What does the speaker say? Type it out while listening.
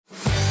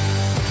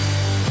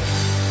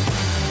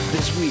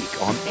This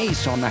week on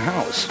Ace on the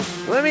House.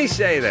 Let me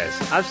say this.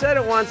 I've said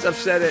it once, I've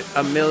said it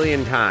a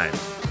million times.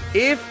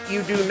 If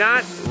you do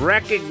not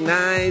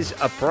recognize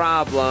a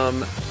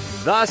problem,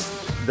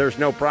 thus there's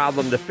no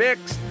problem to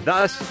fix,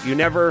 thus you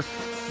never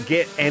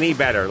get any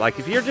better. Like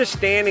if you're just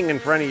standing in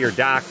front of your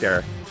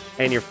doctor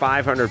and you're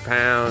 500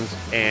 pounds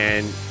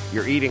and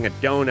you're eating a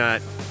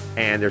donut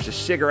and there's a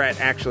cigarette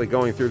actually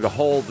going through the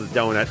hole of the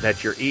donut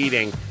that you're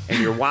eating and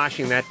you're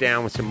washing that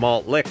down with some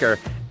malt liquor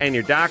and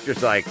your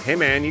doctor's like, hey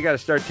man, you got to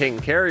start taking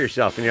care of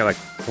yourself. And you're like,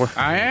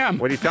 I am.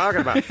 What are you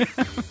talking about?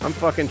 I'm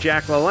fucking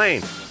Jack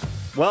LaLanne.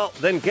 Well,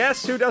 then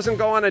guess who doesn't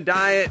go on a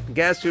diet?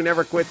 Guess who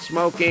never quits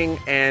smoking?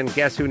 And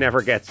guess who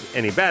never gets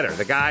any better?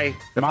 The guy,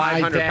 the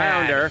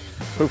 500-pounder,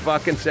 who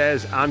fucking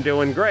says, I'm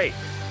doing great.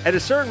 At a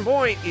certain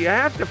point, you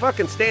have to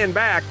fucking stand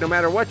back no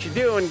matter what you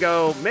do and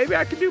go, maybe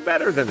I could do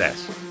better than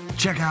this.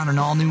 Check out an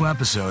all-new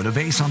episode of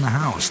Ace on the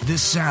House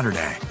this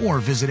Saturday or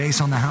visit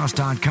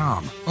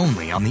aceonthehouse.com,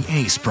 only on the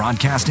Ace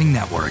Broadcasting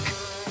Network.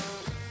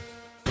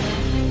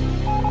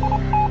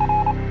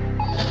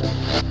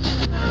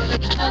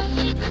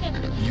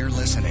 You're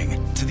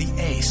listening to the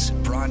Ace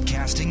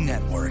Broadcasting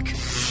Network.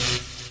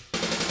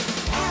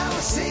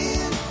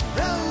 Alison,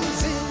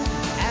 Rosen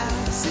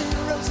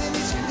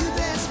is your new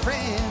best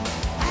friend.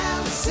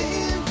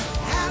 Alison,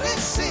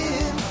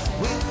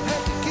 with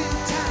her good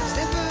times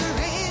never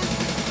end.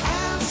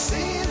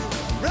 Alison,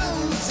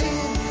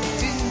 Rosen,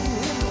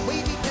 doing the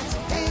wavy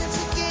pencil dance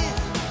again.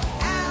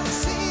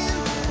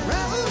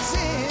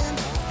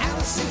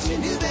 Alison's your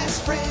new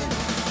best friend.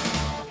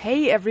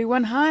 Hey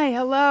everyone, hi,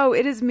 hello,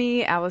 it is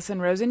me,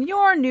 Alison Rosen,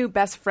 your new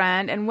best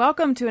friend, and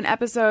welcome to an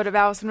episode of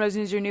Alison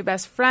Rosen is your new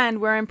best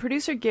friend, wherein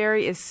producer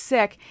Gary is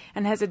sick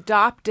and has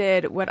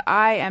adopted what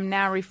I am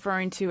now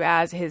referring to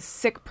as his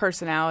sick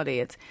personality.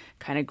 It's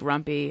kind of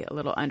grumpy, a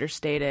little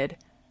understated.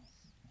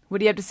 What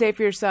do you have to say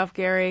for yourself,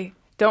 Gary?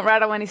 Don't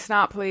rattle any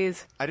snot,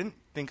 please. I didn't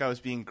think I was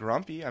being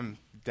grumpy. I'm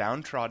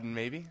downtrodden,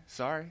 maybe.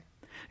 Sorry.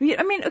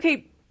 I mean,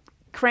 okay,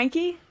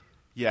 cranky?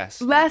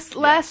 Yes.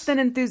 Less than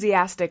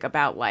enthusiastic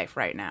about life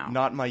right now.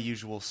 Not my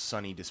usual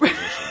sunny disposition.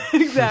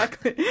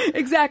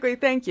 Exactly.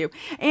 Thank you.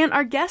 And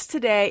our guest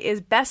today is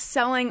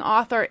best-selling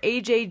author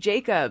A.J.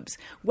 Jacobs.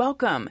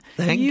 Welcome.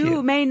 Thank you.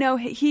 You may know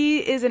he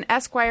is an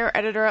Esquire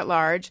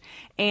editor-at-large,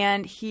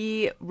 and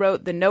he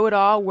wrote The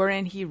Know-It-All,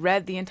 wherein he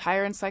read the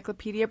entire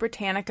Encyclopedia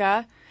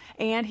Britannica.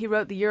 And he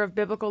wrote The Year of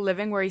Biblical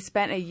Living, where he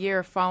spent a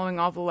year following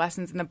all the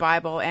lessons in the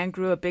Bible and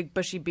grew a big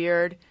bushy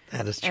beard.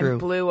 That is true. And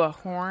blew a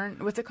horn.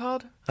 What's it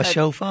called? A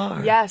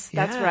shofar. Yes,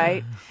 that's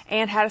right.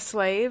 And had a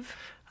slave.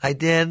 I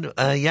did.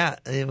 Yeah,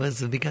 it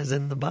was because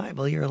in the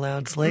Bible you're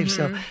allowed slaves.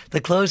 Mm-hmm. So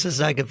the closest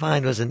I could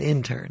find was an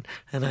intern.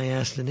 And I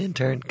asked an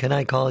intern, can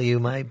I call you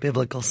my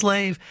biblical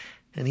slave?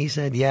 And he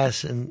said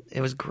yes, and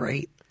it was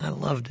great. I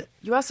loved it.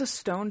 You also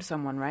stoned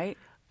someone, right?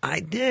 I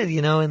did.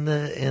 You know, in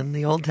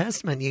the Old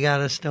Testament, you got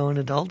to stone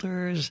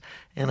adulterers,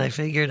 and I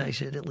figured I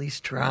should at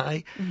least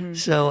try. Mm-hmm.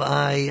 So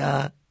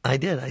I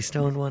did. I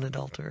stoned one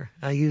adulterer.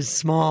 I used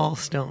small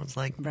stones,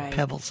 like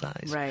pebble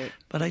size. Right.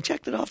 But I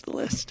checked it off the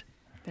list.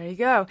 There you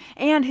go.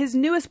 And his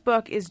newest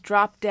book is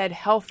Drop Dead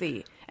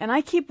Healthy. And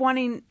I keep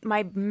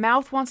my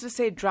mouth wants to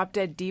say Drop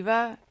Dead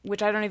Diva,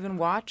 which I don't even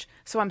watch.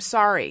 So I'm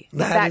sorry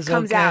that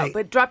comes out.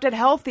 But Drop Dead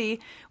Healthy,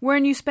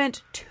 wherein you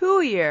spent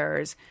 2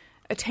 years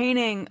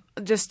attaining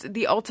just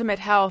the ultimate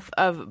health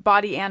of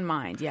body and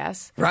mind,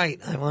 yes?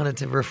 Right. I wanted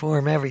to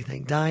reform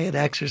everything. Diet,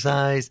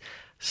 exercise,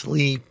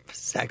 sleep,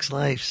 sex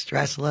life,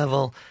 stress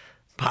level,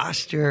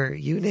 posture,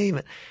 you name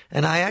it.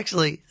 And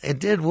it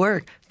did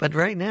work, but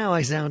right now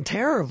I sound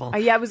terrible.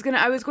 Yeah, I was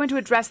going to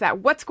address that.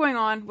 What's going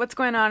on? What's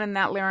going on in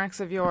that larynx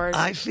of yours?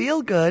 I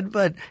feel good,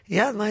 but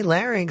yeah, my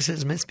larynx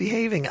is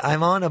misbehaving.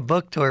 I'm on a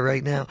book tour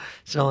right now,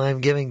 so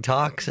I'm giving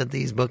talks at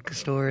these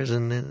bookstores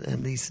and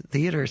these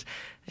theaters.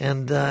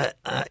 And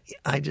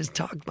I just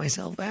talked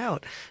myself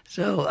out.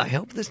 So I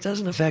hope this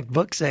doesn't affect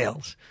book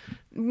sales.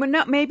 Well,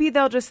 no, maybe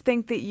they'll just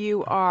think that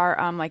you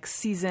are like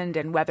seasoned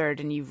and weathered,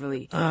 and you've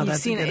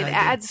seen it. It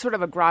adds sort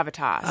of a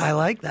gravitas. I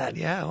like that.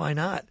 Yeah, why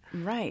not?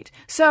 Right.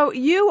 So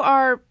you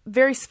are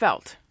very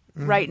svelte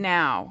right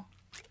now.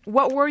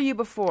 What were you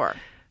before?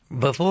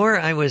 Before,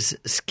 I was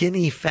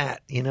skinny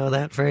fat. You know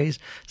that phrase?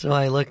 So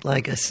I looked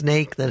like a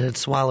snake that had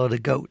swallowed a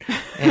goat.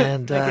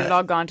 And like it had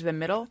all gone to the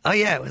middle? Oh,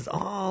 yeah. It was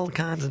all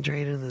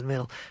concentrated in the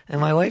middle. And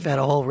my wife had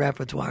a whole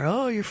repertoire.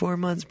 Oh, you're 4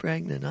 months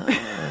pregnant.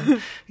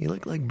 You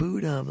look like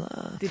Buddha.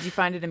 Blah. Did you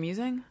find it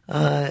amusing?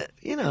 For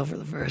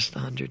the first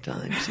 100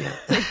 times,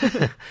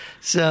 yeah.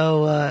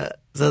 So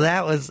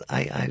that was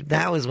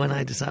that was when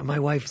I decided. My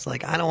wife's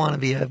like, I don't want to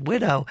be a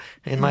widow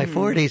in my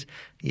 40s.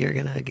 You're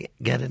going to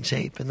get in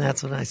shape. And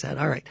that's when I said,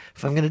 all right,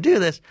 if I'm going to do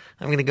this,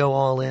 I'm going to go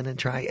all in and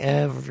try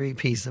every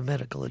piece of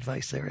medical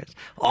advice there is.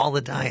 All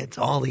the diets,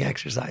 all the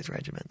exercise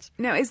regimens.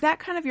 Now, is that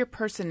kind of your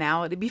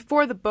personality?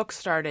 Before the book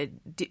started,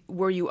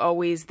 were you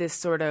always this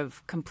sort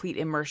of complete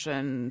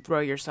immersion,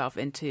 throw yourself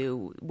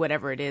into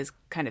whatever it is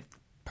kind of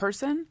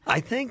person?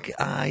 I think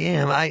I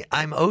am.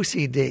 I'm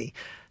OCD.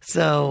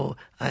 So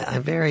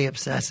I'm very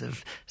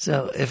obsessive.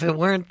 So if it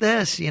weren't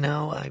this,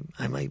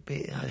 I might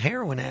be a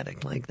heroin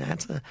addict. Like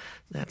that's a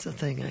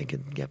thing I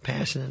could get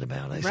passionate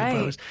about, I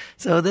suppose.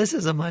 So this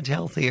is a much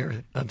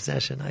healthier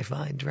obsession, I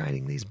find,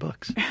 writing these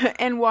books.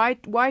 And why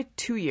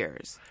 2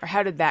 years? Or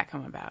how did that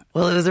come about?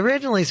 Well, it was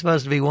originally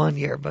supposed to be 1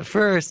 year, but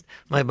first,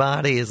 my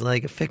body is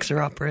like a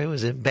fixer-upper. It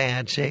was in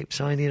bad shape,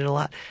 so I needed a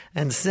lot.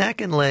 And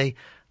secondly,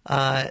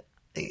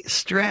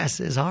 stress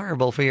is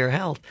horrible for your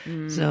health.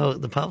 So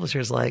the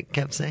publishers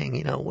kept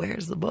saying,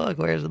 where's the book?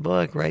 Where's the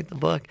book? Write the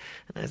book.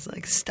 And I was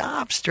like,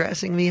 stop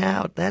stressing me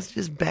out. That's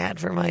just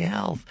bad for my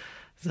health.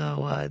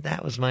 So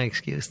that was my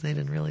excuse. They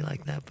didn't really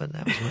like that, but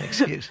that was my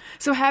excuse.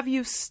 So have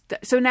you?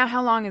 So now,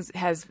 how long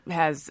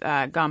has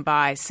gone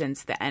by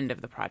since the end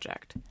of the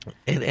project?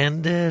 It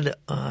ended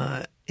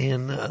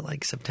in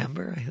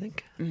September, I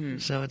think.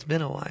 So it's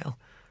been a while.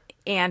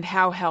 And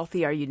how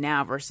healthy are you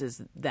now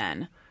versus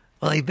then?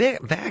 Well, I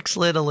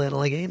backslid a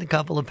little. I gained a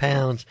couple of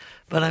pounds,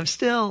 but I'm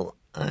still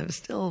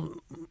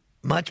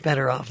much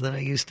better off than I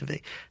used to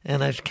be.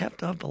 And I've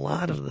kept up a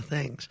lot of the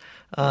things.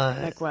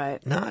 Like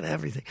what? Not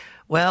everything.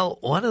 Well,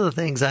 one of the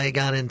things I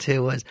got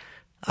into was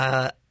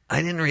I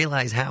didn't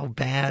realize how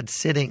bad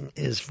sitting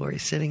is for you,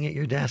 sitting at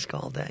your desk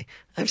all day.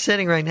 I'm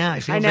sitting right now. I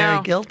feel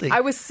very guilty.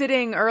 I was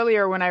sitting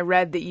earlier when I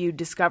read that you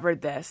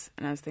discovered this,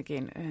 and I was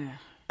thinking,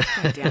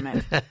 God damn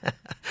it.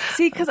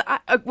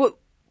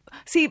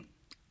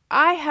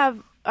 I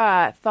have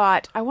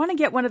thought I want to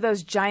get one of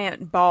those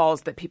giant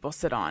balls that people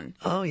sit on.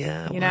 Oh,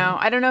 yeah.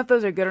 I don't know if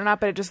those are good or not,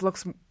 but it just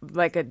looks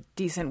like a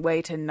decent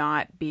way to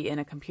not be in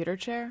a computer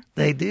chair.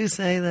 They do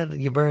say that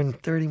you burn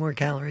 30 more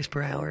calories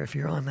per hour if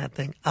you're on that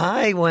thing.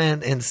 I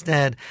went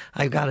instead,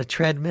 I got a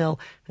treadmill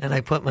and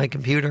I put my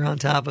computer on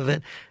top of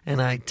it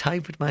and I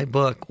typed my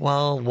book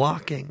while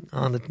walking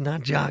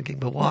not jogging,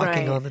 but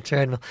walking on the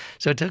treadmill.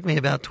 So it took me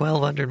about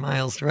 1,200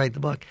 miles to write the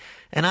book.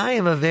 And I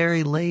am a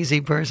very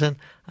lazy person.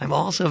 I'm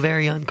also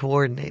very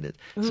uncoordinated.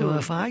 Ooh. So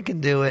if I can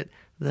do it,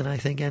 then I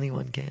think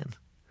anyone can.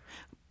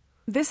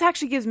 This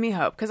actually gives me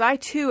hope because I,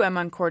 too, am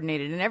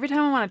uncoordinated. And every time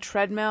I'm on a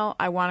treadmill,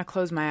 I want to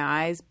close my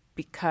eyes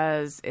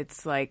because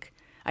it's like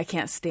I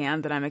can't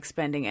stand that I'm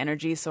expending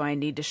energy, so I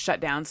need to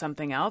shut down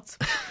something else.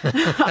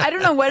 I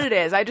don't know what it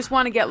is. I just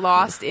want to get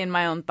lost in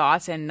my own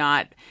thoughts and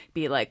not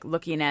be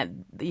looking at,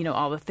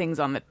 all the things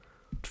on the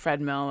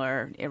treadmill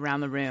or around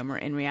the room or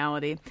in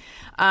reality.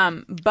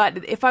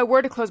 But if I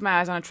were to close my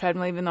eyes on a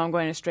treadmill, even though I'm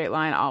going in a straight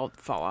line, I'll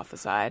fall off the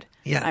side.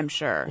 Yeah, I'm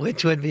sure.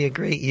 Which would be a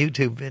great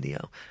YouTube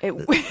video.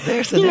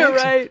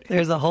 Right.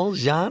 There's a whole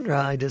genre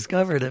I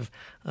discovered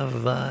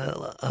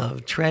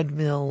of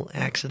treadmill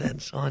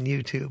accidents on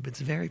YouTube. It's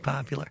very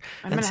popular.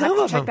 I'm going to have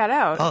to check that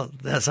out. Oh,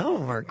 some of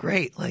them are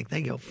great.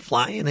 They go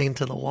flying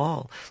into the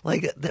wall.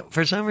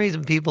 For some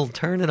reason, people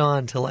turn it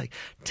on to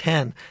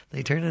 10.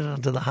 They turn it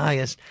on to the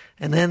highest,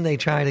 and then they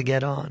try to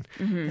get on.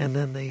 And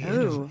then they,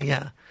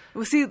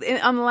 Well, see,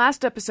 on the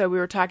last episode, we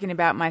were talking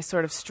about my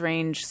sort of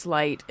strange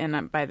slight,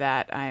 and by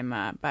that,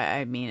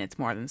 I mean it's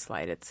more than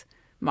slight. It's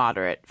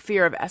moderate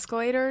fear of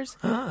escalators.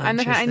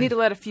 I need to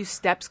let a few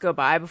steps go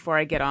by before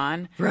I get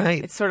on.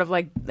 Right. It's sort of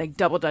like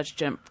double Dutch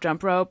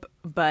jump rope,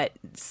 but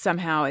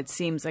somehow it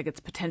seems like it's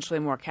potentially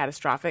more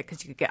catastrophic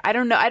because you could get. I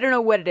don't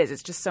know what it is.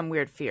 It's just some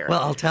weird fear.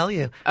 Well, I'll tell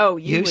you. Oh,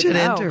 you should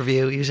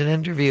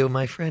interview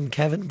my friend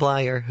Kevin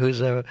Blyer,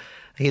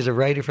 he's a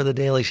writer for The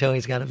Daily Show.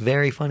 He's got a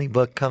very funny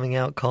book coming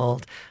out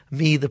called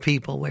Me the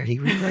People, where he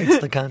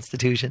rewrites the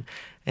Constitution.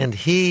 And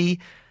he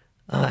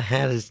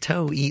had his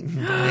toe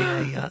eaten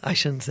by I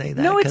shouldn't say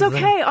that. No, it's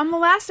okay. On the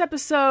last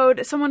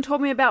episode, someone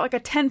told me about a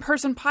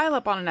 10-person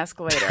pileup on an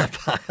escalator.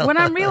 What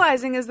I'm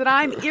realizing is that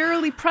I'm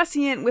eerily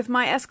prescient with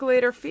my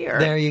escalator fear.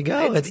 There you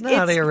go. It's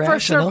not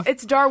irrational.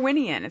 It's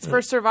Darwinian. It's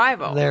for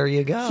survival. There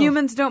you go.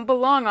 Humans don't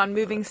belong on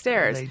moving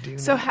stairs. They do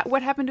So not.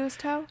 What happened to his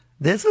toe?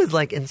 This was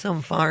in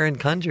some foreign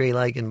country,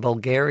 in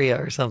Bulgaria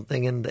or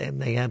something, and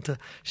they had to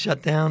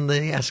shut down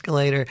the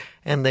escalator,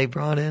 and they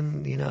brought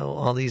in,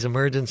 all these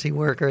emergency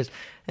workers.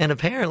 And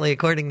apparently,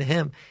 according to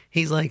him,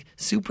 he's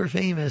super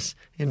famous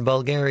in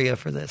Bulgaria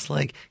for this.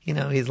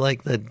 He's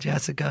like the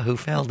Jessica who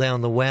fell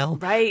down the well.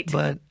 Right.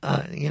 But,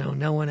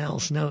 no one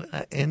else knows.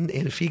 And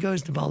if he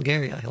goes to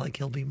Bulgaria,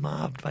 he'll be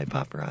mobbed by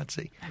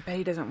paparazzi. I bet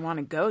he doesn't want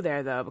to go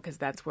there, though, because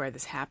that's where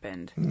this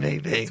happened.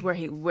 Maybe. It's where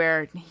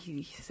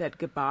he said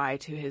goodbye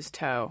to his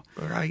toe.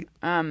 Right.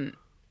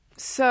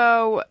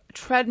 So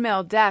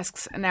treadmill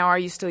desks. Now, are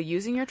you still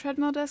using your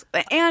treadmill desk?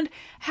 And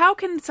how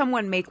can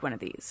someone make one of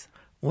these?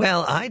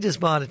 Well, I just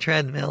bought a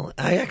treadmill.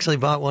 I actually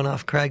bought one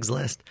off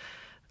Craigslist.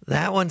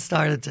 That one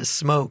started to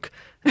smoke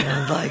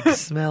and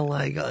smell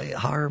like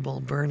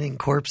horrible burning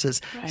corpses.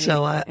 Right.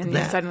 So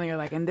suddenly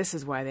you're and this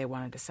is why they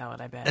wanted to sell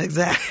it, I bet.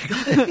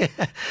 Exactly.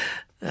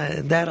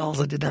 That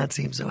also did not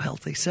seem so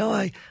healthy. So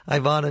I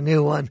bought a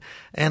new one,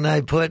 and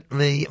I put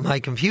my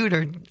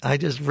computer, I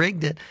just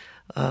rigged it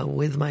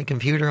with my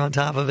computer on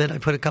top of it. I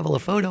put a couple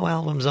of photo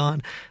albums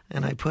on,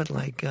 and I put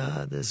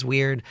this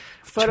weird...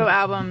 Photo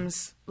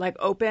albums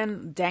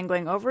open,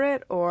 dangling over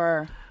it,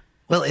 or...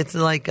 Well, it's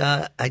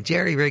I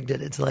jerry-rigged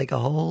it. It's a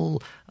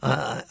whole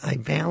I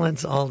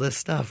balance all this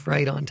stuff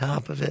right on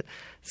top of it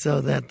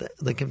so that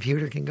the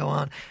computer can go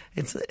on.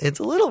 It's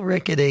a little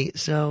rickety,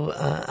 so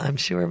I'm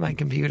sure my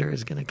computer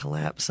is going to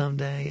collapse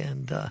someday.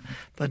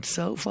 But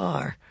so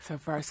far So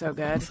far, so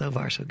good. so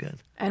far so good.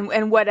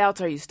 And what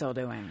else are you still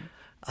doing?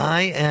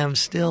 I am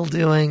still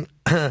doing.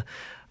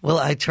 Well,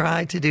 I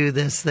try to do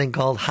this thing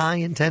called high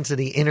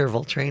intensity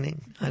interval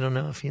training. I don't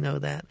know if you know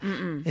that.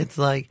 It's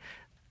like,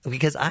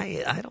 because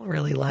I don't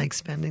really like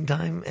spending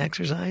time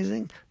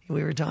exercising.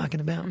 We were talking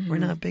about we're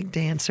not big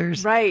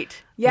dancers. Right.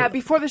 Yeah,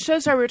 before the show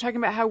started, we were talking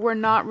about how we're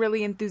not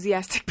really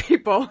enthusiastic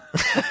people.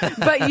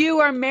 But you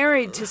are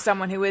married to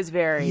someone who is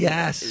very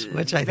Yes,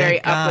 which I very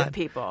thank God, up with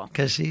people.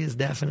 because she has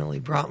definitely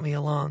brought me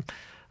along.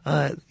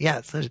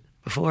 So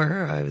before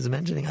her, I was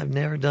mentioning I've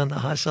never done the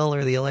hustle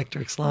or the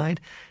electric slide,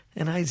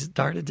 and I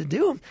started to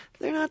do them.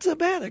 They're not so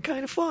bad. They're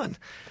kind of fun.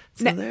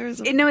 So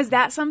Now, is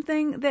that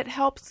something that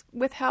helps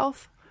with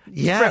health?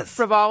 Yes.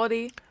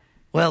 Frivolity?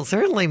 Well,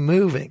 certainly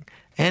moving.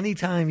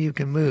 Anytime you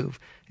can move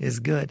is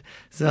good.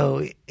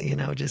 So,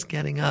 just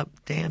getting up,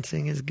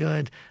 dancing is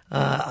good.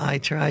 I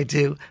try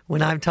to,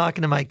 when I'm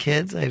talking to my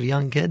kids, I have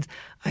young kids,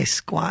 I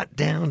squat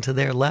down to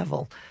their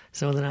level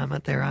so that I'm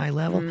at their eye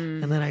level,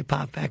 and then I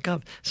pop back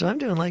up. So I'm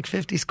doing like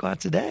 50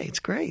 squats a day. It's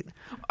great.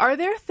 Are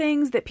there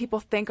things that people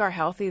think are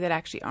healthy that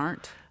actually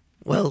aren't?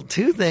 Well,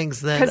 two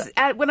things that...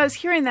 Because when I was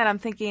hearing that, I'm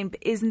thinking,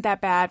 isn't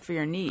that bad for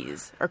your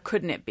knees? Or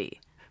couldn't it be?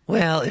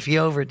 Well, if you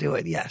overdo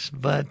it, yes.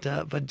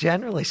 But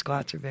generally,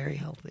 squats are very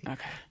healthy.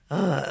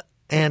 Okay.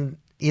 And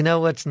you know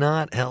what's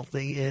not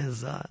healthy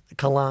is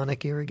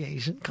colonic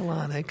irrigation,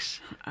 colonics.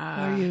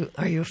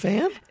 Are you a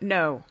fan?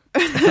 No.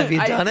 Have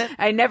you done it?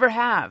 I never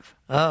have.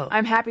 Oh.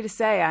 I'm happy to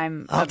say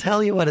I'll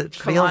tell you what it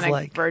feels colonic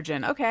like.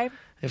 virgin. Okay.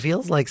 It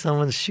feels like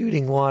someone's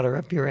shooting water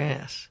up your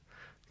ass.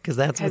 Because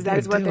that's what That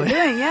is they're what doing.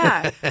 they're doing,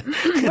 yeah.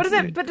 What does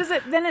it? But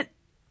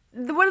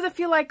what does it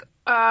feel like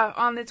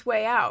on its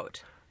way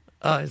out?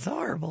 It's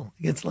horrible.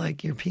 It's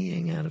like you're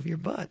peeing out of your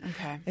butt.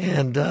 Okay.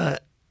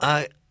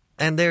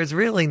 And there's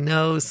really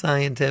no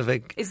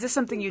scientific. Is this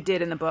something you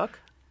did in the book?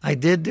 I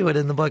did do it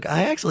in the book.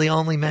 I actually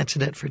only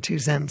mentioned it for 2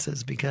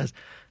 sentences because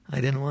I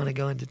didn't want to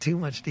go into too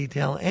much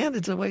detail, and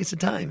it's a waste of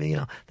time.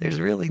 There's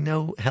really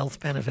no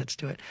health benefits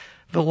to it.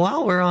 But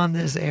while we're on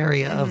this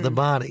area of the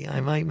body, I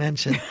might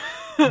mention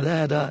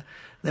that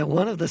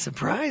one of the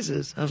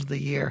surprises of the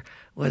year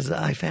was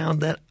I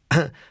found that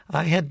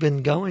I had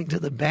been going to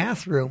the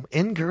bathroom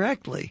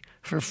incorrectly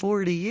for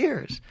 40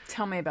 years.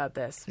 Tell me about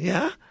this.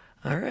 Yeah?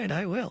 All right,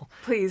 I will.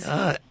 Please.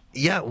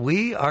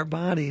 Our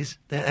bodies,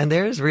 and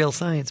there's real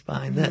science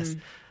behind this.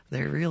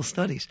 There are real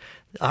studies.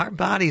 Our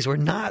bodies were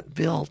not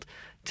built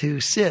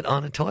to sit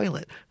on a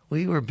toilet.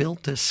 We were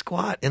built to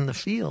squat in the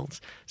fields.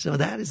 So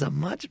that is a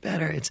much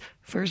better,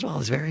 first of all,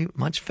 it's very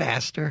much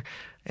faster,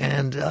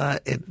 and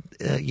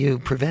you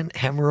prevent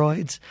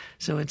hemorrhoids.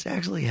 So it's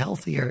actually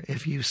healthier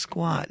if you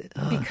squat.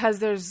 Because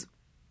there's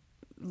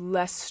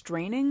less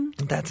straining?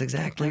 That's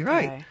exactly Okay.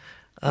 right.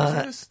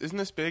 Isn't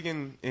this big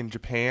in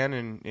Japan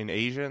and in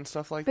Asia and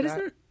stuff like But that?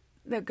 isn't...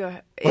 No, go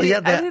ahead. Well, yeah,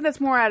 I think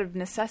that's more out of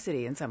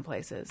necessity in some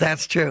places.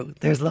 That's true.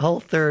 There's the whole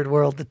third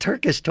world. The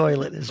Turkish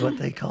toilet is what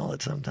they call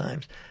it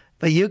sometimes.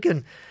 But you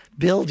can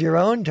build your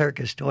own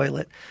Turkish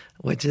toilet,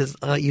 which is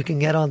you can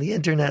get on the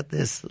internet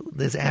this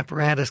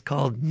apparatus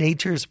called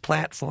Nature's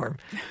Platform,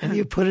 and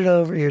you put it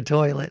over your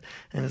toilet,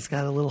 and it's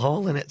got a little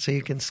hole in it so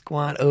you can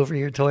squat over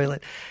your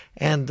toilet.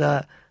 And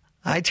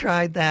I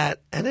tried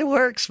that, and it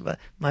works. But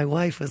my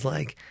wife was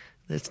like,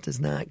 "This does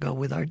not go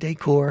with our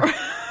decor.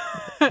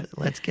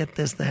 Let's get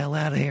this the hell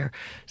out of here."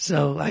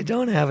 So I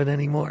don't have it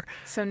anymore.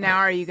 So now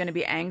are you going to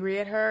be angry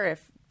at her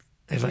if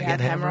I you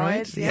get have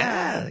hemorrhoids?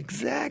 Yeah,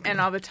 exactly.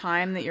 And all the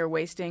time that you're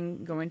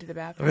wasting going to the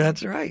bathroom?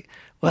 That's right.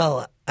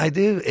 Well, I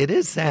do. It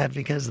is sad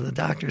because the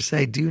doctors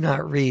say do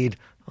not read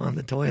on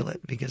the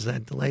toilet because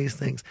that delays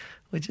things,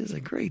 which is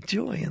a great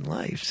joy in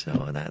life.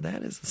 So that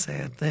is a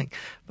sad thing.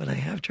 But I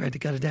have tried to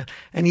cut it down.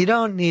 And you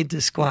don't need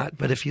to squat,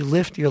 but if you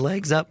lift your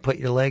legs up, put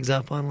your legs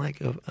up on like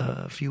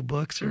a few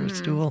books or a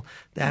stool,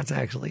 that's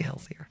actually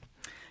healthier.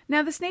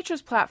 Now, this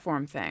Nature's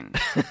Platform thing,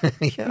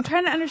 Yeah. I'm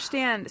trying to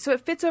understand. So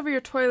it fits over your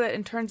toilet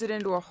and turns it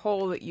into a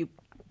hole that you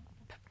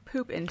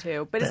poop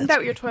into. But isn't that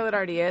what your toilet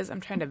already is?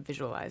 I'm trying to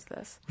visualize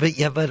this.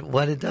 But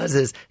what it does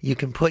is you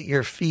can put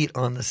your feet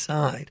on the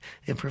side.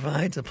 It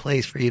provides a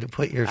place for you to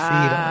put your feet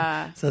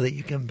on so that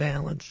you can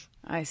balance.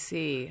 I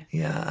see.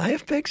 Yeah, I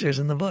have pictures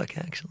in the book,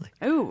 actually.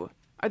 Ooh.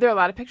 Are there a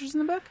lot of pictures in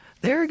the book?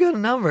 There are a good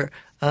number.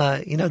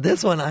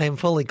 This one I am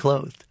fully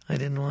clothed. I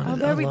didn't want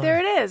Oh, to. there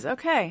it is.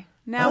 Okay.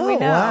 Now Oh, we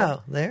know.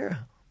 wow. There.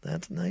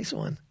 That's a nice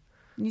one.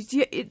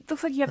 It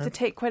looks like you have to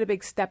take quite a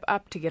big step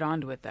up to get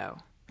onto it, though.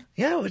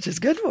 Yeah, which is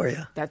good for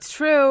you. That's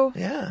true.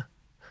 Yeah.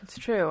 It's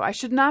true. I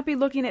should not be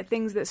looking at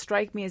things that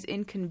strike me as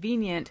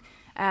inconvenient.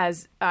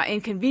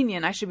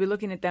 I should be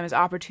looking at them as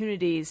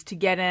opportunities to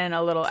get in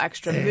a little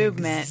extra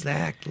movement.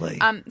 Exactly.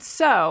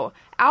 So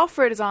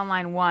Alfred is on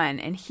line 1,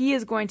 and he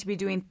is going to be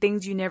doing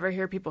Things You Never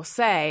Hear People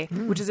Say,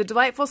 which is a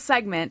delightful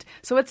segment.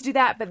 So let's do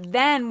that. But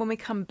then when we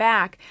come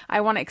back, I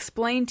want to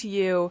explain to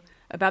you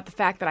about the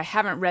fact that I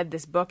haven't read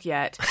this book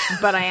yet,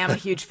 but I am a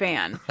huge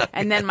fan.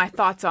 And then my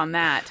thoughts on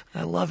that.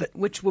 I love it.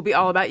 Which will be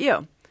all about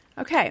you.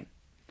 Okay.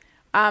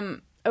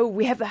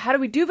 We have how do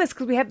we do this?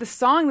 Because we have the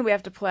song that we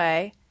have to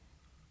play.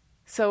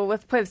 So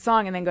let's play the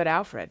song and then go to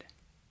Alfred.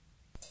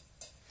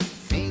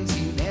 Things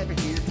you never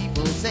hear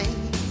people say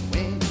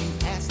when you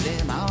pass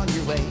them on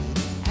your way.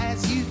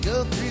 As you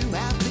go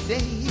throughout the day,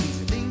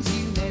 these are things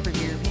you never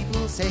hear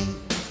people say.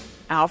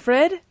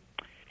 Alfred?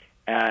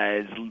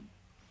 As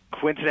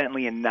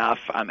coincidentally enough,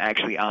 I'm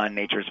actually on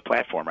Nature's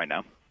platform right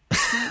now.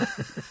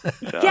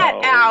 So,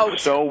 Get out!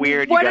 So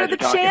weird. What you are guys the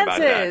talking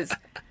chances?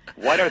 About that.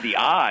 What are the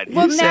odds?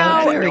 Well, You now,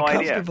 sound very no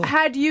idea. comfortable.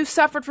 had you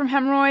suffered from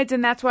hemorrhoids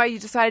and that's why you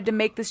decided to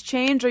make this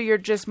change, or you're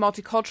just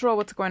multicultural?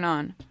 What's going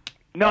on?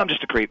 No, I'm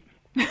just a creep.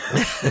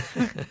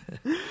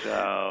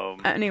 So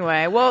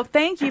Anyway, well,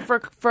 thank you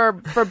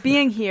for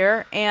being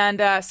here,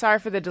 and sorry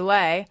for the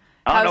delay.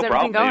 How's no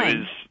everything problem. going? It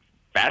was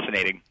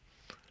fascinating.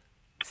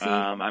 See?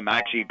 I'm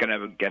actually going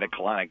to get a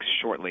colonics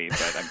shortly,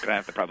 but I'm going to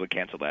have to probably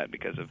cancel that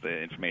because of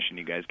the information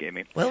you guys gave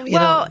me. Well,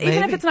 Well, even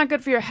if maybe- it's not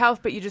good for your health,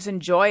 but you just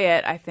enjoy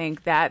it, I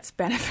think that's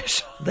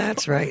beneficial.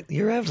 That's right.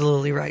 You're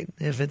absolutely right.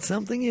 If it's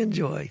something you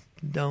enjoy,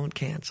 don't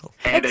cancel.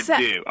 And Except-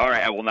 I do. All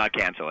right, I will not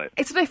cancel it.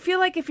 Except I feel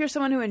like if you're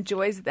someone who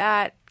enjoys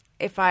that,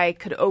 if I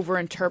could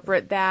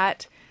overinterpret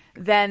that,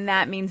 then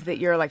that means that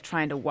you're like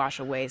trying to wash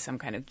away some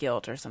kind of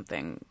guilt or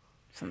something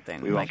We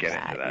won't like get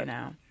that, into that. you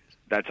know.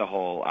 That's a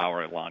whole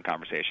hour-long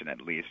conversation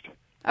at least.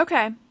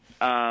 Okay.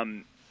 All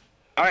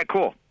right,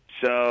 cool.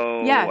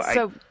 So Yeah,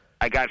 so-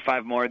 I got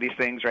 5 more of these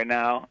things right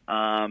now.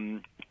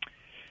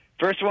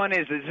 First one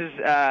is this is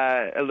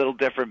a little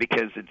different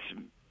because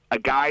it's a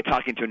guy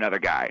talking to another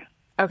guy.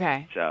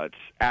 Okay. So it's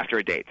after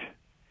a date.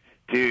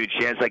 Dude,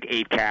 she has like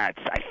 8 cats.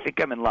 I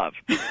think I'm in love.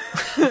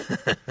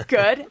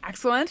 Good.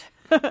 Excellent.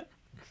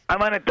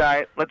 I'm on a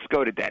diet. Let's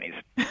go to Denny's.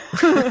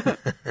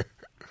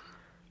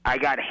 I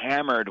got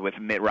hammered with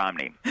Mitt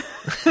Romney.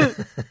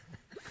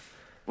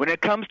 When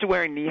it comes to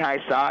wearing knee-high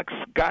socks,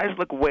 guys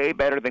look way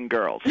better than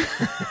girls.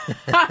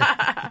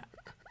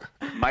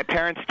 My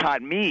parents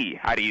taught me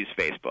how to use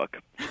Facebook.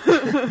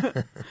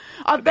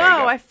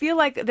 Although I feel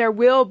like there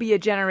will be a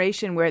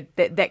generation where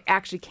that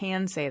actually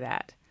can say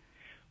that.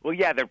 Well,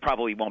 yeah, there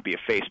probably won't be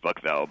a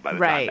Facebook, though, by the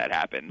Right. time that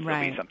happens. There'll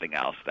Right. be something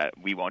else that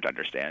we won't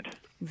understand.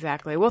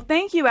 Exactly. Well,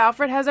 thank you,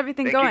 Alfred. How's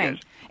everything Thank you, going?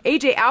 guys.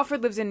 AJ,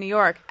 Alfred lives in New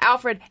York.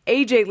 Alfred,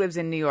 AJ lives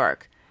in New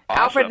York.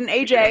 Awesome. Alfred and We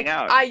should AJ, hang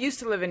out. I used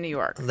to live in New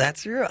York.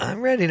 That's true.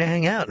 I'm ready to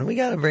hang out, and we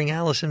got to bring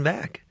Alison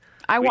back.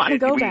 I want to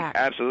go We back.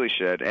 absolutely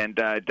should. And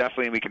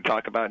definitely we can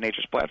talk about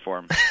Nature's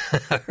platform,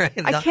 All right.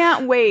 I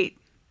can't wait.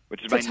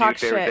 which is To my new talk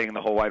favorite shit. thing in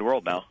the whole wide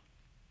world now.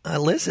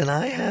 Listen,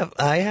 I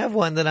have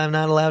one that I'm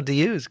not allowed to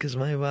use because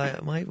my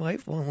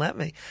wife won't let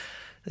me.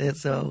 And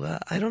so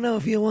I don't know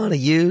if you want to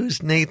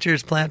use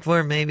Nature's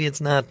platform. Maybe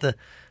it's not the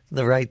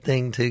right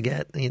thing to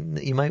get.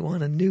 You might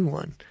want a new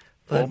one.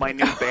 Well, But my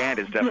new band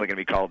is definitely going to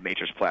be called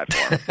Nature's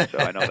Platform, so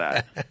I know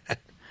that.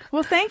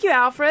 Well, thank you,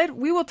 Alfred.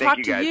 We will Thank talk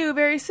you, to guys. you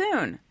very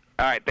soon.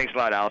 All right, thanks a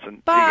lot, Allison. See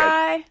you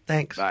guys. Bye.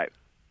 thanks. Bye.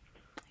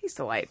 He's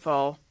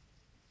delightful.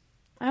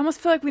 I almost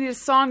feel like we need a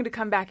song to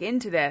come back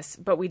into this,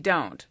 but we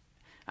don't.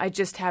 I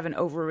just have an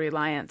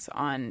over-reliance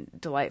on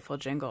delightful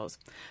jingles.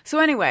 So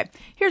anyway,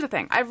 here's the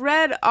thing. I've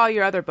read all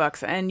your other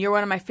books, and you're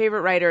one of my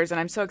favorite writers, and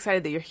I'm so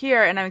excited that you're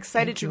here, and I'm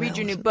excited Thank to you, read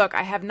your new Alison. book.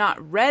 I have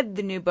not read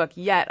the new book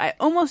yet. I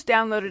almost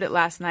downloaded it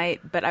last night,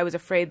 but I was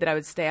afraid that I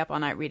would stay up all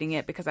night reading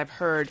it because I've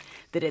heard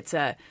that it's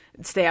a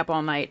stay up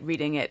all night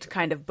reading it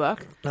kind of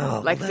book,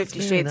 Oh, like that's 50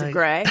 very Shades of nice.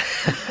 Grey.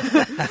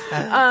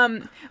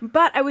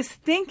 But I was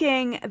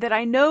thinking that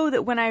I know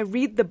that when I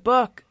read the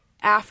book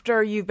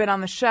after you've been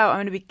on the show, I'm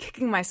going to be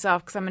kicking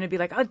myself because I'm going to be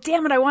like, oh,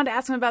 damn it, I wanted to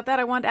ask him about that.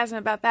 I wanted to ask him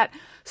about that.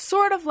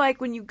 Sort of like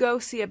when you go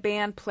see a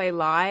band play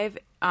live,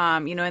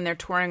 and they're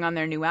touring on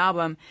their new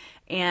album,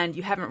 and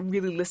you haven't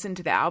really listened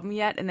to the album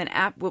yet. And then,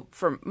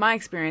 for my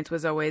experience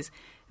was always,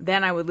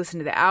 then I would listen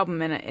to the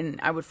album and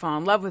I would fall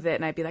in love with it.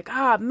 And I'd be like,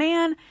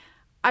 man,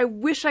 I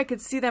wish I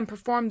could see them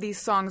perform these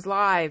songs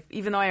live,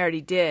 even though I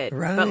already did.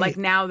 Right. But like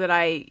now that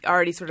I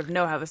already sort of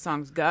know how the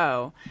songs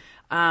go.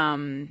 Well,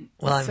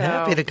 I'm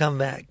happy to come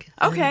back.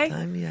 Okay.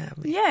 Anytime you have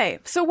me. Yay.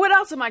 So what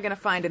else am I going to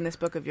find in this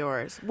book of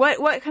yours? What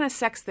kind of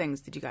sex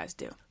things did you guys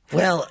do?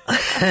 Well, I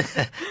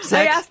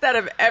sex, asked that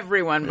of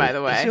everyone, by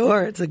the way.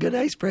 Sure, it's a good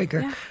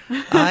icebreaker.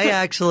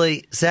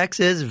 Sex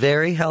is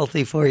very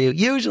healthy for you.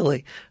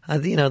 Usually,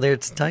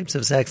 there's types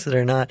of sex that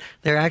are not.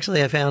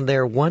 I found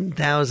there are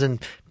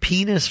 1,000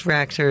 penis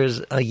fractures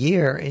a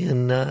year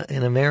in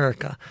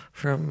America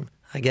from,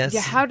 I guess. Yeah,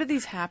 how do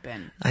these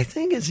happen? I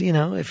think it's,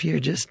 if you're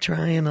just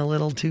trying a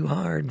little too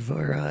hard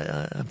for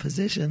a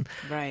position.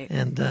 Right.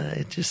 And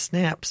it just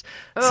snaps.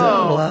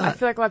 Oh, I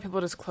feel like a lot of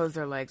people just close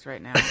their legs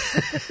right now.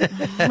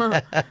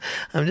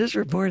 I'm just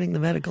reporting the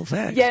medical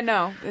facts. Yeah,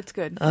 no, it's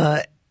good.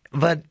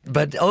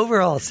 But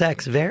overall,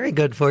 sex, very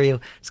good for you.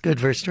 It's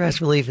good for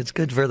stress relief. It's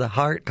good for the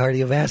heart,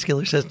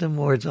 cardiovascular system,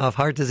 wards off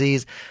heart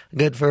disease,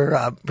 good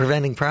for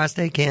preventing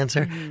prostate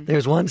cancer.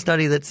 There's one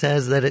study that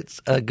says that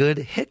it's a good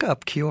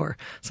hiccup cure.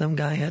 Some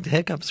guy had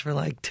hiccups for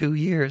like 2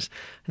 years,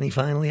 and he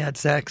finally had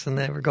sex, and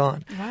they were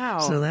gone. Wow.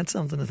 So that's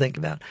something to think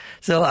about.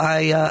 So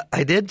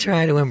I did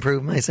try to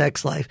improve my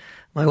sex life.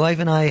 My wife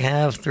and I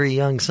have 3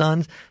 young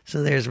sons,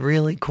 so there's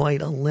really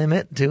quite a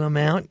limit to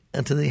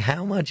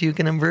how much you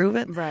can improve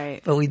it. Right.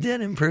 But we did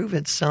improve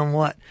it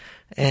somewhat.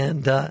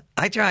 And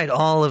I tried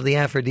all of the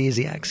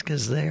aphrodisiacs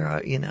because there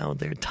are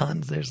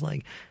tons. There's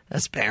like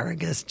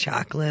asparagus,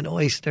 chocolate,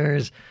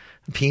 oysters,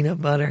 peanut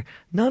butter.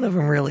 None of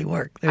them really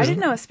work. I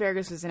didn't know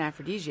asparagus was an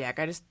aphrodisiac.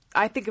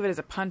 I think of it as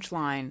a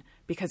punchline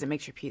because it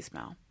makes your pee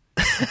smell.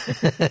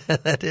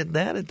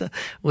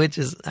 Which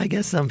is, I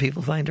guess, some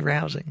people find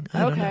arousing. I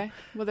don't know.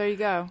 Well, there you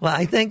go. Well,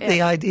 I think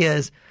the idea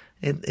is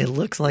it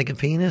looks like a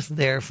penis,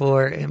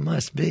 therefore it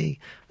must be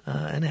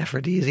an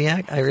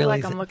aphrodisiac. I feel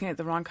like I'm looking at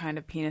the wrong kind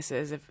of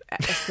penises if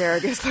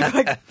asparagus look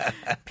like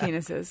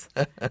penises.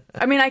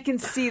 I mean, I can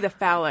see the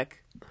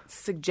phallic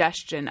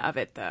suggestion of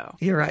it, though.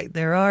 You're right.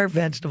 There are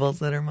vegetables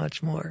that are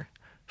much more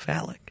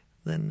phallic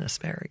than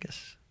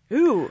asparagus.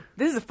 Ooh,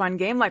 this is a fun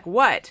game. Like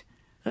what?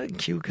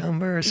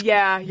 Cucumbers.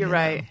 Yeah, you're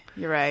right.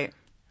 You're right.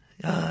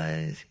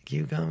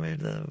 Cucumber,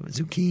 the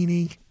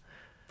zucchini.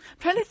 I'm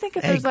trying to think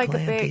if there's like a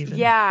big... even.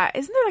 Yeah,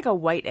 isn't there like a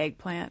white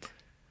eggplant?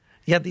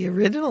 Yeah, the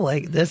original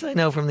this I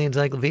know from the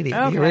encyclopedia.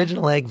 Okay. The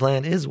original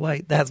eggplant is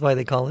white. That's why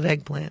they call it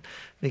eggplant,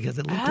 because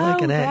it looked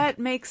like an egg. That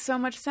makes so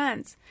much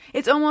sense.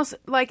 It's almost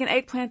like an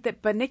eggplant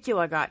that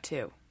Bunnicula got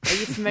to. Are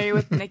you familiar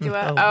with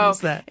Bunnicula?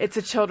 What's that? It's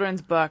a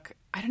children's book.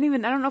 I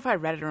don't know if I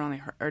read it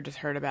or just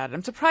heard about it.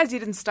 I'm surprised you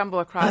didn't stumble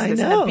across this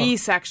in the B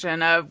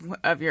section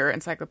of your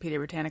Encyclopedia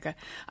Britannica.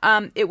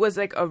 It was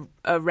like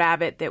a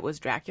rabbit that was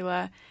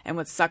Dracula and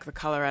would suck the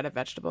color out of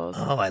vegetables.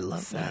 Oh, I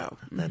love that.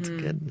 That's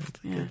good. That's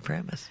a good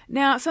premise.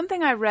 Now,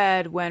 something I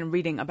read when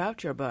reading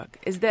about your book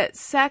is that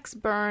sex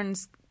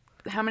burns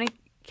how many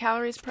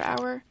calories per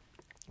hour?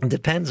 It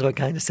depends what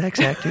kind of sex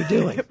act you're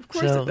doing. Of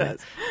course it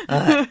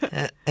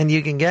does. And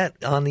you can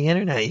get on the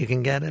internet, you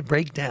can get a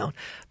breakdown.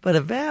 But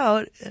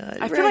about...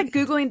 I feel like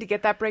Googling to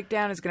get that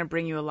breakdown is going to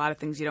bring you a lot of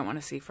things you don't want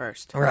to see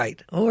first. Right.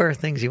 Or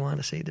things you want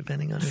to see,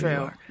 depending on who you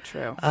are.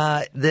 True.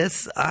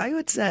 This, I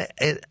would say,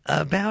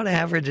 about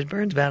average, it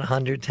burns about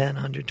 110,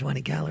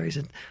 120 calories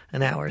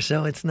an hour.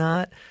 So it's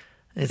not...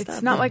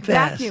 It's not like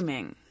best.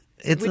 Vacuuming,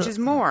 which is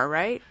more,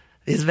 right?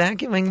 Is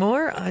vacuuming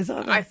more?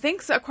 I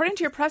think so. According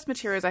to your press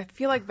materials, I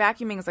feel like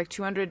vacuuming is like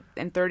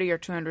 230 or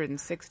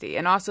 260,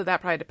 and also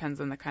that probably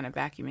depends on the kind of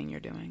vacuuming you're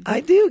doing. I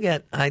do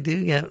get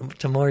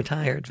to more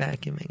tired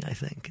vacuuming. I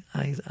think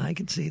I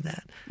can see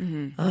that.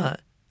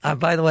 Mm-hmm.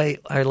 By the way,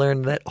 I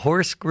learned that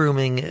horse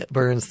grooming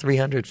burns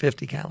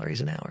 350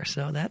 calories an hour,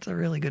 so that's a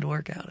really good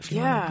workout if you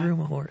want to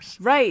groom a horse.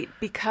 Right,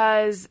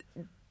 because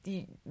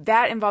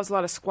that involves a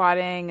lot of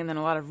squatting and then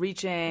a lot of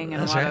reaching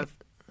and a lot of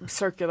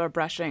circular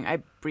brushing. I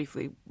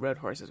briefly rode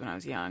horses when I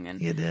was young.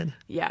 And you did?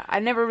 Yeah. I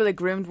never really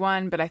groomed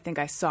one, but I think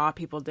I saw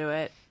people do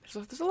it.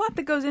 There's a lot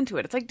that goes into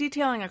it. It's like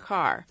detailing a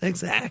car.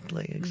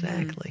 Exactly.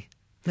 Mm-hmm.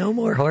 No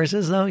more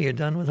horses, though? You're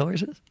done with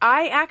horses?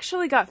 I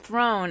actually got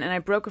thrown, and I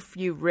broke a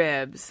few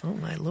ribs. Oh,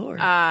 my Lord.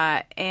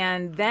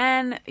 And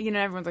then,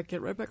 everyone's like,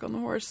 get right back on the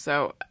horse.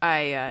 So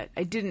I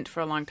didn't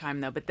for a long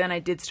time, though. But then I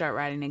did start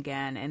riding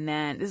again. And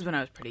then, this is when I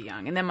was pretty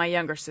young. And then my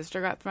younger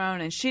sister got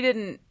thrown, and she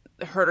didn't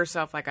hurt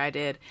herself like I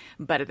did,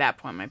 but at that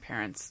point my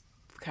parents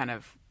kind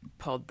of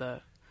pulled the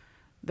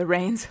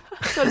reins,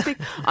 so to speak,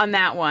 on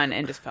that one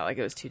and just felt like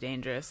it was too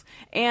dangerous.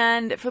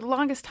 And for the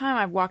longest time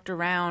I've walked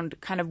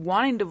around kind of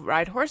wanting to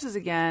ride horses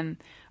again,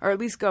 or at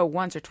least go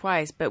once or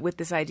twice, but with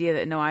this idea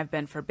that no, I've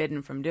been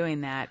forbidden from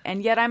doing that.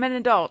 And yet I'm an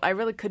adult. I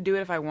really could do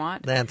it if I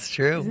want. That's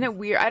true. Isn't it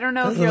weird? I don't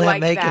know Doesn't if you're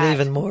like that. Doesn't that make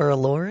it even more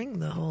alluring,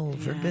 the whole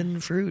forbidden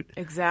fruit?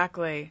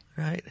 Exactly.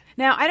 Right.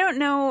 Now, I don't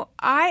know.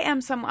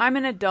 I'm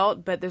an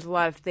adult, but there's a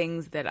lot of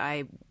things that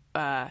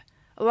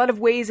a lot of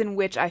ways in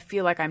which I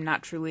feel like I'm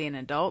not truly an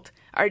adult.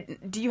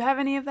 Do you have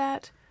any of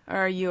that? Or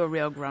are you a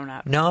real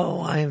grown-up? No,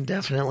 I am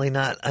definitely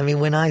not. I mean,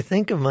 when I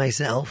think of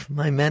myself,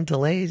 my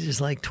mental age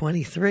is like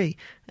 23,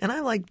 and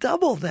I'm like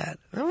double that.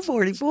 I'm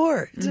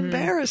 44. It's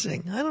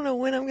embarrassing. I don't know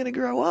when I'm going to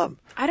grow up.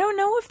 I don't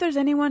know if there's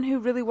anyone who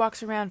really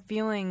walks around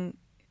feeling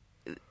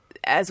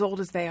as old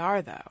as they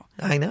are, though.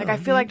 I know. Like, I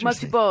feel like most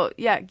people...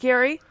 Yeah,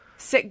 Gary.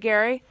 Sick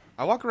Gary.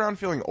 I walk around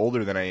feeling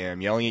older than I am,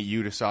 yelling at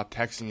you to stop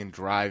texting and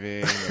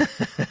driving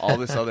and all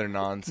this other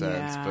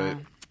nonsense. Yeah.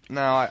 But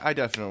no, I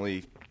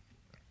definitely...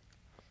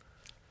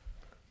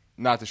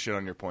 Not to shit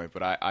on your point,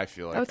 but I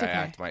feel like I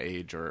act my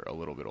age or a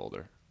little bit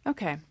older.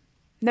 Okay.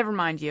 Never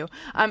mind you.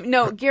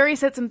 No, Gary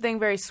said something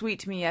very sweet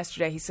to me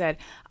yesterday. He said,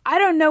 I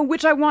don't know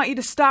which I want you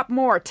to stop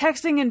more,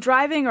 texting and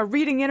driving or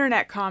reading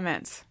internet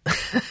comments.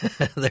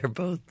 They're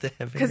both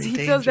because he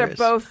feels they're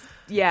both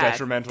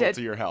detrimental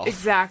to your health.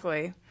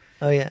 Exactly.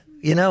 Oh, yeah.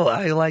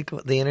 I like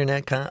the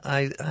internet.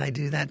 I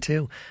do that,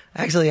 too.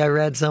 Actually, I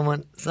read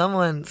some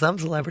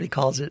celebrity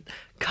calls it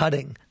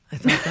cutting. I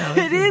thought that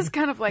was It is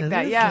kind of like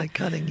that, It's yeah. like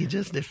cutting. You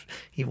just, if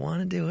you want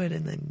to do it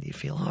and then you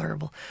feel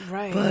horrible.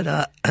 Right.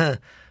 But,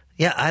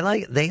 yeah,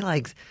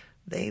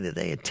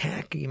 they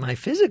attack my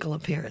physical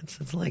appearance.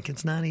 It's like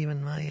it's not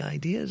even my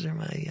ideas or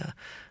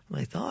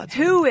my thoughts.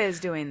 Who is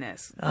doing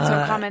this?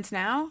 Some comments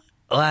now?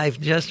 Well,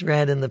 I've just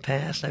read in the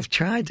past. I've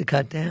tried to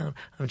cut down.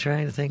 I'm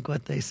trying to think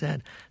what they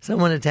said.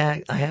 Someone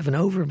attacked. I have an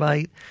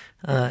overbite,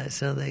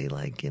 so they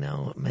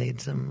made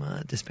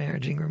some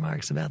disparaging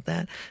remarks about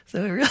that.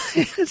 So it really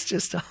it's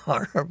just a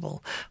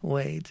horrible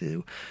way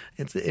to.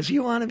 If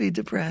you want to be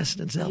depressed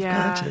and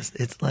self-conscious,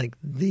 it's like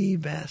the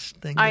best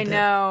thing. I to do.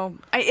 know.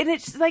 And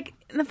it's like,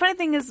 the funny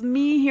thing is,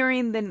 me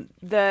hearing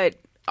the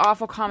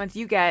awful comments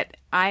you get,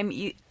 I'm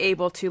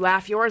able to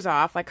laugh yours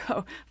off. Like,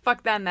 oh,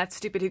 fuck them, that's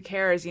stupid, who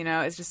cares?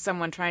 It's just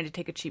someone trying to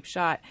take a cheap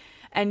shot.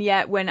 And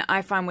yet, when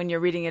you're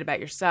reading it about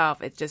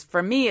yourself, it's just,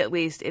 for me at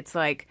least, it's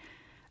like,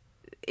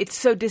 it's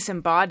so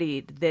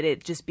disembodied that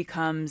it just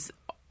becomes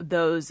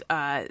those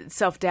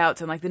self-doubts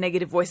and like the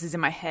negative voices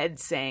in my head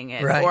saying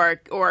it,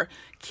 right. or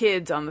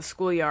kids on the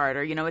schoolyard,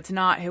 or it's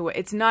not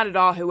at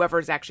all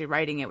whoever's actually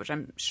writing it, which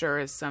I'm sure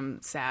is some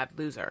sad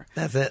loser.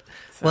 That's it.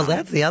 So. Well,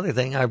 that's the other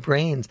thing. Our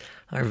brains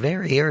are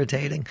very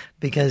irritating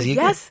because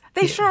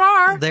they sure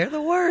are. They're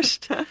the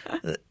worst.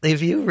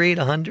 If you read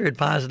 100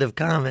 positive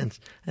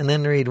comments and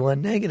then read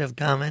one negative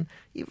comment,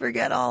 you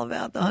forget all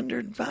about the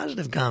 100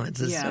 positive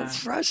comments. It's so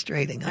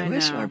frustrating. I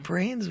wish our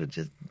brains would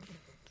just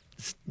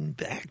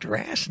act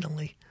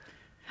rationally.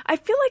 I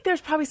feel like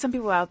there's probably some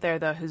people out there,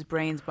 though, whose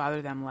brains bother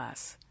them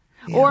less.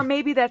 Yeah. Or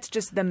maybe that's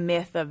just the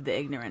myth of the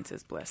ignorance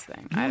is bliss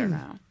thing. I don't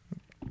know.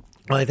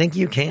 Well, I think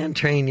you can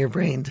train your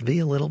brain to be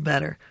a little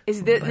better.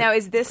 Is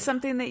this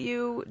something that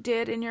you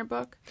did in your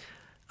book?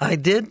 I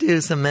did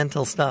do some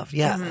mental stuff,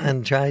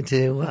 and try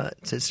to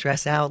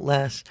stress out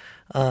less.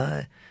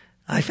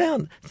 I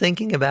found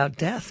thinking about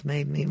death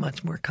made me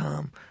much more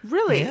calm.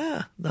 Really?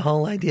 Yeah. The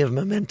whole idea of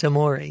memento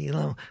mori,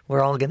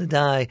 we're all going to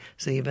die,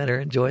 so you better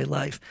enjoy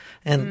life.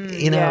 And,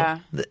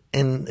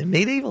 in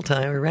medieval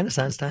time or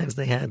Renaissance times,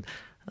 they had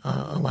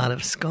a lot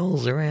of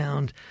skulls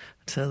around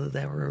so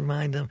that would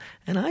remind them.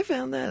 And I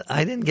found that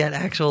I didn't get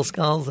actual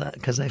skulls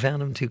because I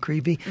found them too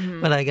creepy,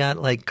 but I got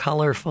like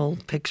colorful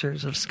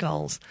pictures of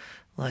skulls,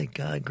 like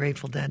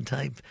Grateful Dead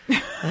type.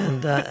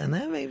 And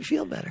that made me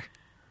feel better.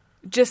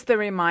 Just the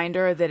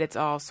reminder that it's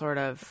all sort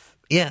of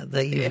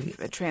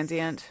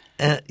transient.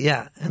 And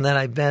that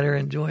I better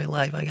enjoy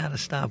life. I got to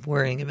stop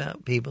worrying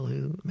about people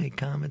who make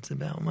comments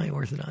about my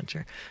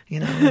orthodonture.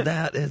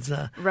 That is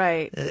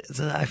right.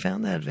 So I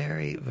found that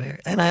very, very.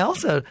 And I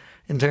also,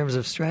 in terms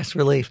of stress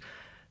relief,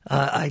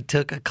 I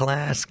took a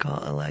class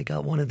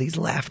called one of these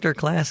laughter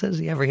classes.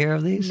 You ever hear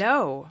of these?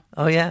 No.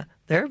 Oh yeah.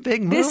 They're a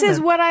big movement. This is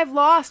what I've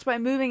lost by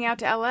moving out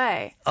to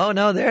L.A. Oh,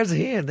 no, there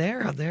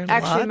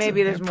Actually,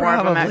 maybe there's more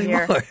of them out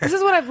here. This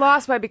is what I've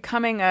lost by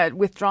becoming a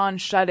withdrawn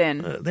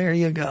shut-in. There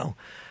you go.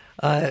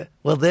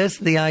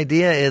 The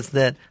idea is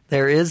that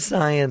there is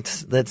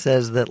science that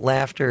says that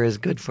laughter is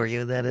good for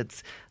you, that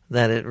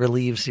it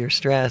relieves your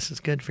stress, it's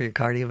good for your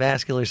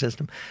cardiovascular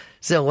system.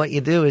 So what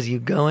you do is you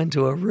go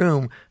into a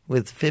room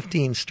with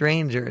 15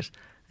 strangers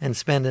and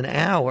spend an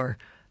hour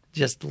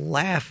just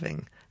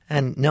laughing.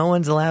 And no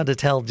one's allowed to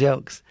tell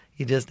jokes.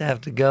 You just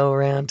have to go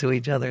around to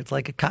each other. It's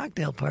like a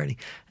cocktail party,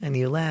 and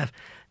you laugh.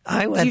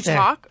 Do you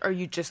talk, or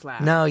you just laugh?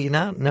 No,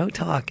 no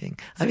talking.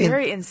 It's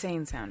very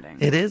insane sounding.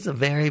 It is a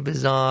very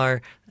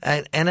bizarre,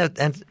 and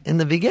in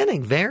the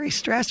beginning, very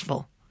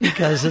stressful.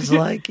 Because it's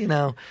like,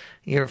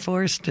 you're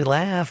forced to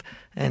laugh,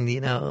 and,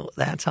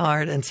 that's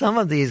hard. And some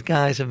of these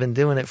guys have been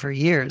doing it for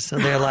years, so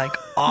they're like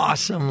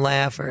awesome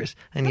laughers,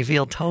 and you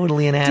feel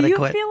totally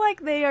inadequate. Do you feel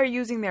like they are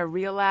using their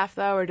real laugh,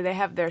 though, or do they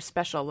have their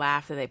special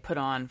laugh that they put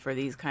on for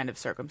these kind of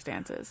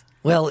circumstances?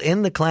 Well,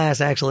 in the class,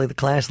 actually, the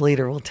class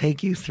leader will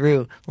take you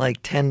through like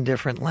 10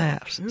 different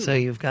laughs. Ooh. So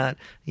you've got,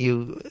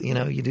 you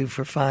do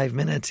for 5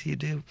 minutes, you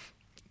do.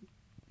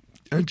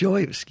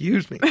 Joy,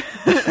 excuse me.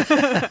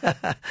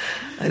 I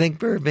think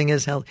burping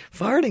is healthy.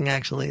 Farting,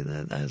 actually,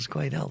 that is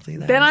quite healthy.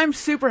 Then I'm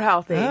super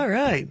healthy. All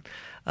right.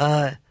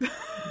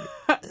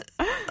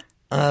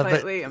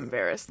 Slightly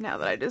embarrassed now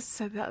that I just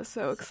said that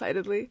so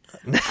excitedly.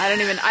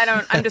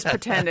 I'm just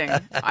pretending.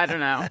 I don't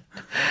know.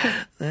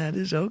 That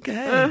is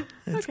okay.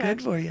 That's okay.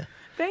 Good for you.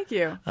 Thank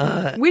you.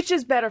 Which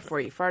is better for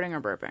you, farting or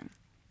burping?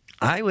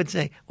 I would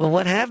say,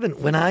 what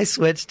happened when I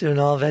switched to an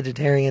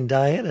all-vegetarian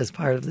diet as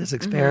part of this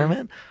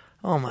experiment?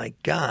 Oh, my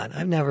God.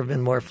 I've never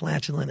been more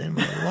flatulent in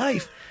my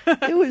life.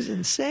 It was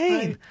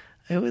insane. Right.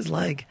 It was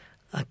like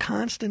a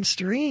constant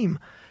stream.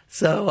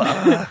 So,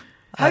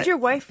 how'd your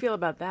wife feel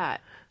about that?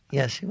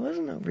 Yeah, she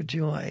wasn't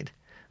overjoyed.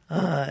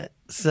 I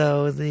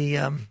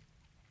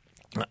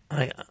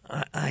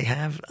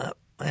have,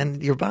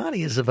 and your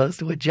body is supposed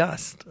to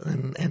adjust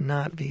and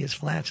not be as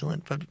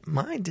flatulent, but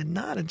mine did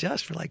not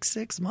adjust for like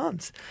 6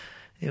 months.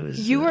 It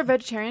was. You were a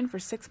vegetarian for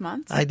 6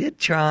 months? I did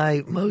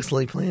try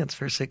mostly plants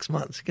for 6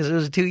 months because it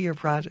was a 2-year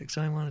project, so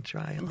I want to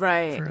try it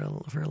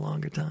for a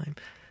longer time.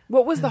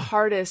 What was the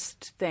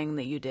hardest thing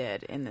that you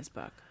did in this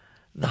book?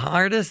 The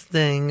hardest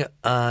thing,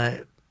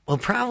 Well,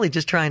 probably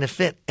just trying to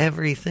fit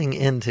everything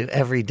into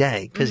every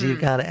day because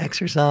you've got to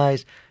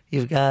exercise.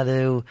 You've got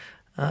to,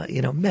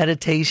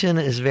 meditation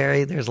is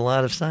there's a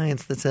lot of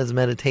science that says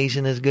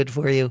meditation is good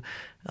for you.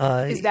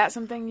 Is that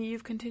something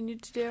you've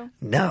continued to do?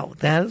 No,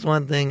 that is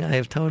one thing I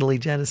have totally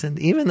jettisoned,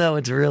 even though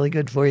it's really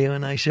good for you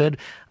and I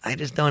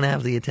just don't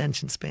have the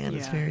attention span. Yeah.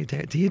 It's very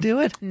terrible. Do you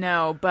do it?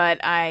 No, but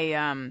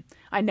I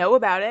know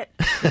about it.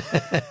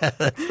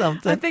 That's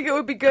something. I think it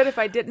would be good if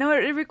I did. No,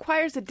 it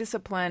requires a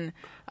discipline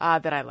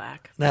that I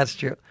lack. That's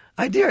true.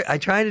 I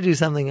try to do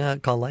something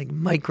called like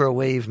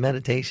microwave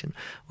meditation,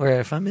 where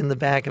if I'm in the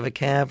back of a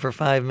cab for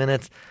 5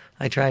 minutes,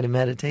 I try to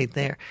meditate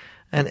there.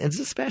 And it's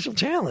a special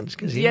challenge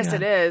because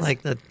it is.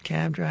 Like the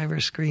cab driver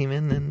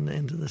screaming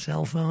into the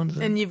cell phones,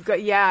 and you've got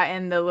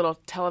and the little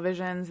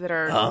televisions that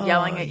are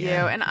yelling at you.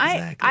 And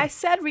exactly. I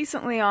said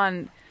recently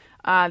on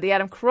the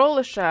Adam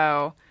Carolla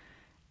show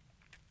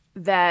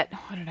that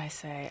what did I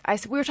say?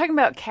 We were talking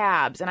about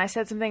cabs, and I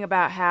said something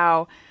about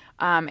how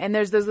and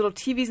there's those little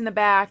TVs in the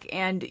back,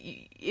 and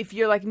if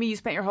you're like me, you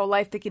spent your whole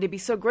life thinking it'd be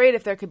so great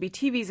if there could be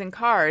TVs in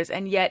cars,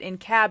 and yet in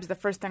cabs, the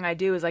first thing I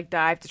do is like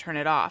dive to turn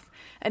it off.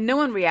 And no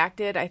one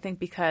reacted, I think,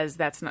 because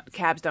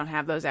cabs don't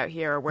have those out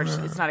here, or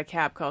it's not a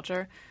cab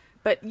culture.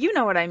 But you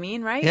know what I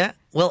mean, right? Yeah.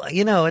 Well,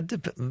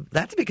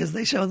 that's because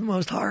they show the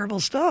most horrible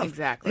stuff.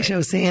 Exactly. They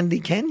show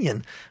Sandy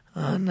Kenyon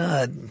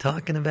on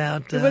talking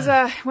about. It was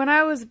when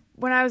I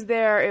was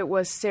there, it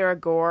was Sarah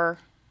Gore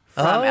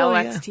from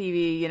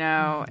LXTV,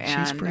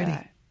 and she's pretty.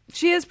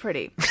 She is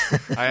pretty.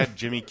 I had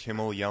Jimmy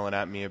Kimmel yelling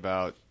at me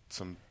about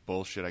some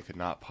bullshit I could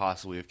not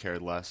possibly have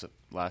cared less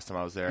last time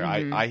I was there.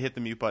 I hit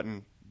the mute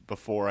button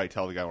before I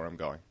tell the guy where I'm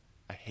going.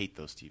 I hate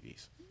those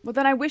TVs. Well,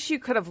 then I wish you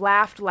could have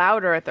laughed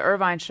louder at the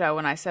Irvine show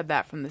when I said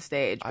that from the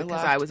stage,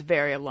 because I was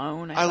very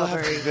alone. I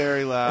laughed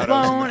very loud. Alone.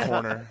 I was in the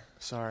corner.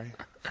 Sorry.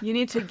 You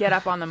need to get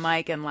up on the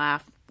mic and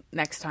laugh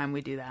next time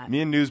we do that.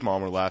 Me and News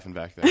Mom were laughing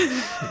back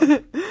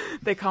there.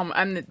 They call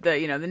I'm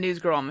the news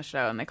girl on the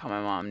show, and they call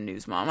my mom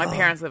News Mom. My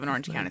parents live in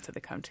Orange County, so they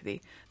come to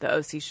the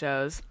OC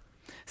shows.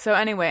 So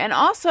anyway, and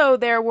also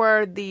there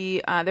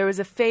was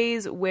a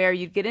phase where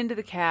you'd get into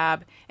the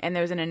cab and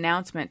there was an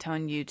announcement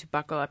telling you to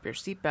buckle up your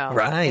seatbelt.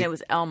 Right. And it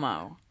was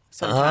Elmo.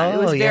 Sometimes.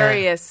 It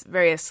was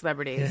various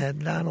celebrities. You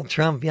had Donald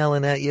Trump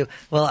yelling at you.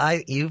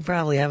 Well, you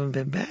probably haven't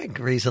been back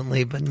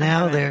recently, but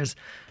now there's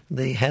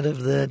the head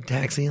of the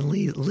Taxi and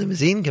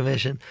Limousine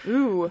Commission,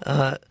 who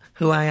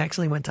I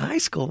actually went to high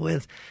school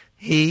with.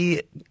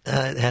 He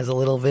has a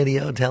little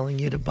video telling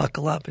you to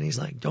buckle up, and he's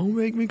like, "Don't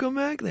make me come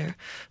back there."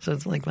 So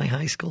it's like my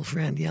high school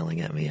friend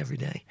yelling at me every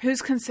day.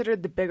 Who's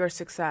considered the bigger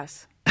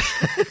success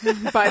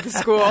by the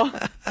school?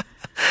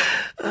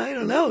 I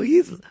don't know.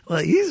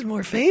 He's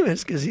more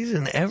famous because he's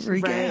in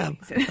every cab.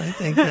 I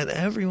think that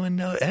everyone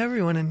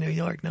in New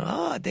York knows.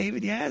 Oh,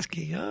 David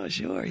Yaski. Oh,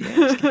 sure,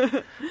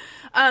 Yaski.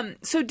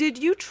 So did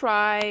you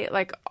try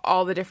like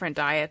all the different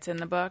diets in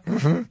the book?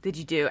 Mm-hmm. Did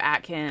you do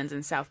Atkins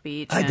and South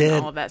Beach and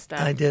all of that stuff?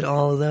 I did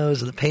all of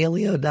those. The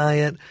paleo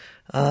diet,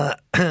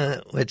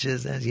 which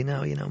is, as you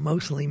know,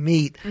 mostly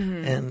meat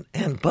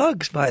and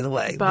bugs, by the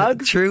way.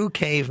 Bugs? The true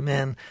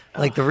cavemen,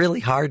 like the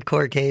really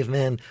hardcore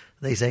cavemen,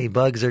 they say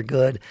bugs are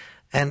good.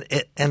 And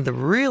the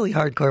really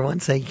hardcore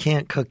ones say you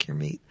can't cook your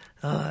meat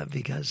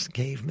because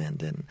cavemen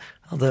didn't.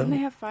 Although, didn't they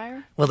have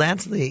fire? Well,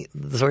 that's the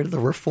sort of the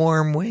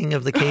reform wing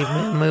of the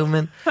caveman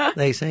movement.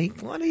 They say,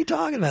 "What are you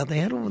talking about? They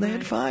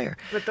had fire."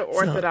 But the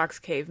Orthodox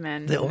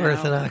cavemen. The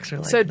Orthodox are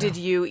like. So did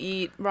you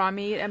eat raw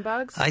meat and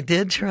bugs? I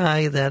did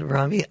try that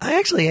raw meat. I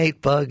actually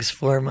ate bugs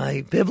for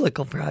my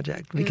biblical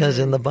project because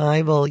in the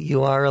Bible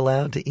you are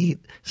allowed to eat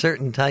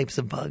certain types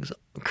of bugs: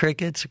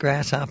 crickets,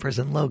 grasshoppers,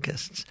 and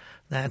locusts.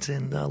 That's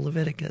in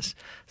Leviticus.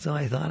 So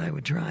I thought I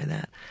would try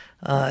that.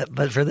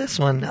 But for this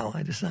one, no,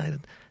 I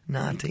decided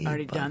not to eat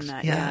already bugs. Done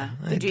that, yeah.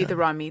 Did you eat the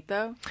raw meat,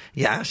 though?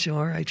 Yeah,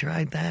 sure. I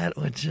tried that,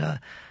 which,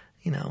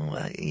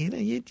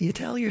 you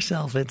tell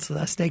yourself it's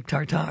a steak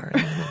tartare.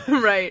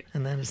 Right.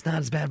 And then it's not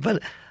as bad.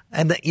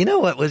 You know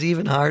what was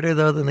even harder,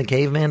 though, than the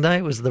caveman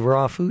diet was the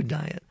raw food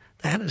diet.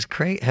 That is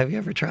crazy. Have you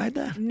ever tried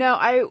that?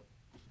 No,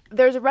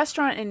 there's a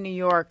restaurant in New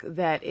York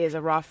that is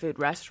a raw food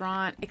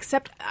restaurant,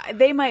 except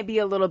they might be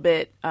a little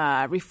bit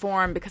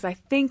reformed because I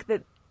think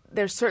that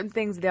there's certain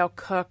things they'll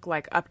cook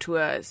like up to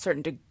a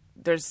certain degree.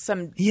 There's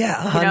some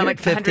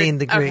 115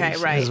 degrees okay,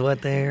 right. is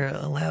what they're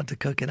allowed to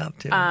cook it up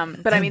to.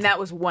 But I mean that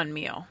was one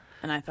meal,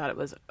 and I thought it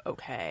was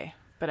okay,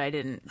 but I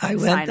didn't. I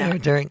went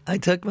there I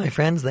took my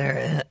friends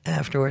there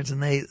afterwards,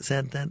 and they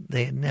said that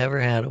they had never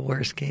had a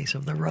worse case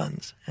of the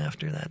runs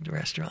after that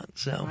restaurant.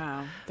 So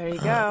wow, there you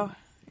go.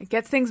 It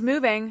gets things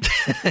moving.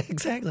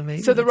 Exactly.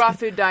 Maybe so the raw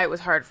food diet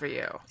was hard for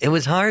you. It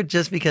was hard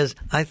just because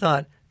I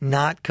thought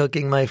not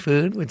cooking my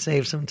food would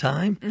save some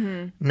time.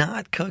 Mm-hmm.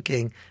 Not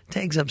cooking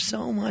takes up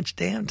so much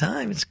damn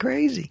time. It's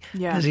crazy.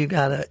 Yeah. Because you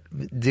got to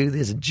do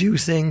this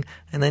juicing,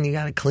 and then you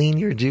got to clean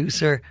your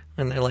juicer,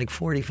 and they're like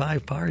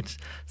 45 parts.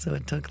 So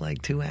it took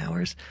like 2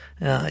 hours.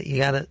 You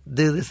got to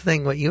do this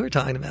thing, what you were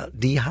talking about,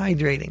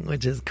 dehydrating,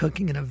 which is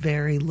cooking at a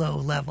very low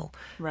level.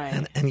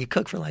 Right. And you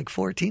cook for like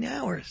 14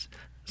 hours.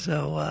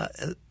 So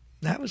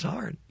That was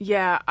hard.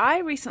 Yeah, I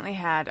recently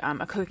had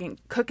a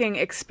cooking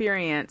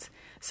experience.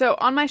 So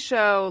on my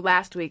show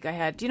last week, I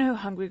had. Do you know who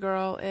Hungry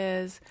Girl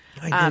is?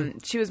 I do.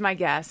 She was my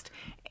guest,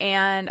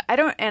 and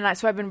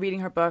so I've been reading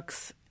her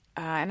books,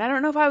 and I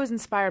don't know if I was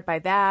inspired by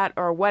that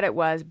or what it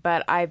was,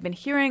 but I've been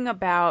hearing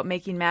about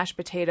making mashed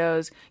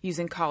potatoes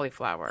using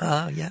cauliflower.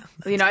 Yeah.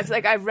 It's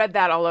like I've read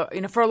that all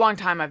over. For a long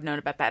time, I've known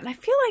about that, and I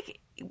feel like.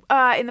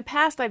 In the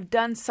past, I've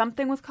done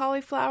something with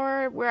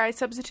cauliflower where I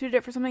substituted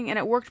it for something, and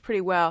it worked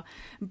pretty well.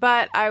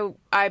 But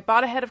I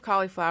bought a head of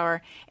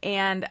cauliflower,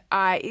 and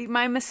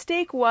my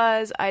mistake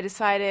was I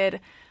decided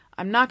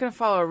I'm not going to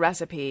follow a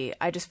recipe.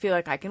 I just feel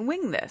like I can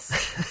wing this.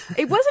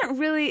 It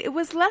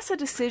was less a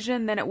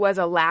decision than it was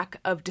a lack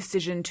of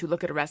decision to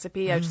look at a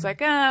recipe. I was just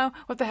like, oh,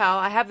 what the hell?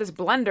 I have this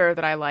blender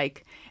that I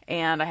like,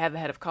 and I have the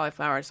head of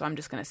cauliflower, so I'm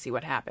just going to see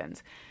what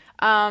happens.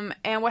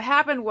 And what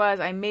happened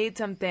was I made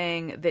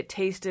something that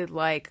tasted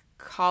like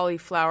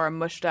cauliflower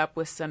mushed up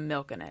with some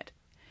milk in it.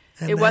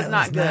 And it was that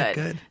not was good. not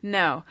good.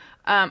 No.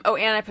 And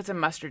I put some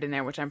mustard in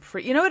there, which I'm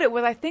you know what it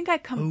was? I think I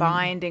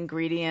combined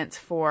ingredients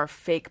for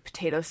fake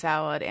potato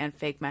salad and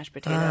fake mashed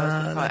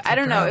potatoes. That's I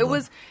don't know.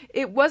 problem.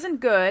 It wasn't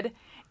good,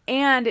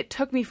 and it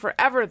took me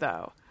forever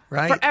though.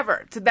 Right.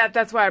 Forever. So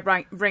that's why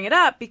I bring it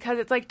up, because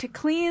it's like to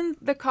clean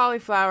the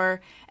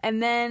cauliflower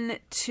and then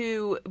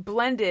to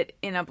blend it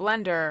in a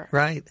blender.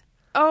 Right.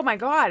 Oh my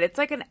God! It's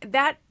like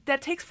that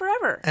takes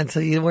forever. And so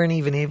you weren't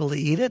even able to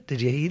eat it?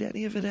 Did you eat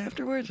any of it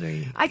afterwards?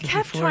 Or I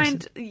kept trying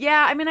to.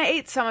 Yeah, I mean, I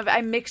ate some of it.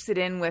 I mixed it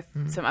in with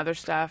some other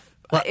stuff.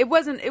 Well, it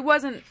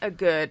wasn't a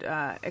good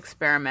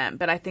experiment,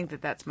 but I think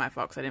that's my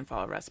fault because I didn't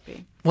follow a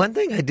recipe. One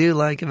thing I do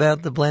like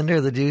about the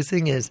blender, the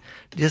juicing, is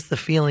just the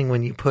feeling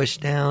when you push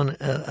down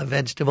a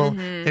vegetable.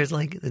 There's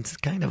it's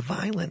kind of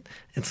violent.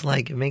 It's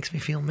like it makes me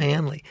feel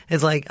manly.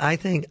 It's like I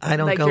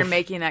don't like go you're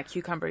making that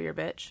cucumber your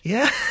bitch.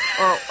 Yeah.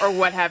 or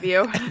what have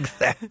you.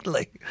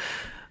 Exactly.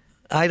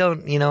 I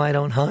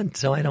don't hunt,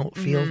 so I don't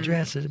field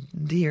dress a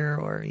deer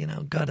or,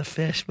 gut a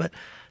fish, but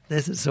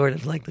this is sort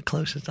of like the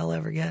closest I'll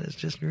ever get. It's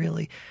just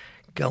really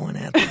going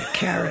at the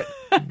carrot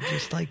and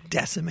just like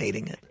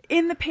decimating it.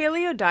 In the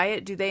paleo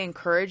diet, do they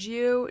encourage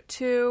you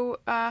to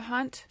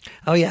hunt?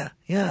 Oh, yeah.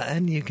 Yeah,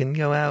 and you can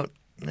go out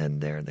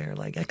and they're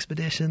like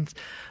expeditions.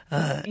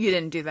 You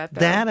didn't do that, though.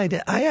 That I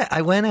did.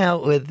 I went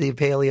out with the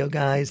paleo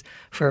guys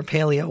for a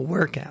paleo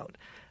workout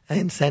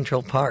in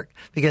Central Park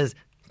because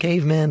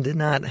cavemen did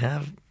not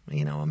have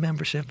a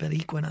membership at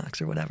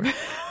Equinox or whatever.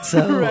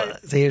 So, Right.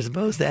 So you're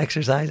supposed to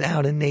exercise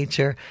out in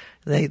nature.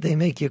 They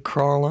make you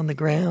crawl on the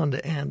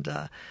ground and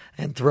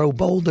throw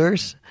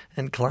boulders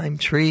and climb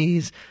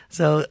trees.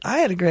 So I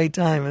had a great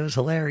time. It was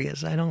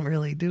hilarious. I don't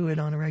really do it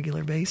on a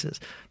regular basis,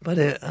 but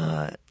it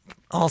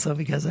also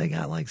because I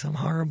got like some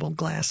horrible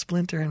glass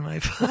splinter in my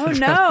foot. Oh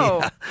no!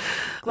 Yeah.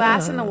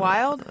 Glass in the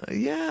wild?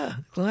 Yeah.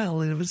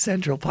 Well, it was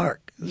Central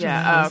Park. So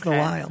Yeah. that was Okay. the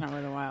wild. It's not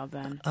really the wild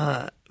then.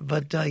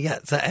 Yeah,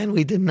 so, and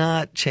we did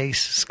not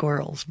chase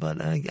squirrels,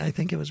 but I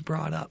think it was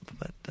brought up,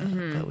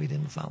 but we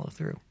didn't follow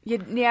through.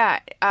 Yeah.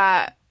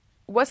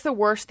 What's the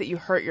worst that you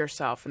hurt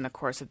yourself in the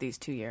course of these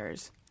 2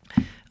 years?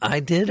 I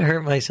did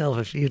hurt myself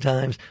a few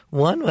times.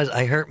 One was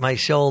I hurt my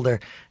shoulder.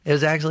 It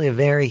was actually a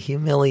very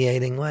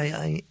humiliating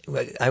way.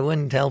 I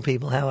wouldn't tell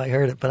people how I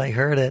hurt it, but I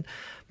hurt it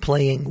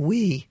playing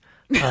Wii.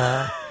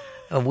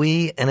 A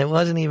Wii, and it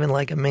wasn't even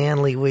like a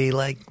manly Wii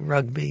like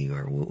rugby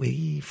or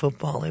Wii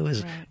football. It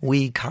was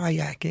Wii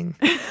kayaking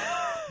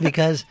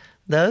because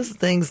those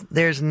things,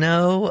 there's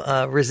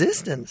no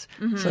resistance.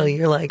 So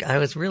you're like, I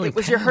was really It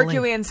was your paddling.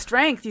 Herculean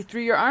strength. You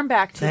threw your arm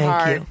back too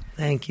hard.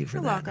 Thank you for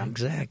You're that. welcome.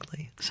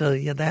 Exactly. So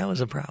yeah, that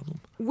was a problem.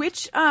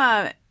 Which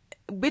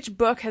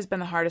book has been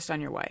the hardest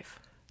on your wife?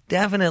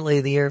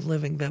 Definitely The Year of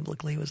Living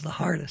Biblically was the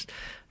hardest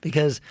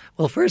because,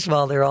 well, first of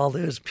all, there are all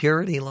those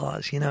purity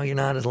laws. You're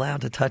not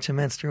allowed to touch a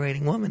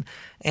menstruating woman.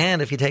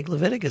 And if you take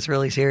Leviticus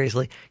really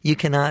seriously, you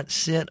cannot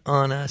sit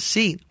on a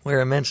seat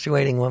where a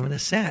menstruating woman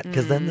is sat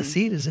because then the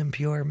seat is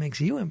impure,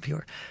 makes you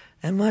impure.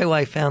 And my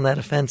wife found that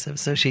offensive,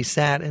 so she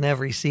sat in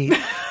every seat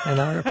in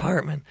our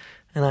apartment.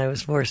 And I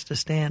was forced to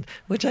stand,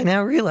 which I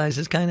now realize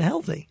is kind of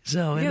healthy.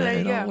 So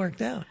it all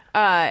worked out.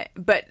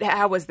 But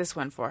how was this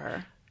one for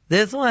her?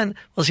 This one,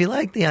 well, she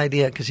liked the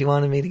idea because she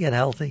wanted me to get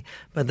healthy.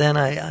 But then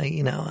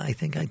I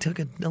think I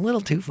took it a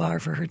little too far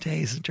for her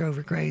taste. It drove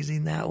her crazy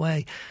in that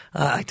way.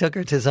 I took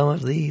her to some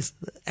of these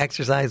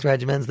exercise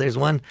regimens. There's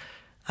one,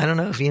 I don't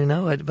know if you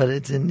know it, but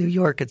it's in New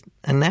York.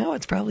 And now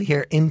it's probably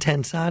here,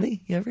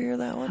 Intensati. You ever hear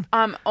that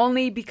one?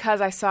 Only because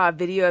I saw a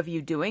video of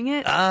you doing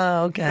it.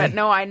 Oh, okay. But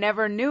no, I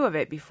never knew of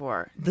it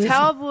before.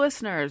 Tell the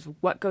listeners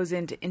what goes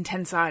into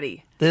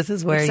Intensati. This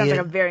is where Which sounds like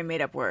a very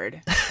made-up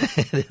word.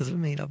 It is a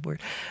made-up word.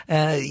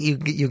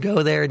 You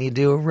go there and you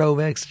do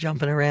aerobics,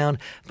 jumping around,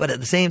 but at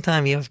the same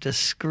time you have to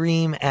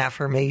scream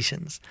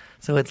affirmations.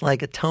 So it's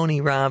like a Tony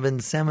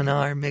Robbins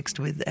seminar mixed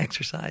with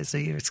exercise. So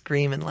you're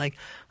screaming like,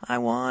 I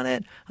want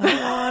it,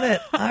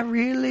 I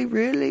really,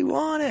 really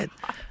want it.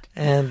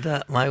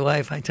 And my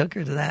wife, I took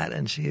her to that,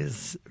 and she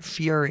is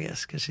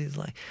furious because she's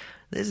like,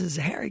 this is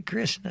Hare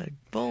Krishna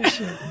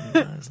bullshit.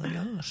 And I was like,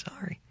 oh,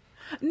 sorry.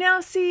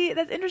 Now, see,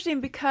 that's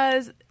interesting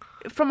because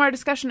from our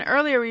discussion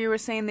earlier where you were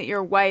saying that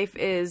your wife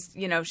is,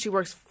 she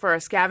works for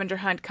a scavenger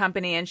hunt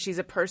company and she's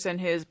a person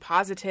who's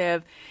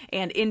positive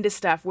and into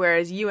stuff,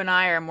 whereas you and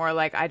I are more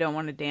like, I don't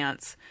want to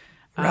dance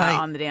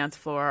on the dance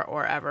floor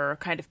or ever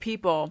kind of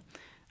people.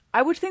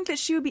 I would think that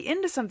she would be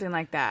into something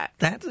like that.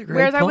 That's a great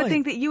Whereas point. I would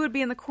think that you would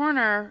be in the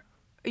corner,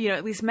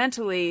 at least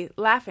mentally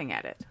laughing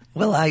at it.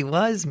 Well, I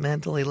was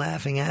mentally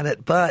laughing at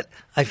it, but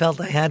I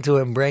felt I had to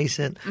embrace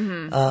it,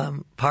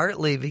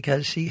 partly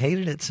because she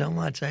hated it so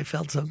much. I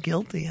felt so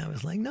guilty. I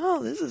was like,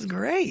 no, this is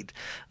great.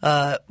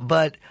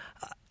 But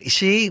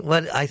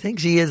I think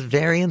she is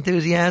very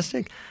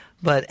enthusiastic,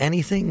 but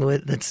anything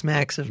that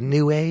smacks of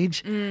new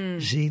age,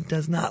 she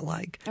does not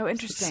like. Oh,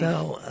 interesting.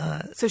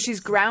 So she's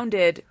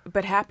grounded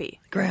but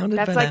happy. Grounded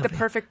That's but like happy. the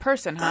perfect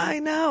person, huh? I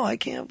know. I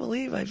can't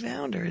believe I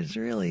found her. It's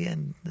really,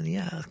 and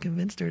I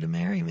convinced her to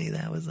marry me.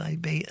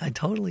 I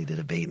totally did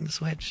a bait and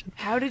switch.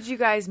 How did you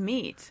guys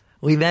meet?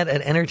 We met at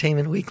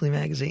Entertainment Weekly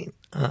magazine.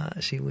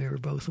 We were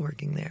both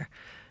working there.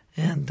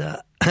 And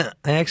I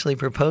actually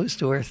proposed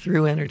to her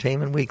through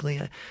Entertainment Weekly.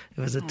 It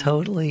was a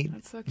totally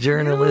so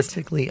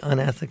journalistically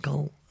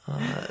unethical.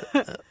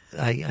 I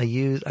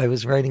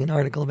was writing an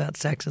article about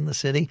Sex in the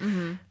City,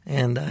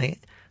 and I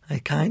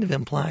kind of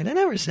implied, I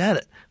never said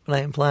it, but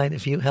I implied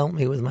if you help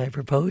me with my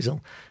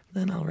proposal,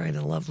 then I'll write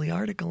a lovely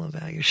article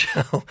about your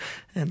show.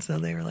 And so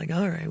they were like,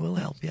 all right, we'll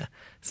help you.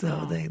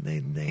 So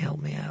they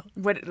helped me out.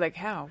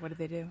 How? What did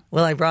they do?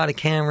 Well, I brought a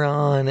camera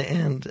on,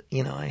 and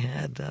I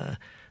had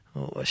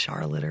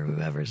Charlotte or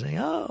whoever say,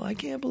 "Oh, I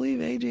can't believe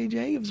A.J.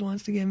 Jacobs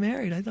wants to get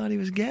married. I thought he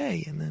was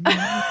gay." And then,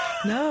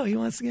 no, he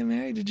wants to get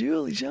married to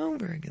Julie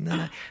Schoenberg. And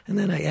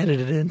then I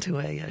edited it into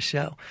a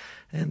show,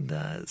 and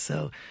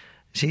so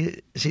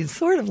she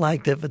sort of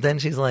liked it, but then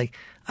she's like,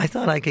 "I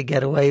thought I could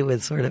get away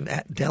with sort of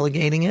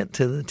delegating it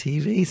to the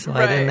TV, so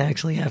I didn't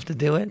actually have to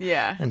do it."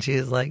 Yeah. And she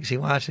was like, she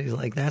watched it, she's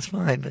like, "That's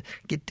fine, but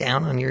get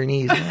down on your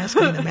knees and ask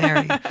me to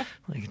marry." I'm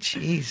like,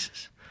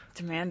 Jesus.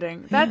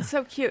 Demanding. That's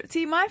so cute.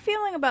 See, my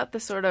feeling about the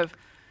sort of,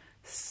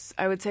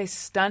 I would say,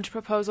 stunt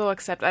proposal,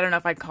 except I don't know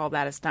if I'd call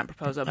that a stunt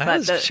proposal. That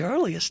was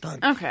surely a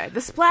stunt. Okay.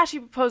 The splashy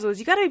proposal is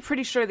you got to be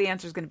pretty sure the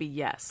answer is going to be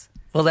yes.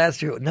 Well, that's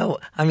true. No,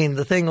 I mean,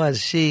 the thing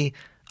was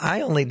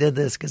I only did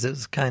this because it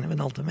was kind of an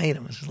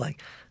ultimatum. It's just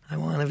like, I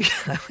want to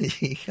be,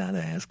 you got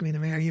to ask me to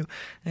marry you,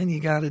 and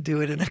you got to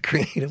do it in a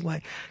creative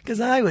way.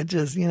 Because I would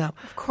just,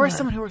 Of course,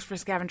 someone who works for a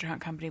scavenger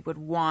hunt company would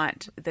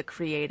want the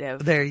creative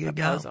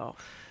proposal. Go.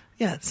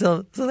 Yeah,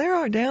 so there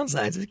are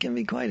downsides. It can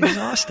be quite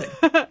exhausting.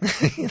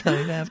 You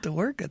have to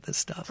work at this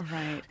stuff.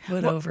 Right.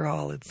 But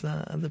overall, it's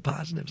the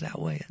positives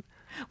outweigh it.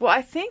 Well,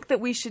 I think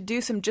that we should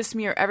do some Just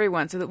Me or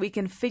Everyone so that we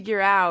can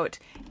figure out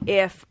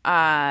if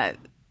the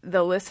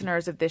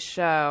listeners of this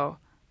show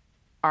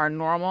are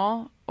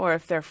normal or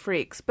if they're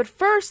freaks. But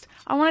first,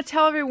 I want to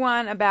tell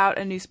everyone about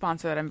a new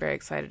sponsor that I'm very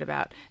excited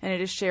about, and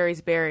it is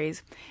Sherry's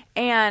Berries.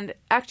 And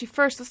actually,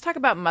 first, let's talk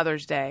about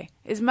Mother's Day.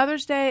 Is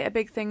Mother's Day a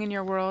big thing in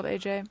your world,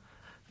 AJ?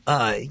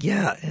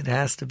 Yeah, it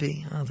has to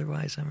be.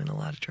 Otherwise, I'm in a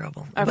lot of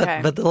trouble. Okay.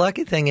 But the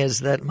lucky thing is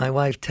that my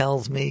wife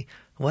tells me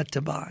what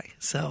to buy,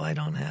 so I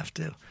don't have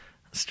to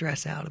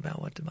stress out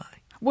about what to buy.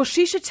 Well,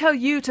 she should tell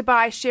you to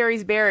buy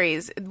Sherry's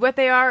Berries. What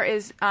they are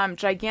is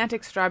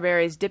gigantic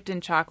strawberries dipped in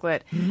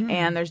chocolate,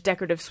 and there's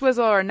decorative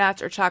swizzle or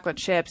nuts or chocolate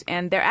chips,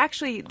 and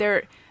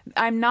they're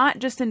I'm not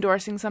just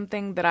endorsing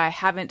something that I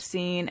haven't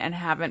seen and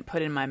haven't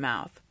put in my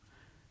mouth.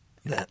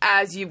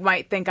 As you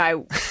might think I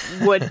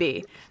would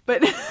be.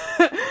 But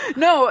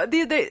no,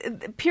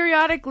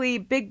 periodically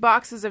big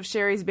boxes of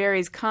Sherry's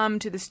Berries come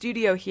to the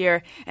studio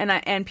here,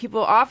 and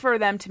people offer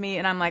them to me,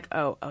 and I'm like,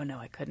 oh no,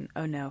 I couldn't.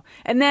 Oh no.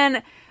 And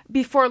then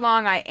before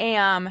long I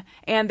am,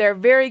 and they're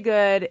very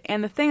good.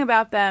 And the thing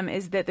about them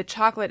is that the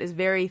chocolate is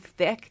very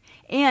thick,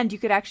 and you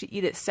could actually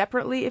eat it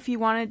separately if you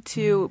wanted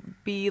to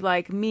be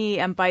like me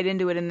and bite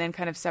into it and then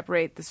kind of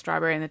separate the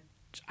strawberry and the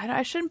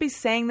I shouldn't be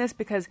saying this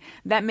because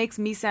that makes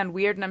me sound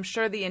weird, and I'm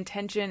sure the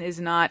intention is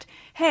not,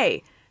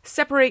 hey,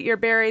 separate your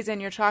berries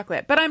and your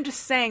chocolate. But I'm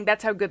just saying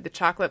that's how good the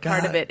chocolate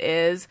part of it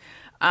is.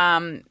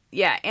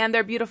 Yeah, and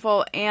they're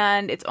beautiful,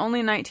 and it's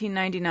only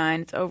 $19.99.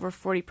 It's over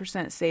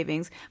 40%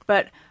 savings.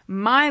 But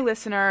my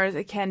listeners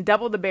can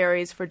double the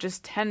berries for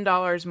just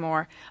 $10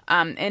 more.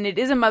 And it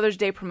is a Mother's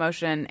Day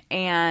promotion,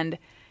 and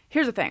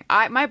here's the thing.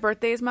 My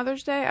birthday is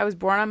Mother's Day. I was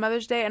born on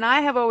Mother's Day, and I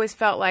have always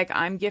felt like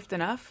I'm gift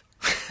enough.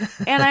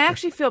 And I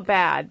actually feel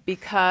bad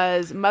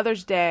because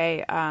Mother's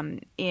Day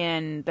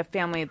in the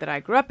family that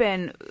I grew up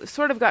in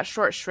sort of got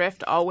short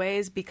shrift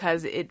always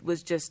because it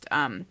was just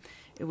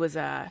it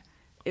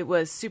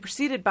was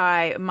superseded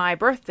by my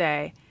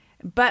birthday.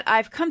 But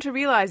I've come to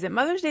realize that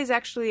Mother's Day is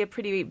actually a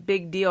pretty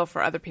big deal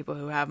for other people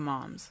who have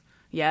moms.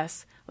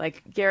 Yes?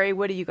 Like, Gary,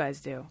 what do you guys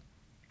do?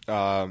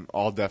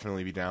 I'll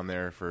definitely be down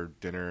there for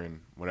dinner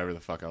and whatever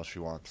the fuck else she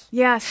wants.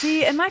 Yeah,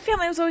 see, in my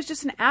family, it was always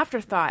just an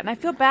afterthought, and I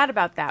feel bad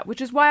about that,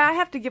 which is why I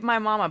have to give my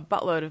mom a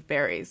buttload of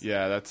berries.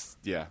 Yeah,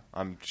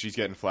 she's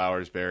getting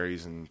flowers,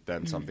 berries, and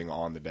then something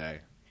on the day.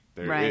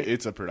 Right.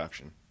 It's a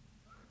production.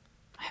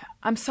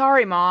 I'm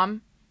sorry,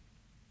 Mom.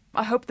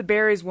 I hope the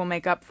berries will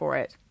make up for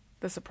it.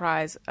 The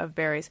surprise of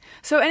berries.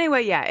 So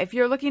anyway, yeah, if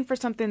you're looking for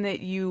something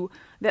that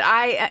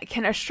I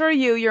can assure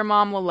you your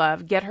mom will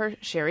love, get her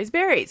Sherry's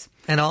Berries.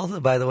 And also,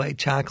 by the way,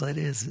 chocolate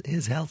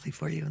is healthy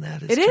for you, and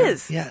that is It true.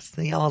 is. Yes,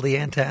 all the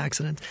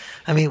antioxidants.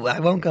 I mean, I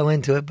won't go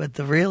into it, but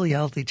the really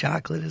healthy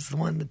chocolate is the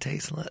one that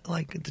tastes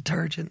like a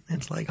detergent.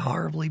 It's like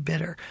horribly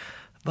bitter.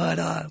 But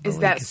is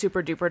that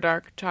super duper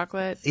dark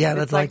chocolate? Yeah,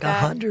 that's like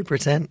that?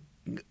 100%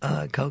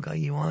 cocoa.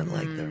 You want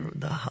like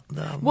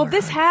the well,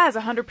 this has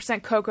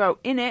 100% cocoa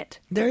in it.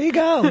 There you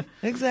go.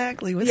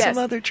 Exactly. With Yes.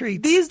 some other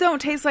treats. These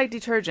don't taste like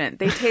detergent.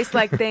 They taste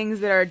like things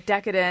that are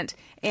decadent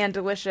and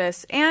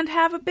delicious and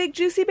have a big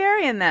juicy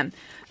berry in them.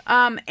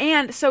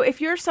 And so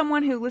if you're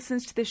someone who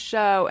listens to this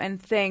show and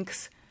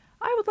thinks,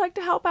 I would like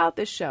to help out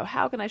this show,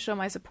 how can I show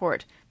my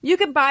support? You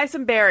can buy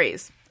some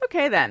berries.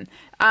 Okay, then.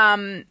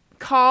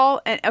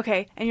 Call and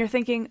you're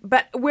thinking,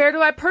 but where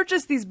do I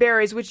purchase these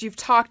berries, which you've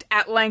talked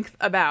at length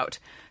about?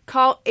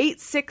 Call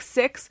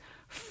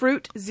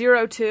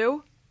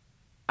 866-FRUIT-02.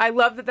 I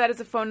love that is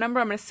a phone number.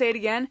 I'm going to say it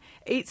again,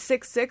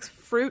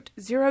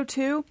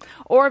 866-FRUIT-02,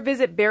 or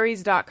visit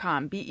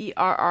berries.com, BERRIES.com.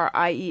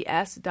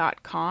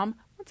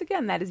 Once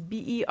again, that is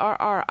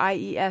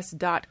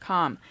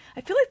BERRIES.com.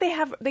 I feel like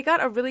they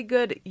got a really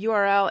good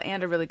URL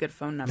and a really good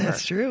phone number.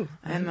 That's true.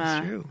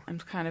 That's true. I'm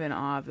kind of in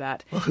awe of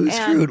that. Well, who's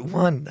Fruit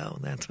One though?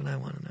 That's what I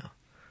want to know.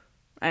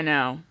 I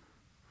know.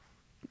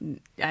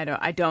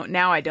 I don't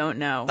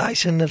know. I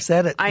shouldn't have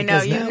said it. I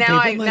know. Now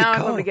I'm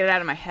going to get it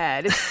out of my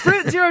head. It's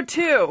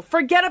Fruit02.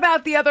 Forget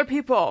about the other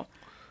people.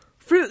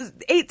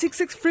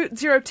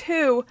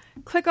 866-FRUIT-02.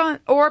 Click on,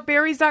 or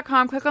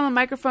berries.com. Click on the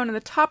microphone in the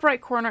top right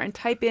corner and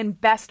type in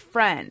best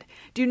friend.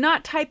 Do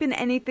not type in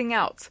anything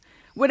else.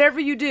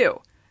 Whatever you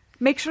do,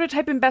 make sure to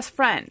type in best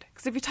friend.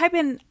 Because if you type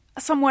in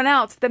someone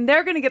else, then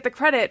they're going to get the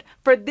credit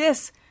for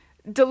this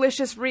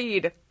delicious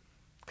read.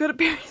 Go to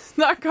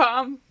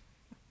berries.com.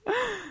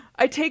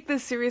 I take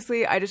this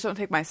seriously. I just don't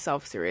take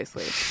myself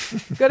seriously.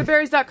 Go to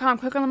berries.com,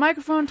 click on the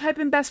microphone, type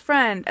in best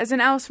friend, as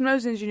in Alison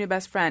Rosen is your new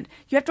best friend.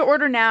 You have to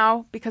order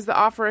now because the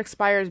offer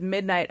expires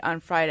midnight on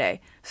Friday.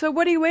 So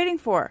what are you waiting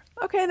for?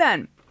 Okay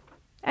then.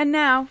 And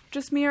now,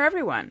 just me or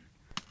everyone.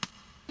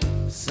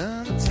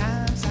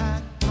 Sometimes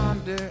I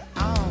ponder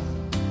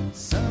on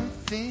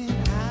something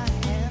I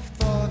have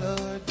thought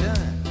or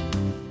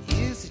done.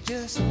 Is it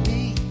just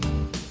me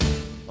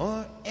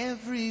or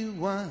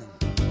everyone?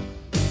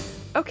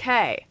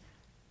 Okay.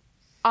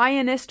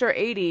 Ionister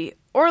 80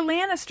 or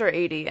Lannister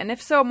 80, and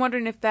if so, I'm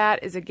wondering if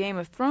that is a Game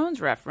of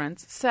Thrones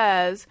reference,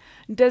 says,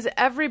 does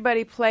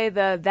everybody play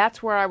the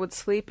That's Where I Would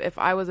Sleep If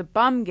I Was a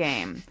Bum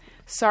game?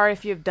 Sorry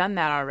if you've done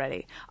that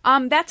already.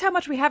 That's how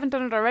much we haven't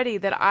done it already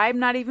that I'm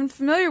not even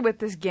familiar with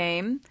this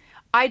game.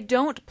 I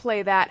don't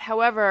play that.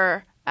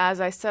 However,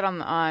 as I said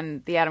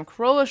on the Adam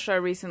Carolla show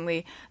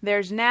recently,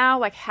 there's now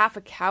like half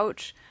a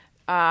couch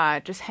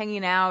just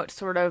hanging out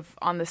sort of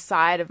on the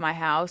side of my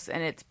house,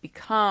 and it's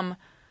become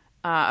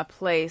a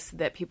place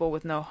that people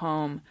with no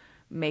home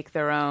make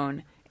their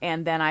own.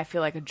 And then I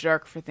feel like a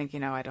jerk for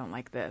thinking, oh, I don't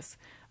like this.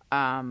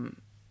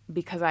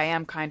 Because I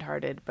am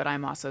kind-hearted, but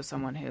I'm also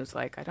someone who's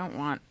like, I don't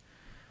want,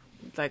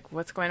 like,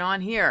 what's going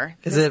on here?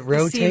 Is it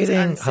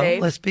rotating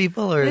homeless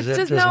people, or is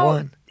it just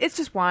one? It's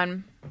just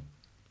one.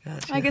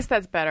 Gotcha. I guess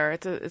that's better.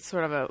 It's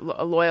sort of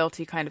a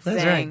loyalty kind of That's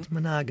thing. right. It's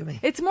monogamy.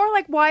 It's more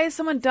like, why is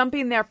someone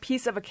dumping their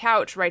piece of a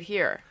couch right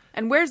here?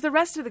 And where's the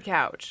rest of the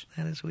couch?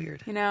 That is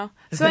weird. You know?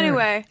 Is So there-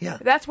 anyway, yeah.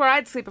 that's where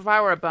I'd sleep if I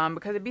were a bum,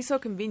 because it'd be so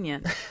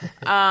convenient.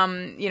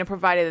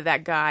 Provided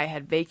that guy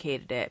had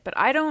vacated it. But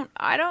I don't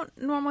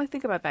normally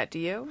think about that, do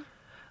you?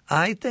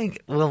 I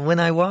think, well, when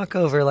I walk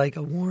over like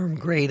a warm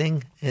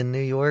grating in New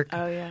York,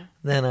 Oh, yeah.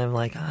 then I'm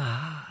like,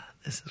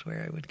 this is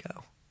where I would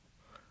go.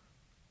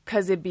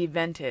 Because it'd be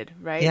vented,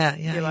 right? Yeah,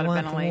 Be a you lot of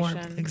want the ventilation.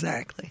 warmth.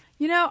 Exactly.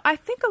 You know, I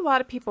think a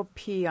lot of people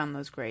pee on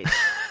those grates.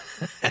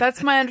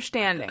 That's my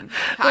understanding.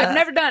 I've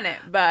never done it,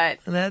 but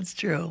That's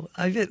true.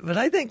 But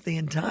I think the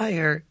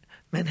entire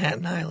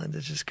Manhattan Island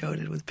is just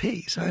coated with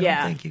pee, so I Yeah.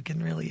 don't think you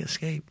can really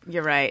escape.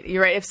 you're right.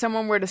 You're right. If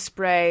someone were to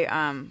spray,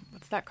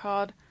 what's that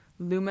called?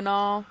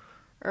 Luminol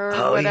or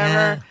Oh,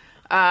 whatever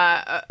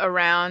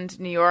around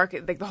New York,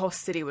 like the whole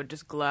city would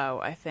just glow,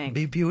 I think.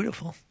 Be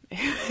beautiful.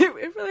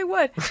 It really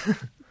would.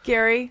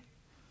 Gary,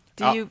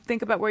 do you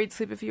think about where you'd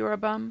sleep if you were a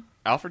bum?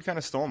 Alfred kind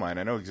of stole mine.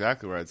 I know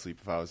exactly where I'd sleep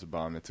if I was a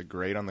bum. It's a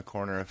grate on the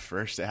corner of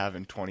 1st Ave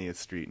and 20th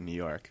Street in New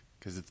York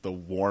because it's the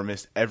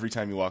warmest. Every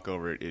time you walk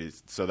over it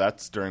is. So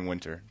that's during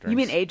winter. You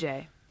mean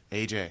AJ?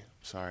 AJ.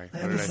 Sorry.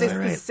 What That's did I say?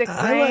 right. The sick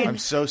I brain? like- I'm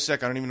so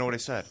sick. I don't even know what I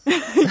said.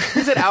 You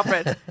said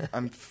Alfred.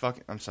 I'm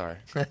sorry.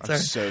 That's I'm all right.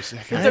 so sick.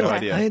 I It's have no okay.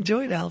 idea. I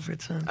enjoyed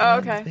Alfred's son. Oh,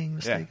 okay. Being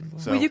mistaken Yeah.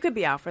 for So- Well, you could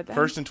be Alfred then.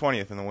 1st and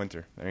 20th in the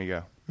winter. There you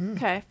go.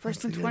 Okay,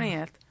 1st and a good one.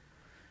 20th.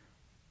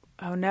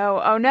 Oh no,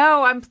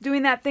 I'm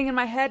doing that thing in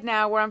my head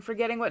now where I'm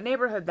forgetting what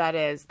neighborhood that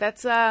is.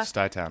 That's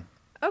Stuytown.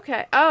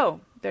 okay. Oh,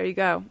 there you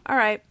go. All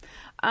right.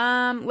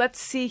 Let's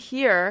see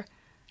here.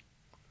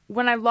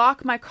 When I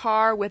lock my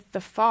car with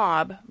the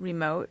fob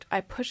remote,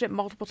 I push it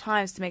multiple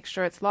times to make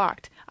sure it's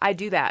locked. I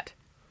do that.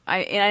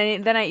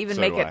 Then I even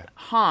So make do it I.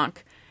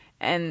 honk.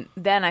 And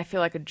then I feel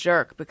like a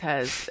jerk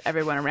because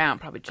everyone around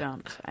probably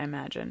jumped, I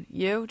imagine.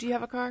 You? Do you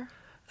have a car?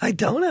 I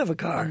don't have a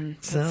car.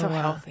 That's so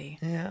healthy.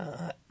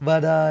 Yeah.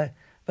 But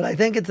I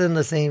think it's in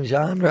the same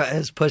genre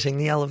as pushing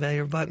the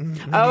elevator button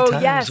many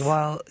times yes.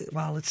 while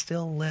it's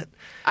still lit.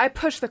 I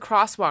push the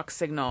crosswalk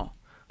signal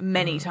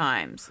many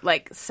times,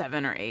 like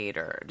 7 or 8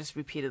 or just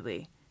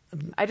repeatedly.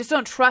 I just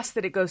don't trust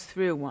that it goes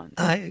through once.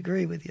 I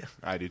agree with you.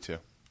 I do too.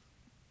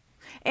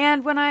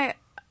 And when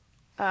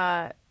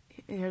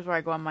here's where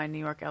I go on my New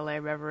York, LA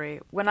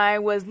reverie. When I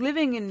was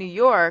living in New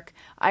York,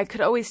 I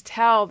could always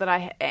tell that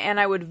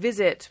I would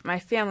visit my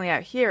family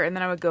out here, and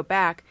then I would go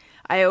back.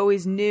 I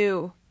always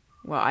knew,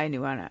 I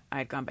knew when I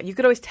had gone back. You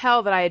could always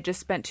tell that I had just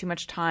spent too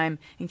much time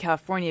in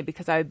California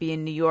because I would be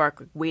in New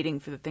York waiting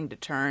for the thing to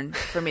turn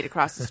for me to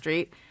cross the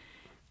street.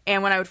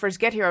 And when I would first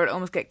get here, I would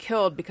almost get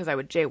killed because I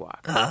would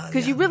jaywalk.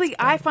 Because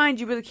I find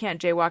you really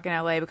can't jaywalk in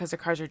LA because the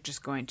cars are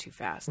just going too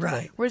fast.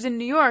 Right. Whereas in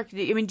New York, do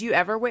you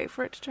ever wait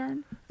for it to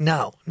turn?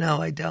 No,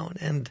 I don't.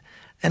 And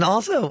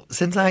also,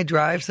 since I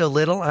drive so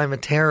little, I'm a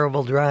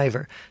terrible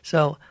driver.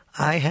 So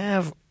I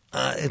have,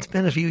 it's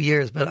been a few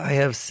years, but I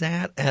have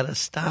sat at a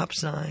stop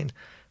sign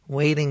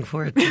waiting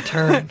for it to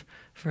turn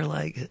for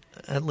like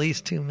at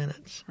least 2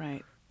 minutes.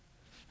 Right.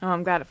 Oh,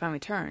 I'm glad it finally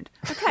turned.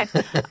 Okay.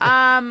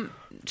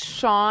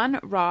 Sean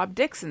Rob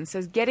Dixon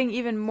says, getting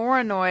even more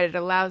annoyed at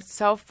a loud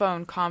cell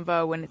phone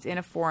convo when it's in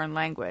a foreign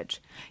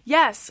language.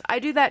 Yes, I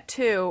do that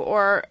too.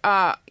 Or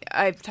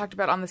I've talked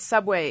about on the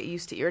subway, it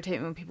used to irritate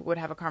me when people would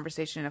have a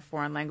conversation in a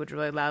foreign language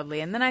really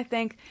loudly. And then I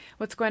think,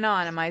 what's going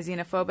on? Am I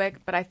xenophobic?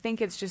 But I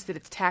think it's just that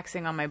it's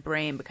taxing on my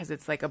brain because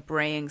it's like a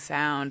braying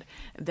sound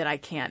that I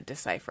can't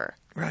decipher.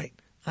 Right.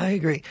 I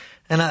agree.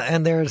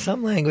 And there are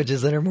some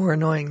languages that are more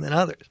annoying than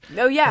others.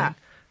 Oh, yeah. And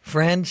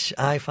French,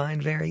 I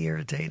find very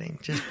irritating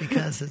just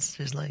because it's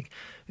just like,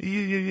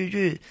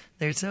 they're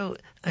so,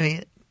 I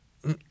mean,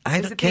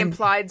 Is it the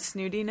implied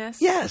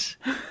snootiness? Yes.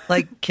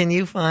 Like, can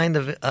you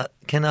find,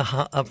 can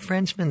a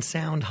Frenchman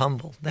sound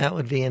humble? That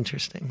would be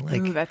interesting.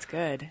 Like, ooh, that's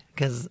good.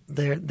 Because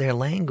their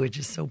language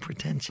is so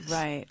pretentious.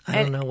 Right.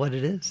 I don't know what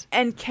it is.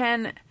 And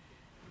can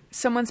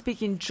someone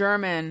speaking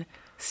German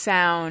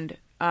sound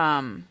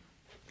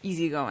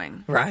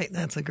easygoing? Right.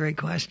 That's a great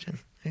question.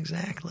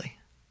 Exactly.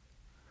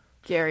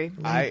 Gary?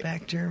 Laid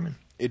back German.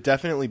 It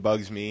definitely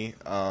bugs me.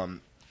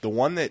 The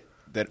one that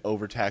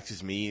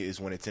overtaxes me is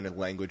when it's in a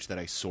language that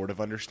I sort of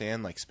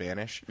understand, like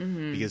Spanish,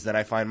 because then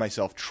I find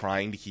myself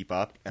trying to keep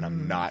up, and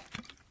I'm not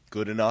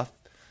good enough.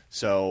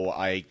 So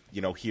I,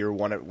 hear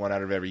one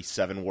out of every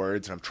 7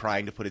 words, and I'm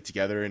trying to put it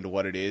together into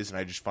what it is, and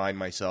I just find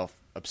myself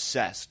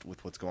obsessed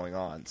with what's going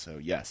on. So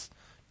yes,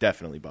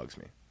 definitely bugs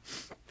me.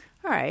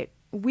 All right.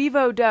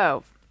 Weevo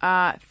Dove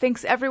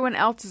thinks everyone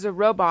else is a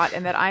robot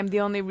and that I'm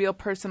the only real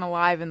person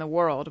alive in the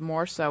world,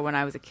 more so when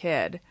I was a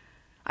kid.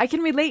 I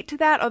can relate to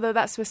that, although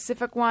that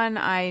specific one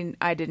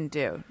I didn't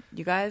do.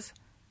 You guys?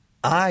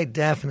 I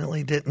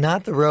definitely did.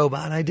 Not the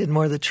robot. I did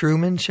more the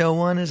Truman Show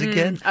one as a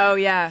kid. Oh,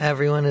 yeah.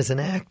 Everyone is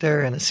an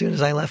actor, and as soon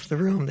as I left the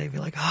room, they'd be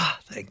like,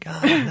 thank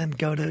God, and then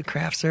go to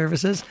craft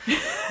services.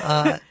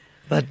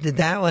 But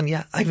that one,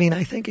 yeah. I mean,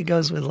 I think it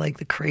goes with, like,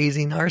 the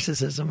crazy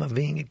narcissism of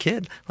being a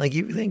kid. Like,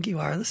 you think you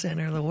are the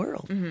center of the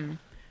world. Mm-hmm.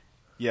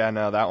 Yeah,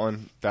 no, that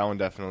one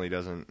definitely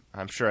doesn't.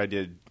 I'm sure I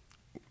did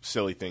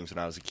silly things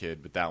when I was a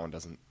kid, but that one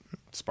doesn't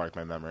spark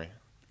my memory.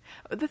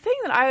 The thing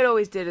that I had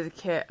always did as a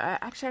kid,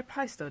 I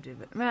probably still do,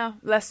 but well,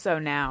 less so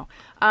now.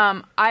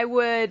 I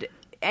would,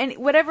 and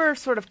whatever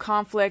sort of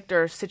conflict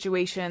or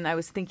situation I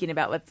was thinking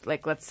about,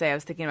 let's say I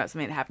was thinking about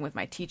something that happened with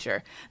my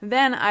teacher,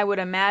 then I would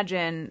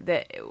imagine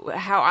that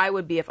how I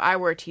would be if I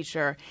were a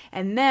teacher,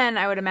 and then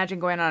I would imagine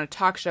going on a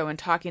talk show and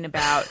talking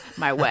about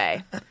my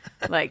way.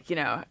 Like,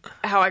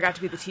 how I got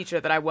to be the teacher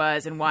that I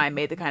was and why I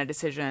made the kind of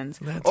decisions.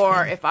 That's or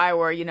funny. if I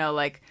were,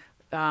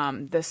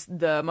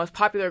 the most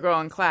popular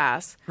girl in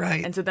class.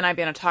 Right. And so then I'd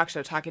be on a talk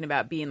show talking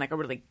about being like a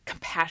really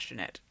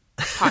compassionate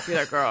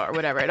popular girl or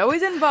whatever. It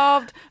always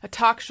involved a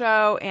talk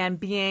show and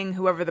being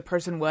whoever the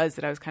person was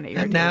that I was kind of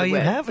irritated And now you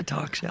with. have a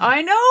talk show.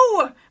 I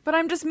know, but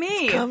I'm just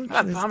me. It's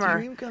What a bummer.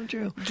 dream come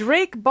true.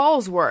 Drake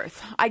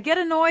Ballsworth. I get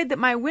annoyed that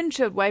my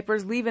windshield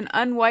wipers leave an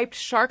unwiped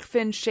shark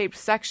fin-shaped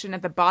section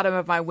at the bottom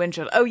of my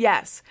windshield. Oh,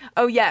 yes,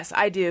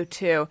 I do,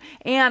 too.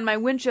 And my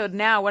windshield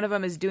now, one of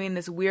them is doing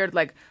this weird,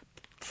 like,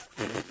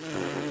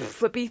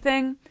 flippy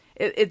thing.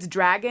 It's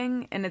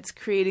dragging, and it's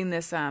creating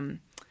this, I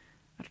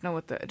don't know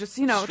what just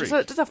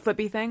a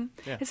flippy thing.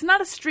 Yeah. It's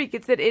not a streak.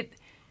 It's that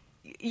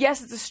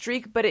yes, it's a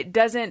streak, but it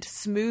doesn't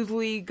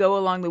smoothly go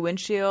along the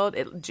windshield.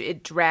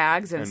 It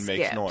drags and skips.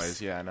 Makes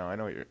noise. Yeah, no, I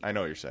know what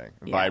you're saying.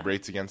 It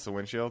vibrates against the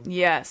windshield.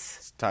 Yes.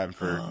 It's time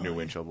for new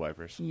windshield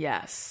wipers.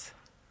 Yes.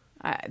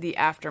 The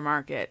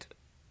aftermarket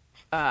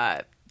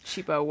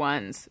cheapo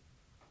ones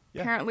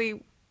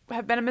apparently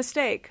have been a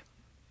mistake.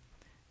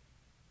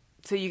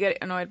 So you get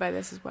annoyed by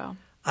this as well?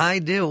 I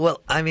do. Well,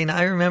 I mean,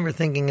 I remember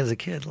thinking as a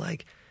kid,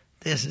 like,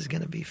 this is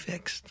going to be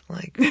fixed.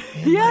 Like,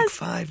 in like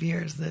 5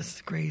 years,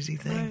 this crazy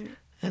thing. Right.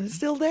 And it's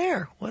still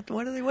there. What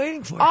are they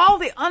waiting for? All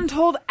the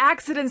untold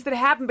accidents that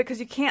happen because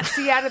you can't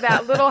see out of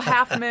that little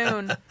half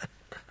moon.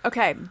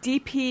 Okay,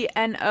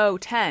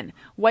 DPNO10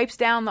 wipes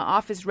down the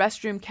office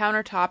restroom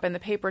countertop and the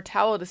paper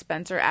towel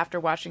dispenser after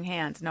washing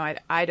hands. No,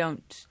 I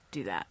don't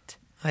do that.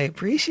 I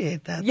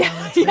appreciate that. Yeah,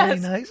 That's very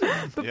yes. nice.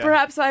 But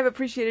perhaps I've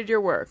appreciated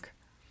your work.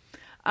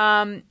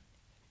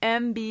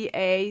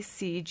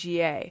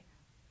 MBA-CGA.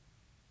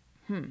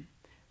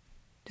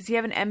 Does he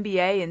have an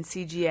MBA in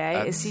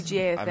CGA? Is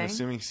CGA a thing? I'm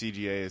assuming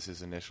CGA is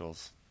his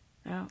initials.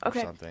 Oh, Or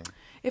okay. something.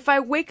 If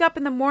I wake up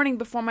in the morning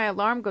before my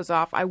alarm goes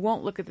off, I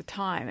won't look at the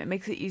time. It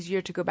makes it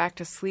easier to go back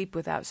to sleep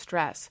without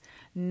stress.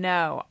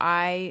 No,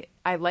 I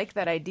like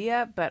that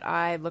idea, but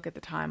I look at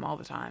the time all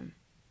the time.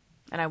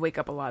 And I wake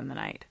up a lot in the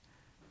night.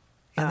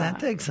 And that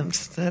takes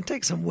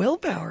some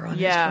willpower on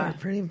his Yeah. part.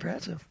 Pretty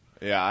impressive.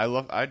 Yeah,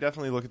 I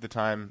definitely look at the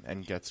time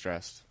and get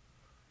stressed.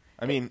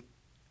 I mean,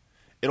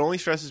 it only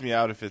stresses me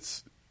out if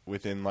it's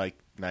within like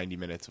 90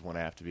 minutes of when I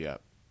have to be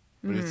up.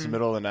 But if it's the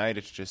middle of the night,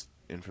 it's just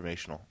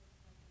informational.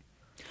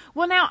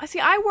 Well, now, see,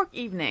 I work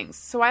evenings,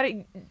 so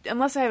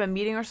unless I have a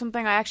meeting or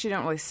something, I actually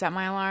don't really set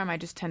my alarm. I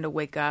just tend to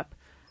wake up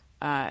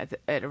at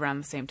around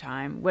the same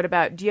time. What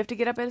about, do you have to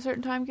get up at a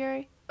certain time,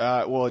 Gary?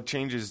 Well, it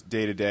changes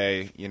day to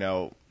day. You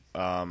know,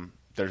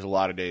 there's a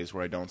lot of days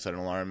where I don't set an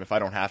alarm. If I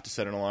don't have to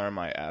set an alarm,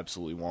 I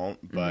absolutely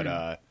won't.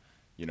 But,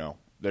 you know,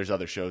 there's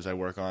other shows I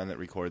work on that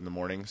record in the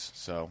mornings,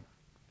 so.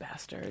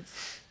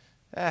 Bastards.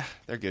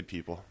 They're good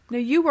people. No,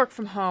 you work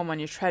from home on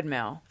your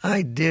treadmill.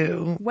 I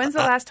do. When's the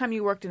last time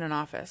you worked in an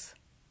office?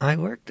 I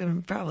worked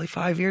in probably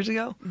 5 years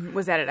ago.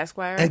 Was that at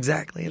Esquire?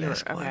 Exactly, at You were-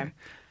 Esquire.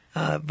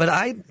 okay. But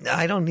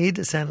I don't need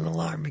to set an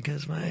alarm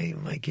because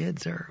my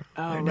kids are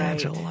Oh, their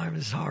natural right. alarm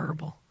is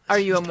horrible. Are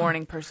It's you a just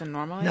morning person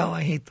normally? No,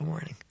 I hate the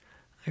morning.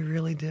 I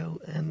really do.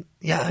 And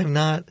yeah, I'm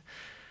not.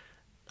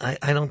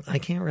 I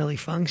can't really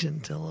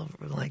function till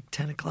like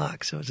 10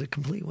 o'clock, so it's a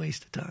complete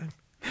waste of time.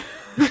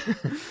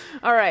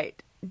 All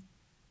right.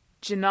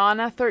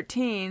 Janana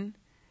 13.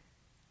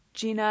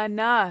 Gina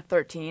Na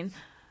 13.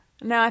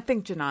 No, I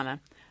think Janana.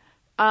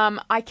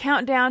 I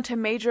count down to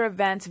major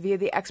events via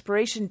the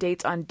expiration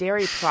dates on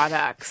dairy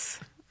products.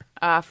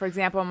 For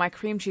example, my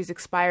cream cheese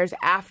expires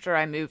after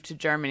I move to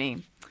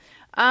Germany.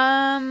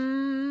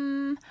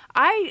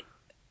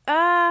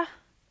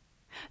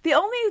 The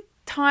only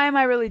time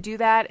I really do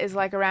that is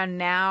like around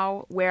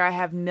now, where I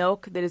have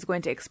milk that is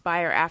going to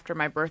expire after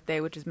my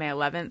birthday, which is May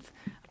 11th.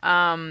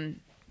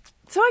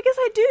 So I guess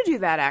I do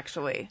that,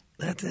 actually.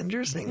 That's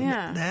interesting.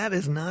 Yeah. That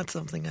is not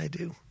something I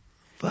do.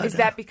 But, Is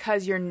that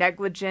because you're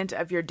negligent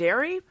of your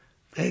dairy?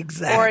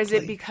 exactly? Or is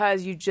it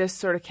because you just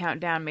sort of count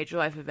down major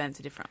life events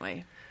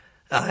differently?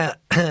 Yeah,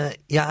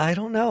 I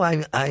don't know.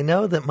 I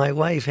know that my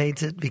wife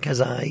hates it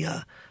because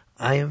I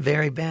am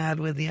very bad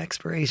with the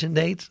expiration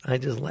dates. I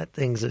just let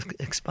things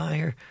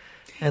expire,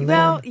 and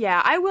Well, then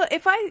yeah, I will.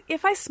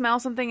 If I smell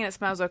something and it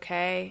smells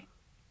okay,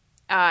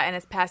 and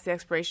it's past the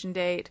expiration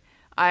date,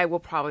 I will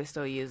probably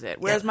still use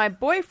it. Whereas Yeah. my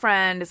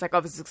boyfriend is like,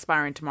 "Oh, this is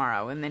expiring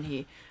tomorrow," and then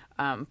he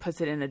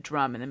puts it in a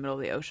drum in the middle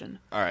of the ocean.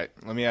 All right,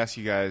 let me ask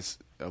you guys,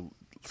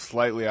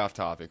 slightly off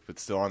topic, but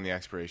still on the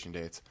expiration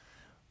dates.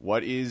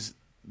 What is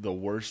the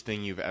worst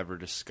thing you've ever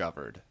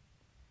discovered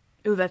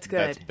Ooh, that's good.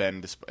 that's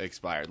been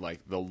expired, like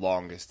the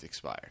longest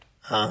expired?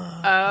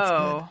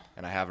 Oh,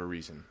 And I have a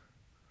reason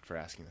for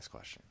asking this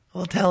question.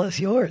 well, tell us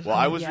yours. Well,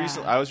 I was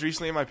Yeah.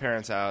 recently at my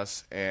parents'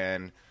 house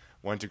and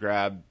went to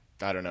grab,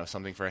 I don't know,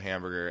 something for a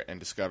hamburger and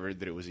discovered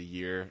that it was a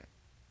year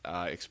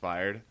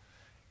expired,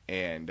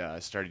 and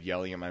started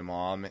yelling at my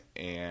mom,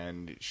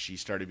 and she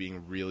started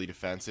being really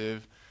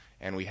defensive,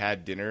 and we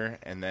had dinner,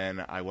 and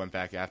then I went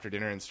back after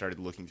dinner and started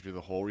looking through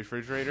the whole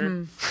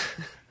refrigerator.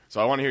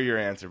 So I want to hear your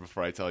answer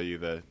before I tell you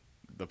the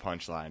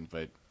punchline,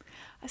 but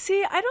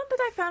see, I don't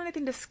think I found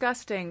anything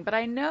disgusting, but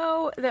I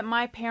know that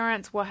my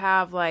parents will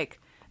have like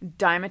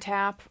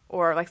Dimetap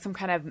or like some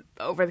kind of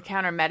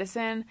over-the-counter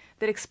medicine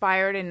that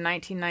expired in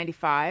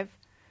 1995.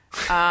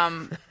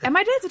 And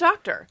my dad's a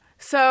doctor,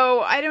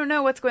 so I don't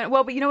know what's going on.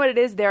 Well, but you know what it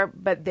is?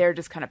 They're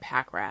just kind of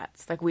pack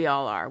rats, like we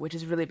all are, which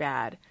is really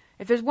bad.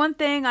 If there's one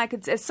thing I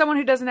could, as someone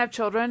who doesn't have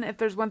children, if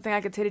there's one thing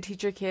I could say to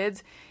teach your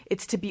kids,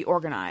 it's to be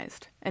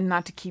organized and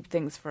not to keep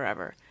things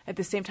forever. At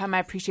the same time, I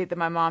appreciate that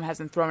my mom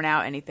hasn't thrown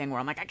out anything where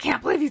I'm like, I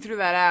can't believe you threw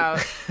that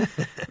out.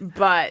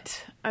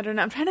 But I don't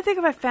know. I'm trying to think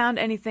if I found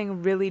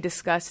anything really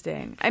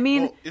disgusting. I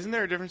mean, well, isn't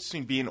there a difference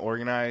between being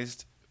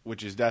organized,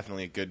 which is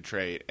definitely a good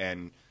trait,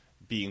 and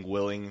being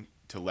willing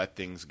to let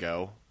things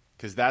go?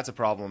 Because that's a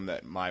problem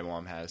that my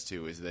mom has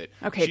too. Is that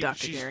Okay,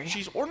 Dr. Gary.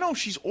 She's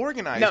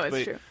organized. No, it's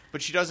but, true.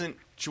 But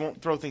she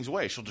won't throw things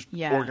away. She'll just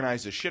Yeah.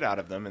 organize the shit out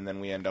of them, and then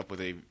we end up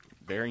with a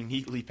very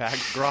neatly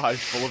packed garage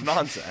full of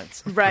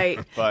nonsense. right.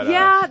 But,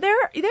 yeah, there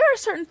are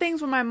certain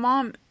things where my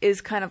mom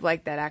is kind of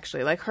like that,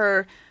 actually. Like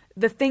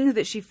the things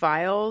that she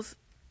files,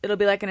 it'll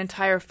be like an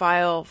entire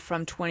file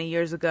from 20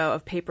 years ago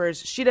of papers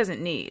she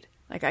doesn't need.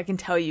 Like, I can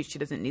tell you she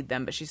doesn't need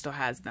them, but she still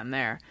has them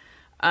there.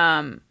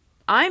 I'm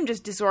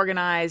just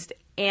disorganized,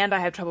 and I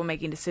have trouble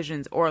making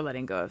decisions or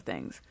letting go of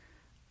things.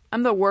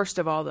 I'm the worst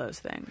of all those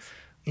things.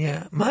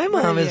 Yeah, my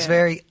mom is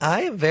Yeah.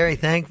 I am very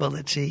thankful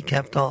that she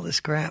kept all this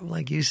crap,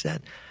 like you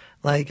said.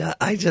 Like,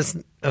 I just,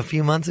 a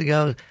few months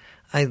ago,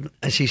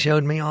 she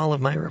showed me all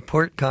of my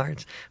report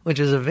cards, which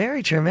was a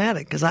very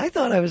traumatic because I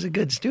thought I was a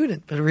good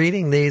student. But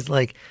reading these,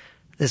 like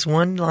this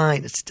one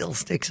line, it still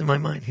sticks in my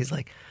mind. He's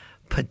like,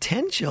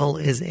 "Potential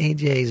is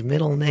AJ's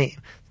middle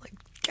name." Like,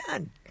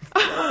 God,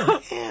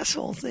 what an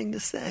asshole thing to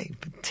say.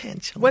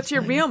 Potential. What's is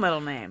your my real name.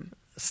 middle name?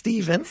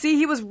 Steven. See,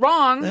 he was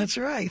wrong. That's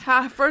right.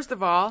 First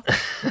of all.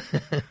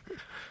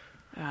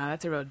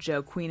 That's a real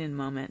Joe Queenan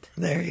moment.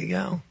 There you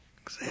go.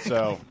 Exactly.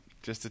 So,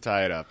 just to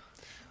tie it up,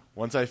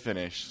 once I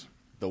finished,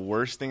 the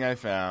worst thing I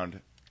found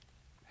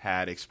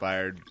had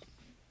expired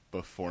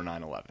before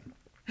 9/11.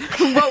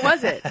 What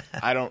was it?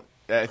 I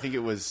think it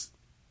was,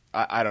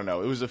 I don't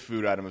know. It was a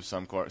food item of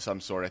some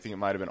sort. I think it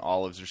might have been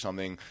olives or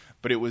something.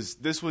 But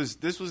this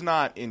was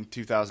not in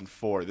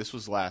 2004. This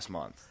was last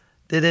month.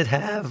 Did it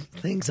have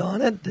things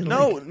on it?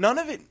 No, none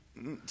of it.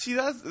 See,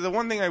 that's the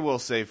one thing I will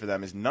say for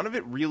them is none of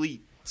it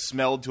really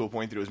smelled to a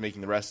point that it was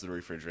making the rest of the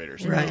refrigerator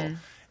smell. Right.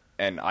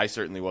 And I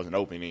certainly wasn't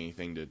opening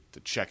anything to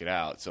check it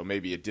out. So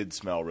maybe it did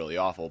smell really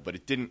awful, but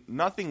it didn't.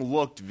 Nothing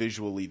looked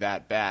visually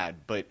that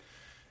bad. But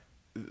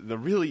the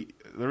really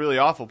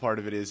awful part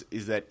of it is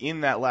that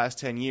in that last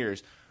 10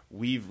 years,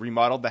 we've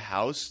remodeled the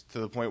house to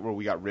the point where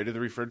we got rid of the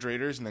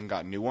refrigerators and then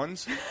got new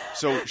ones.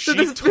 So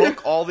she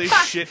took all this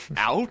shit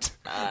out,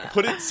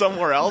 put it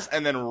somewhere else,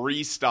 and then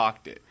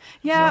restocked it.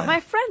 Yeah, my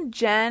friend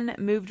Jen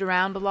moved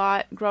around a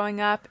lot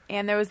growing up,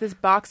 and there was this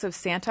box of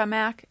Santa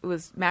Mac. It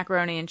was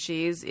macaroni and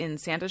cheese in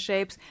Santa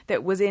shapes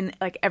that was in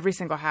like every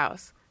single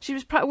house. She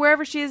was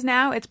wherever she is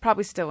now, it's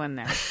probably still in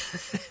there.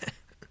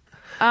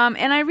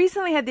 And I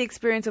recently had the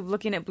experience of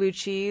looking at blue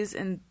cheese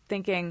and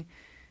thinking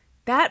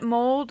that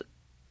mold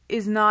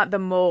is not the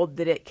mold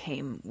that it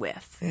came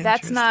with.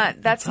 It's not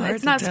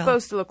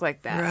supposed to look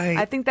like that. Right.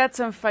 I think that's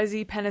some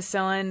fuzzy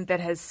penicillin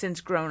that has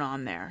since grown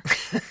on there.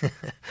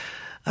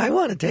 I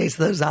want to taste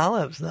those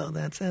olives, though.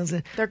 That sounds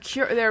it.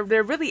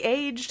 They're really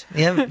aged.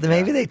 Yeah,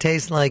 maybe they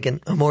taste like a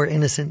more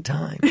innocent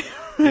time.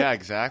 Yeah,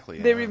 exactly.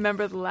 They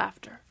remember the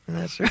laughter.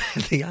 That's right.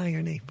 The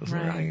irony before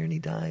irony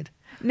died.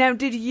 Now,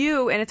 did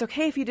you, and it's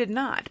okay if you did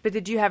not, but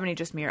did you have any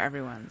just mere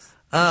everyone's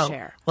to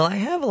share? Well, I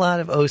have a lot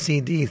of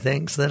OCD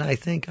things that I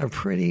think I'm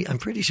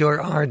pretty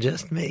sure are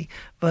just me.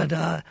 But,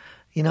 I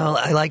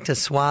like to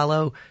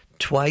swallow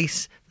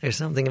twice. There's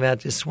something about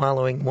just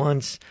swallowing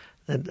once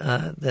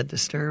that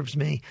disturbs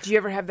me. Do you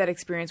ever have that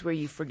experience where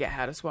you forget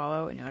how to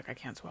swallow and you're like, I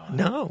can't swallow?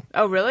 No.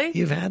 Oh, really?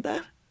 You've had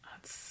that?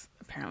 That's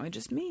apparently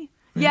just me.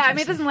 Yeah, I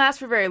mean, it doesn't last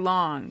for very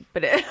long,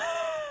 but it...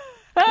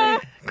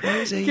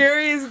 Crazy.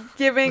 Gary's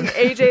giving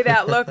AJ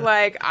that look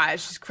like,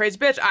 she's a crazy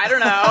bitch. I don't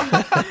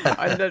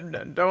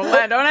know.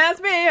 Don't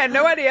ask me. I had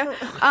no idea.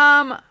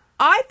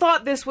 I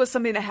thought this was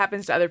something that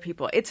happens to other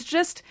people. It's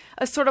just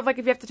a sort of like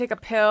if you have to take a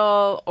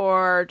pill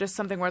or just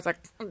something where it's like,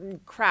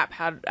 crap,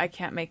 I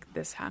can't make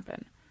this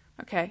happen.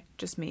 Okay,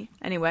 just me.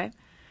 Anyway.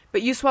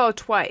 But you swallow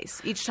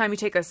twice each time you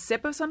take a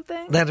sip of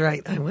something? That's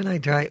right. When I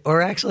try,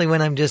 or actually when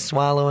I'm just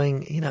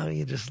swallowing,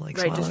 you just like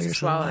swallow just your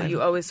swallow. saliva.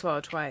 You always swallow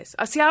twice.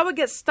 See, I would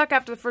get stuck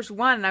after the first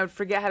one, and I would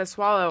forget how to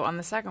swallow on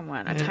the second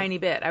one, a tiny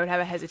bit. I would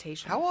have a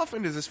hesitation. How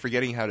often does this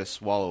forgetting how to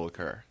swallow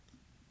occur?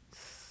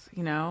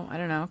 I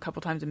don't know, a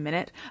couple times a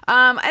minute.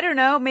 I don't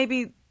know,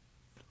 maybe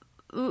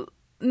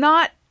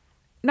not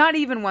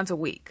even once a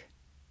week.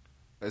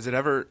 Has it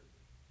ever,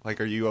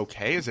 are you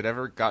okay? Has it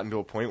ever gotten to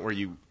a point where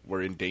you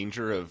were in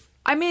danger of...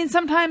 I mean,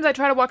 sometimes I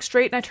try to walk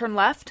straight and I turn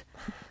left,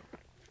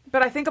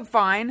 but I think I'm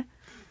fine.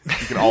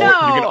 You can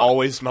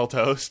always smell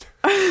toast.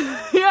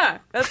 Yeah,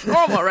 that's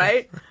normal,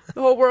 right?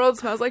 The whole world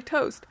smells like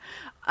toast.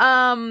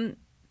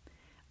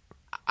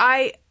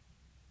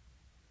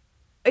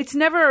 It's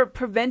never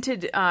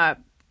prevented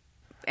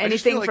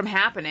anything from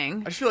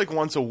happening. I just feel like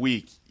once a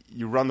week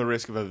you run the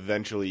risk of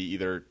eventually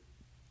either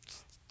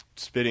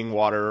spitting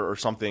water or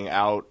something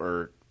out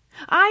or...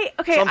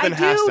 Something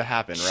has to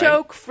happen, right?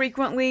 Choke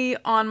frequently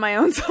on my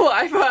own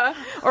saliva,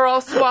 or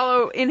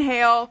I'll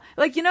inhale.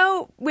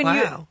 When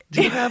Wow.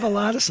 Do you have a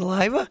lot of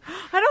saliva?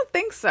 I don't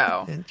think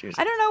so. Interesting.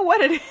 I don't know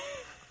what it is.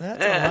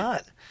 That's a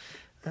lot.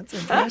 That's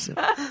impressive.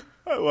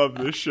 I love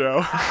this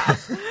show.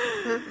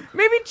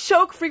 Maybe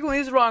choke frequently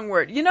is the wrong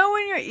word. You know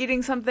when you're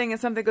eating something and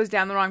something goes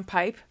down the wrong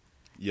pipe?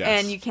 Yes.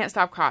 And you can't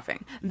stop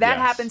coughing. That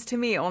Yes. happens to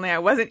me, only I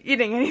wasn't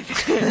eating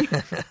anything.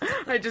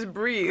 I just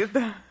breathed.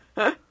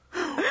 Wow.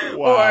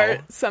 Or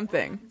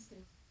something.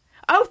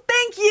 Oh,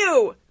 thank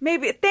you.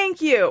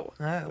 Thank you.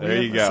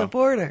 There you go.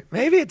 Supporter.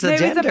 Maybe it's a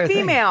gender Maybe it's a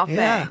female thing.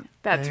 thing. Yeah.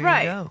 That's There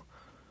right. You go.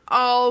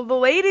 All the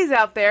ladies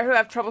out there who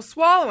have trouble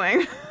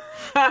swallowing.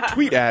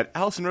 Tweet at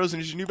Alison Rosen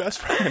is your new best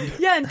friend.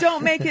 Yeah, and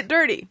don't make it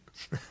dirty.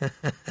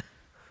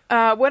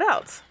 What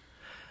else?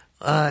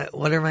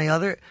 What are my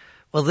other?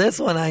 Well, this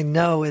one I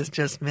know is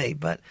just me,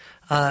 but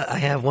I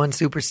have one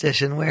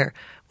superstition where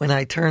when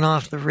I turn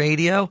off the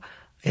radio,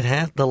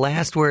 the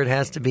last word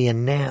has to be a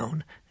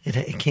noun.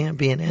 It can't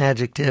be an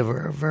adjective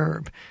or a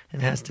verb.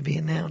 It has to be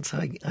a noun.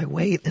 So I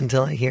wait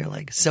until I hear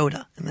like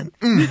soda and then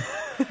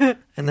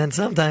and then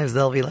sometimes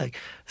they'll be like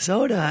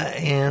soda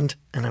and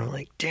I'm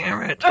like,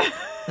 damn it.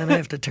 Then I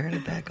have to turn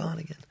it back on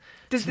again.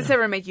 Does this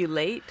ever make you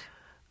late?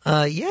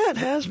 Yeah, it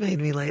has made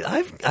me late.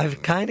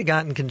 I've kind of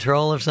gotten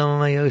control of some of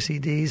my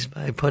OCDs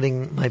by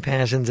putting my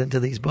passions into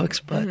these books,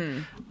 but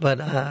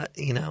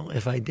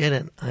if I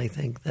didn't, I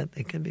think that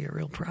it could be a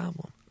real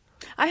problem.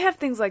 I have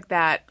things like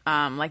that,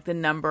 like the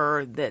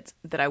number that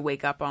I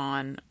wake up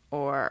on,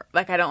 or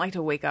like I don't like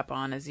to wake up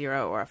on a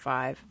 0 or a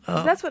 5.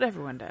 'Cause that's what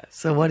everyone does.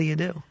 So what do you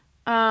do?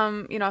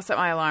 I'll set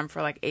my alarm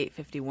for like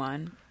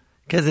 8:51.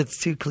 Because it's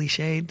too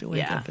cliched to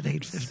wake up at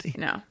 8:50.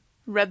 No,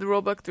 read the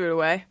rule book, threw it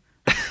away.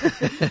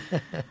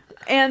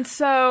 And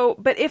so,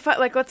 but if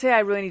let's say I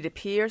really need to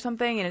pee or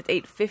something and it's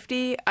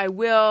 8:50,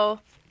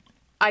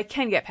 I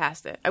can get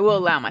past it. I will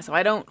allow myself.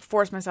 I don't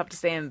force myself to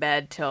stay in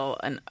bed till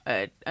an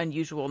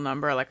unusual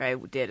number like I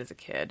did as a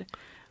kid.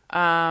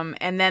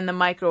 And then the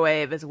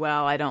microwave as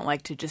well. I don't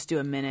like to just do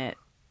a minute.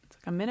 It's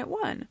like a minute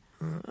 1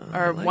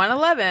 or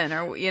 1:11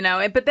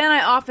 or But then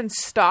I often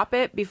stop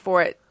it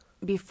before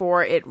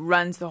it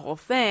runs the whole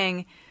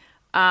thing.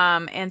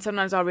 And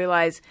sometimes I'll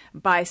realize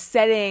by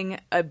setting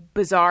a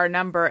bizarre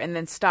number and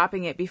then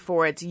stopping it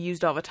before it's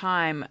used all the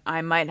time,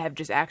 I might have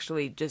just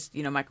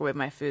microwave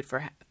my food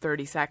for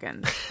 30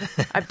 seconds.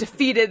 I've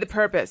defeated the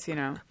purpose,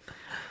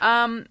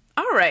 All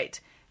right.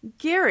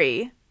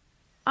 Gary,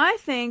 I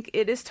think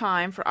it is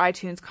time for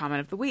iTunes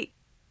Comment of the Week.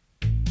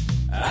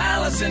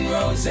 Alison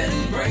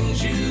Rosen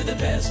brings you the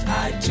best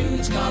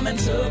iTunes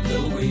comments of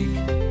the week.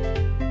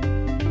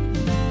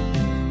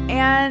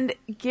 And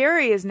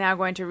Gary is now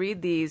going to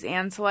read these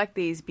and select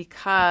these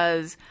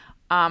because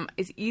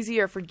it's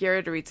easier for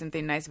Gary to read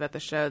something nice about the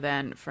show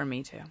than for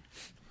me to.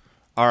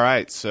 All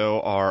right, so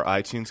our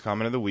iTunes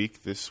comment of the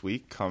week this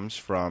week comes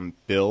from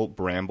Bill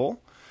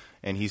Bramble,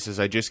 and he says,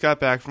 I just got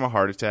back from a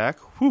heart attack.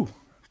 Whew.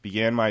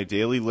 Began my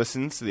daily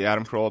listens to the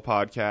Adam Carolla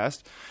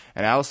podcast,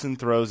 and Alison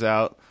throws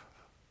out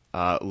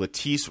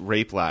Latisse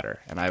rape ladder,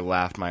 and I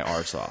laughed my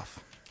arse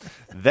off.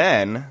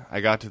 Then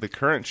I got to the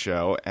current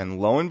show, and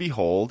lo and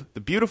behold, the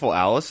beautiful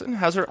Alison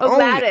has her own...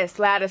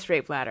 Lattice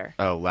rape ladder.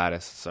 Oh,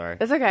 lattice, sorry.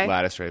 That's okay.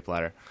 Lattice rape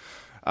ladder.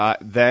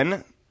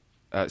 The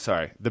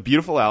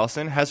beautiful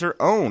Alison has her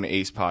own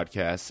Ace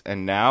podcast,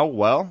 and now,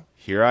 well,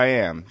 here I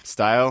am.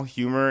 Style,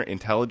 humor,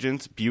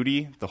 intelligence,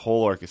 beauty, the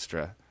whole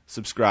orchestra.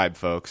 Subscribe,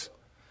 folks.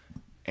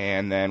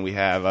 And then we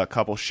have a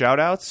couple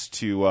shout-outs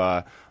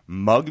to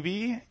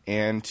Mugby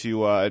and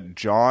to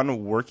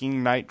John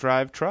Working Night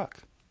Drive Truck.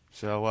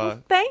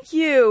 So, thank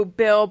you,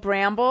 Bill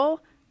Bramble.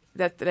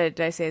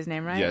 Did I say his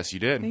name right? Yes, you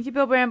did. Thank you,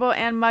 Bill Bramble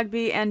and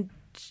Mugby and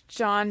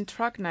John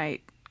Truck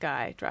Night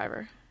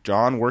driver.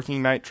 John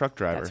Working Night Truck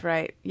Driver. That's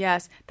right.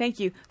 Yes, thank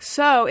you.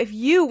 So, if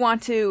you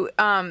want to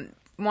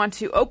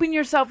open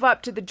yourself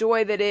up to the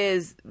joy that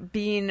is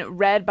being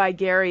read by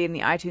Gary in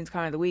the iTunes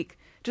Comment of the Week,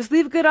 just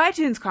leave a good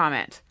iTunes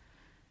comment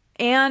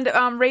and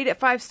rate it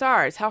 5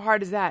 stars. How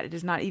hard is that? It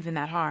is not even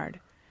that hard.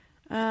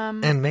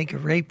 And make a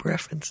rape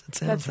reference. It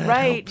sounds That's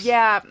right. Helps.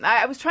 Yeah,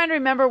 I was trying to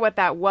remember what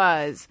that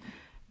was,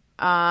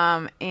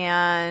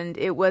 and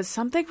it was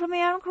something from the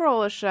Adam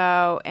Carolla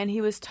show, and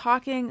he was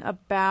talking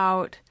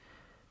about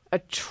a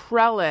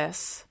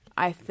trellis,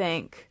 I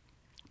think,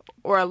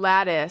 or a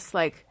lattice,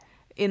 like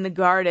in the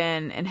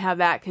garden, and how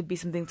that could be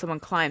something someone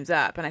climbs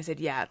up. And I said,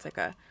 yeah, it's like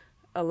a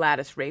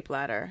lattice rape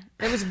ladder.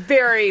 It was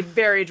very,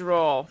 very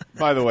droll.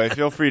 By the way,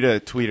 feel free to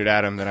tweet at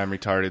Adam that I'm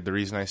retarded. The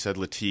reason I said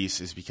Latisse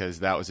is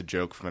because that was a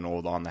joke from an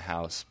old On the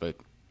House, but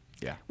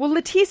yeah. Well,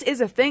 Latisse is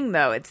a thing,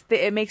 though.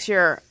 It makes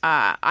your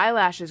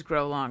eyelashes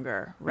grow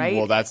longer, right?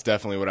 Well, that's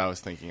definitely what I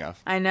was thinking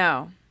of. I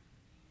know.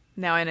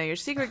 Now I know your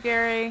secret,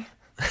 Gary.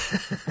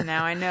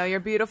 Now I know your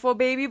beautiful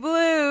baby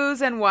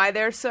blues and why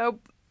they're so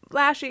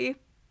lashy.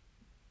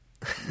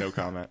 No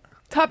comment.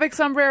 Topic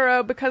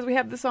sombrero, because we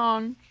have the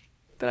song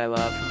that I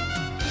love.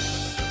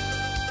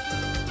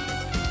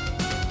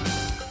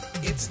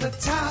 It's the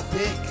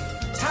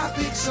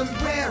topic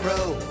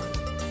sombrero.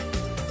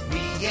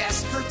 We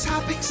asked for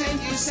topics and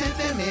you sent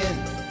them in.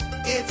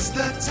 It's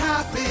the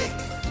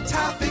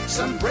topic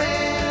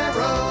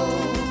sombrero.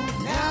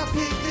 Now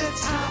pick a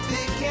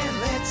topic and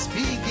let's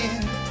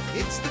begin.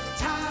 It's the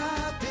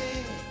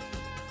topic.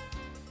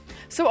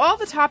 So all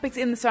the topics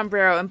in the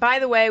sombrero, and by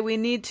the way, we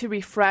need to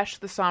refresh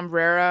the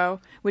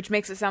sombrero, which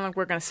makes it sound like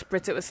we're going to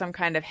spritz it with some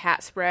kind of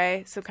hat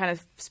spray, some kind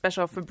of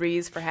special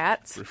Febreze for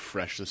hats.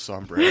 Refresh the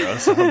sombrero.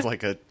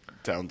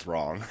 Sounds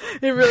wrong.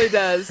 It really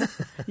does.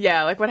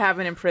 Yeah, like what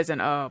happened in prison.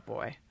 Oh,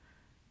 boy.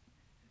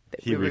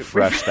 He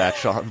refreshed that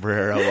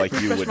sombrero like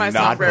you would not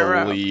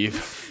sombrero.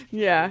 believe.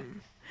 Yeah.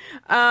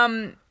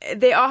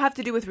 They all have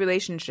to do with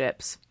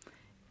relationships.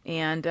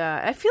 And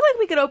I feel like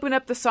we could open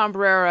up the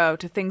sombrero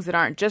to things that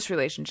aren't just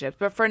relationships.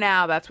 But for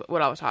now, that's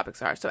what all the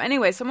topics are. So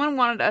anyway, someone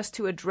wanted us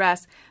to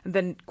address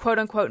the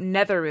quote-unquote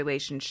nether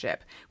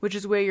relationship, which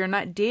is where you're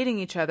not dating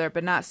each other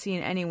but not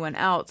seeing anyone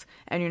else,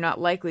 and you're not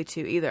likely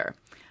to either.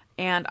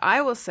 And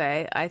I will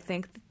say I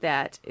think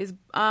that is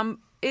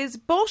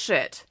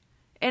bullshit.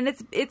 And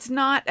it's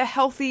not a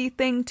healthy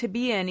thing to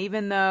be in,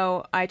 even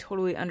though I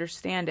totally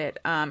understand it.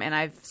 And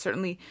I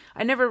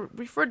never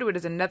referred to it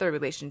as a nether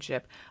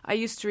relationship. I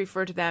used to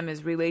refer to them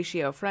as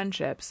relatio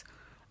friendships.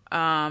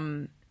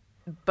 But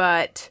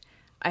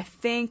I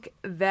think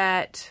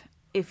that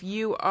if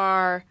you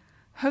are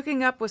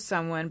hooking up with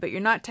someone, but you're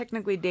not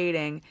technically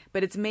dating,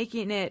 but it's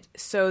making it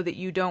so that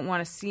you don't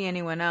want to see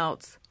anyone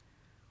else,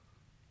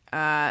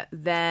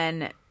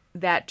 then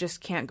that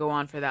just can't go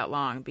on for that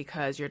long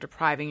because you're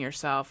depriving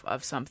yourself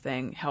of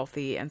something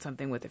healthy and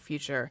something with a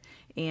future.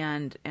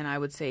 And I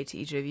would say to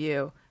each of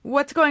you,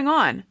 what's going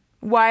on?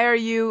 Why are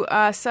you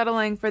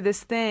settling for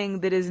this thing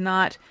that is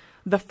not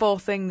the full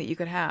thing that you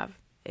could have,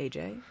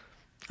 AJ?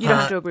 You don't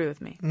have to agree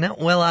with me. No,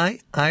 well,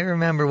 I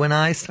remember when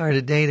I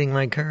started dating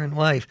my current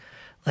wife,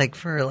 like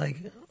for like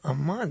a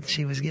month,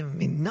 she was giving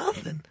me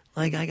nothing.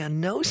 Like I got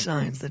no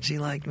signs that she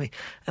liked me,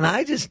 and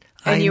I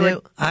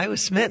knew I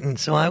was smitten,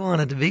 so I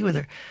wanted to be with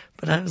her.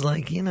 But I was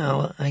like,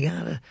 I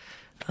gotta,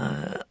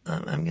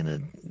 I'm gonna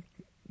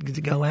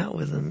go out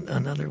with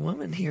another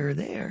woman here or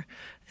there,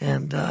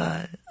 and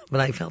but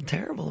I felt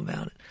terrible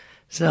about it.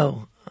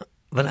 So,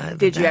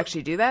 did you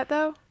actually do that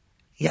though?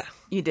 Yeah.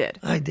 You did?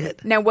 I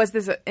did. Now, was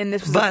this a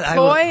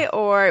ploy,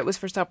 or it was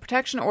for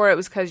self-protection, or it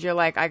was because you're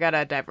like, I got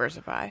to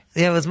diversify?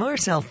 Yeah, it was more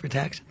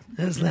self-protection.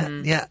 It was that,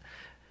 yeah.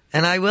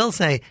 And I will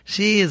say,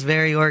 she is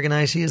very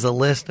organized. She has a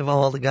list of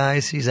all the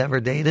guys she's ever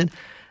dated.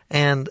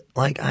 And,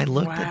 like, I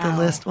looked at the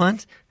list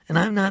once, and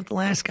I'm not the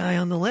last guy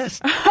on the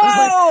list. I was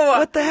like,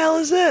 what the hell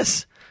is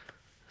this?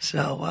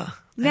 So,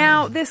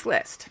 now, this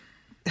list.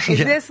 Is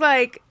this,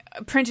 like,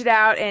 printed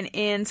out and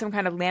in some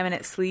kind of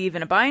laminate sleeve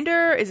in a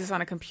binder? Is this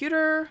on a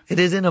computer? It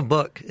is in a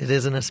book. It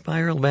is in a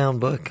spiral-bound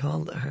book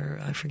called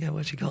I forget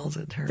what she calls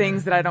it.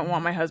 Things that I don't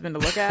want my husband to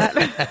look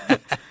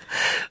at?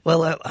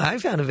 Well, I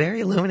found it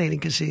very illuminating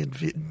because she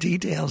had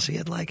details. She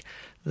had, like,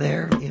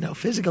 their,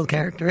 physical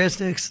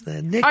characteristics,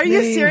 the nicknames. Are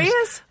you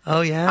serious?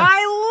 Oh, yeah.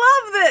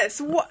 I love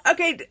this.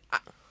 Okay,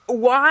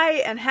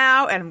 why and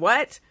how and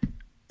what?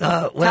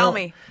 Tell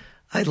me.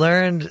 I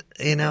learned,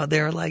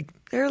 there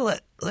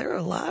are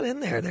a lot in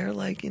there. There are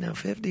like,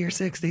 50 or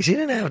 60. She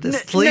didn't have to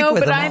sleep with them all. No,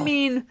 but I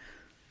mean,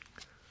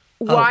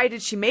 why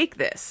did she make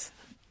this?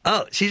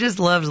 Oh, she just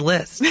loves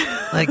lists.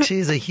 Like,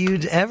 she's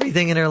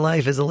everything in her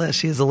life is a list.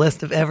 She has a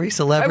list of every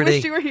celebrity. I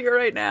wish you were here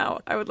right now.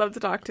 I would love to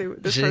talk to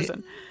this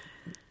person.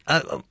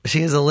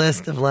 She has a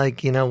list of,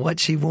 like, what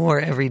she wore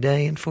every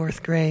day in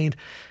 4th grade.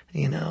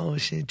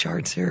 She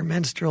charts her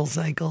menstrual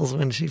cycles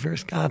when she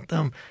first got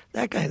them,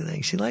 that kind of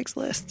thing. She likes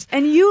lists.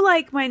 And you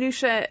like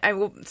minutia.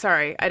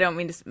 Sorry, I don't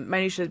mean to.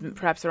 Minutia is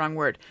perhaps the wrong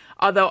word.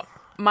 Although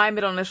my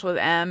middle initial is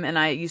M, and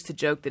I used to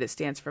joke that it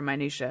stands for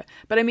minutia.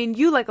 But I mean,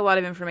 you like a lot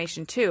of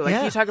information too.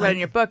 Like you talk about in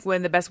your book, one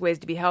of the best ways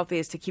to be healthy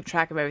is to keep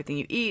track of everything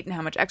you eat and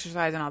how much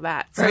exercise and all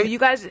that. So you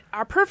guys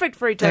are perfect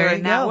for each other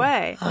in that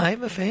way.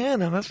 I'm a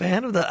fan. I'm a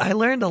fan of I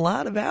learned a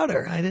lot about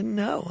her. I didn't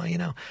know.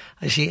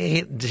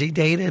 She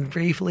dated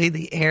briefly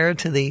the heir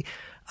to the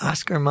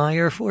Oscar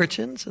Mayer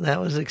fortune, so that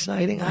was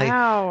exciting.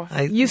 Wow.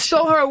 You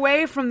stole her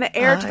away from the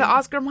heir to the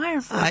Oscar Mayer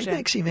fortune. I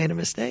think she made a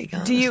mistake,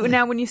 honestly. Do you,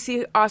 now when you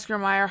see Oscar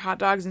Mayer hot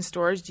dogs in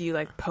stores, do you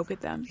like poke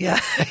at them? Yeah,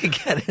 I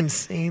get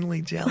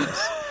insanely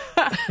jealous.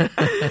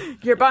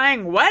 You're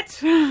buying what?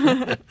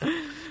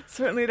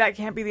 Certainly that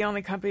can't be the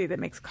only company that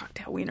makes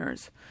cocktail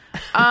wieners.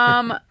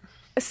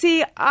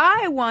 See,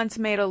 I once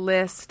made a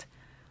list,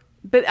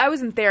 but I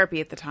was in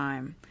therapy at the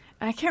time.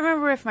 And I can't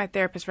remember if my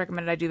therapist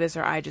recommended I do this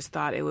or I just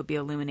thought it would be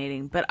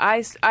illuminating. But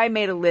I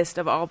made a list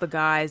of all the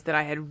guys that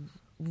I had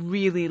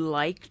really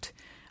liked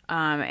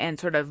and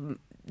sort of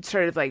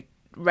like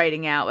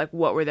writing out like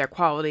what were their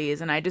qualities.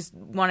 And I just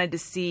wanted to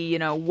see,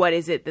 what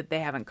is it that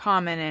they have in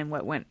common and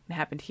what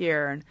happened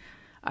here. And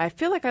I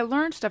feel like I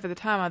learned stuff at the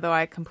time, although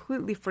I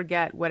completely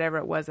forget whatever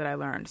it was that I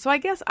learned. So I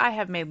guess I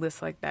have made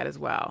lists like that as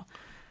well.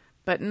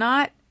 But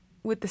not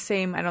with the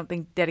same, I don't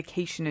think,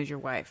 dedication as your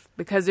wife,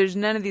 because there's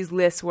none of these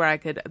lists where I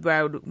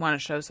would want to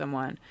show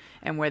someone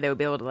and where they would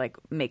be able to like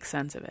make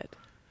sense of it.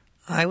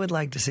 I would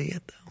like to see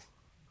it though.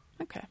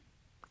 Okay,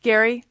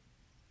 Gary,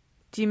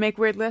 do you make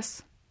weird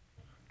lists?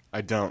 I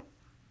don't.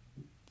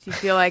 Do you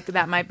feel like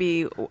that might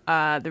be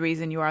the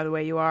reason you are the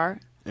way you are?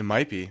 It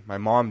might be. My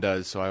mom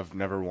does, so I've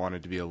never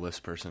wanted to be a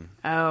list person.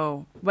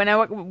 Oh, well,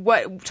 now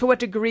to what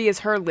degree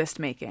is her list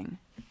making?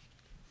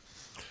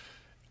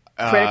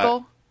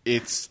 Critical?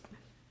 It's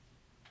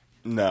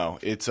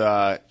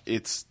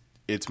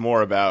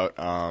more about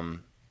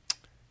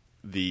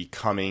the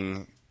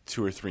coming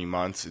 2 or 3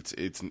 months.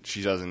 It's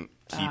she doesn't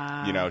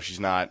keep she's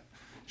not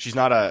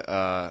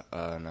a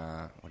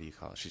what do you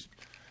call it?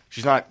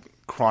 She's not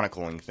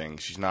chronicling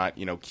things. She's not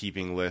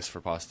keeping lists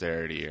for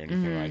posterity or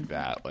anything like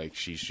that. Like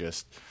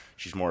she's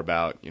more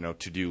about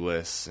to-do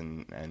lists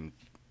and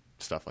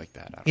stuff like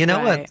that. You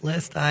know what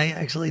list I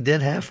actually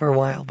did have for a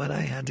while, but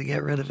I had to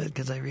get rid of it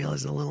because I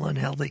realized it was a little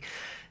unhealthy.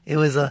 It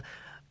was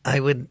I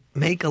would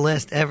make a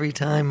list every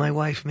time my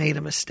wife made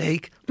a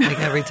mistake, like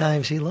every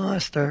time she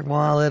lost her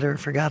wallet or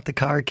forgot the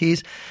car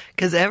keys,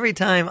 because every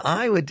time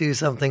I would do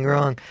something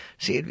wrong,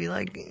 she'd be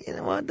like,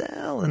 what the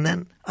hell? And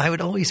then I would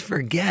always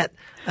forget.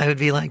 I would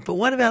be like, but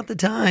what about the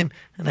time?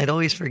 And I'd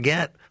always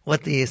forget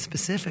what the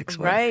specifics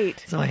were.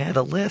 Right. So I had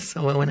a list,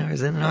 so when I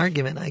was in an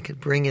argument, I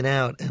could bring it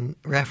out and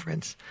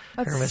reference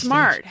her mistakes. That's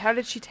smart. How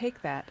did she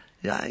take that?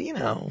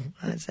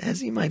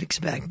 as you might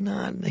expect,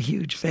 not a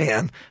huge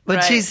fan. But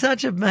Right. she's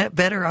such a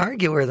better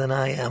arguer than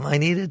I am. I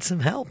needed some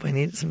help. I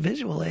needed some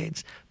visual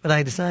aids. But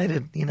I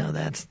decided,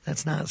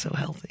 that's not so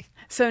healthy.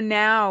 So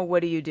now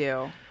what do you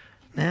do?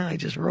 Now I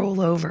just roll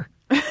over.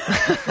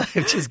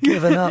 I've just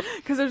given up.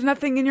 Because there's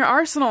nothing in your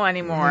arsenal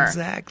anymore.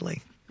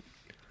 Exactly.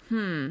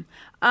 All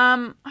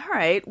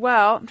right.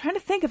 Well, I'm trying to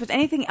think if there's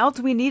anything else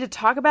we need to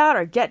talk about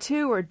or get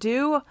to or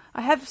do.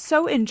 I have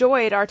so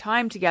enjoyed our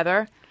time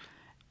together.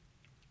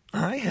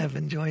 I have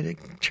enjoyed it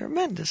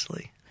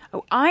tremendously.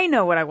 Oh, I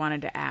know what I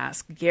wanted to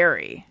ask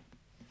Gary.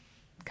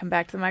 Come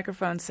back to the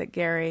microphone, sit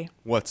Gary.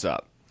 What's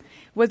up?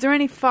 Was there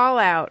any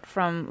fallout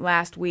from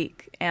last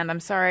week? And I'm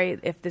sorry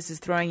if this is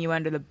throwing you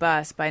under the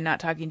bus by not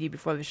talking to you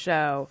before the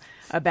show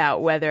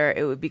about whether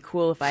it would be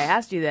cool if I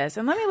asked you this.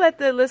 And let me let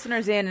the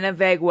listeners in a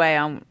vague way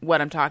on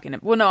what I'm talking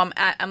about. Well, no,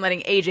 I'm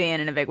letting AJ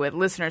in a vague way. The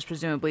listeners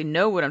presumably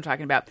know what I'm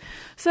talking about.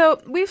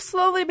 So we've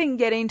slowly been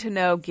getting to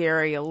know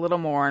Gary a little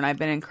more, and I've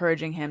been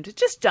encouraging him to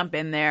just jump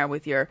in there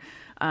with your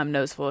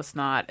nose full of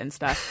snot and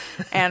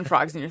stuff, and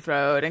frogs in your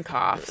throat and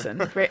coughs and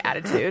great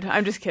attitude.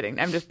 I'm just kidding.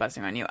 I'm just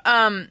busting on you.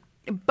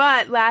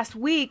 But last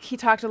week he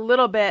talked a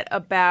little bit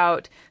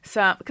about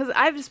because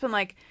I've just been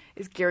like,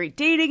 is Gary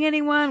dating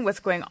anyone? What's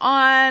going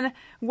on?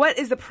 What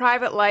is the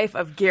private life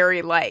of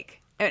Gary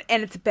like? And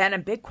it's been a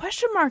big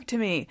question mark to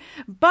me.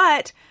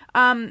 But,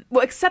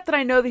 except that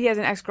I know that he has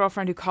an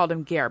ex-girlfriend who called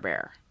him Gare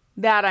Bear.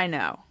 That I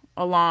know.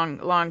 A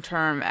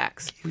long-term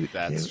ex.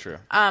 That's true.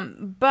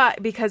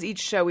 But because each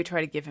show we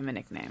try to give him a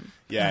nickname.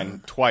 Yeah,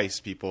 and twice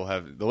people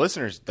have the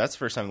listeners. That's the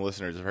first time the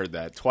listeners have heard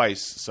that.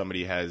 Twice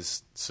somebody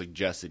has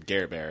suggested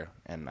Gare Bear,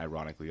 and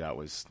ironically, that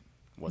was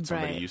what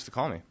somebody used to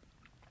call me.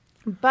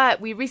 But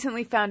we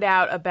recently found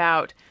out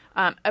about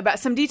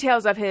some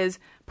details of his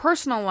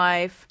personal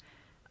life,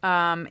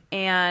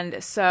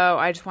 and so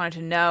I just wanted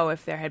to know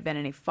if there had been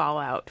any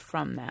fallout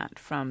from that,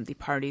 from the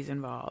parties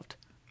involved.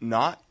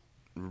 Not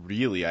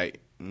really.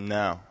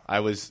 I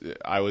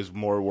was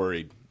more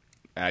worried.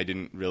 I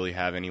didn't really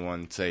have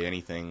anyone say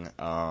anything.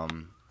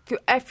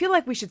 I feel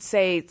like we should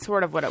say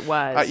sort of what it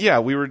was. Yeah,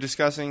 we were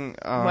discussing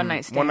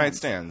one-night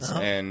stands.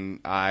 And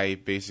I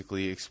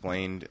basically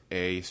explained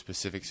a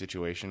specific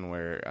situation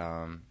where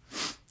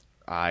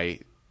I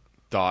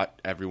thought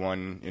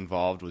everyone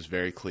involved was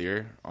very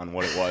clear on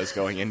what it was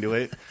going into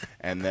it,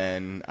 and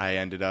then I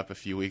ended up a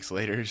few weeks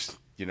later,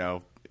 in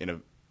a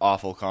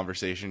awful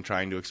conversation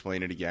trying to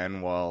explain it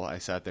again while I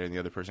sat there and the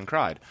other person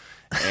cried.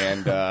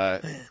 And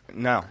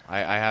no,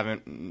 I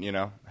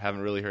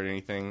haven't really heard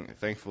anything.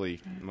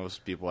 Thankfully,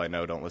 most people I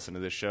know don't listen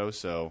to this show,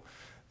 so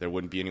there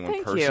wouldn't be anyone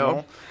Thank personal.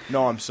 you.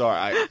 No, I'm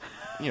sorry.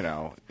 You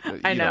know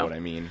what I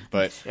mean.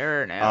 But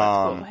sure, no,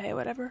 it's cool. Hey,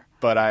 whatever.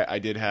 But I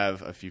did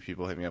have a few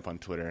people hit me up on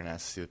Twitter and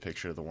ask to see the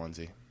picture of the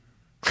onesie.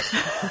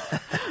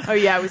 Oh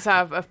yeah, we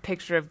saw a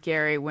picture of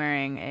Gary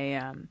wearing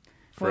a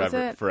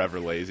Forever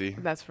Lazy.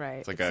 That's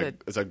right.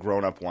 It's a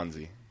grown-up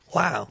onesie.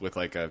 Wow. With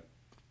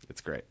it's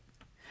great.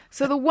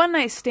 So the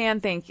one-night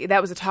stand thing,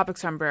 that was a topic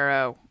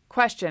sombrero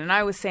question, and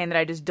I was saying that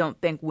I just don't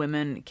think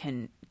women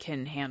can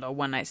handle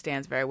one-night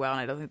stands very well,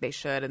 and I don't think they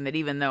should, and that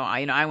even though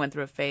I went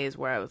through a phase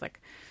where I was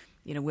like,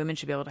 women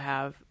should be able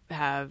to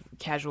have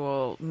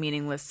casual,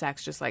 meaningless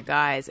sex just like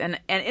guys, and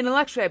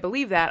intellectually I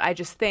believe that. I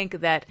just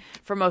think that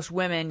for most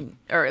women,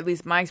 or at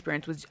least my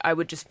experience was, I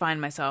would just find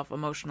myself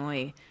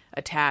emotionally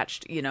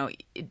attached,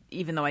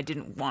 even though I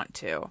didn't want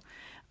to.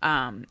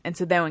 And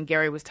so then when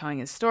Gary was telling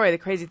his story, the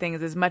crazy thing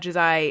is, as much as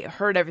I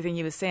heard everything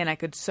he was saying, I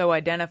could so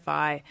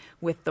identify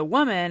with the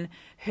woman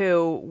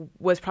who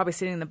was probably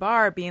sitting in the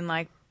bar being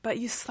like, but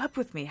you slept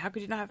with me. How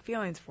could you not have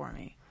feelings for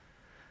me?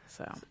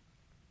 So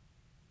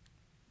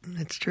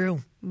it's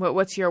true.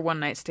 What's your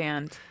one-night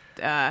stand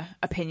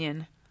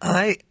opinion?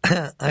 I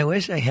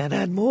wish I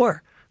had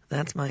more.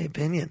 That's my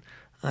opinion.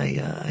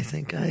 I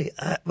think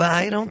but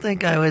I don't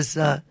think I was.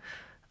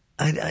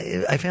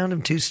 I found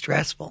him too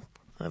stressful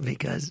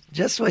because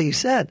just what you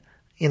said.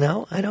 I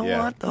don't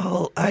want the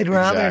whole. I'd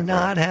rather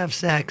not have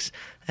sex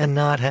and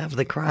not have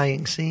the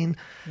crying scene.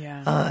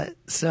 Yeah.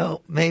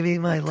 So maybe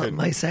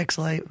my sex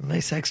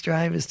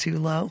drive is too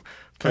low.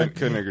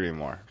 Couldn't agree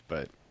more.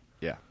 But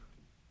yeah.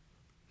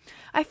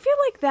 I feel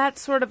like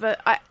that's sort of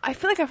I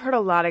feel like I've heard a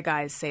lot of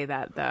guys say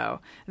that, though.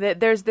 That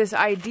there's this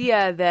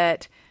idea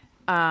that,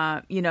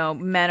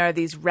 men are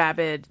these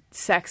rabid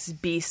sex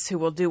beasts who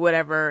will do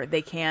whatever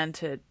they can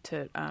to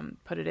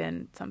put it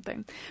in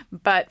something.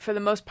 But for the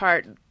most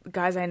part,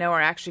 guys I know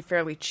are actually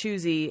fairly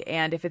choosy,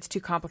 and if it's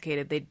too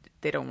complicated,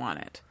 they don't want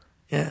it.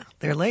 Yeah,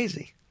 they're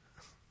lazy.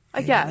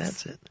 I guess.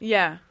 That's it.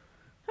 Yeah.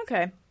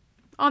 Okay.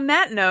 On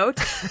that note,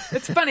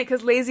 it's funny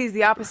because lazy is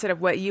the opposite of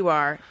what you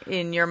are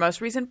in your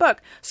most recent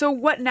book. So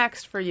what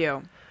next for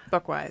you,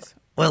 book-wise?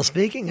 Well,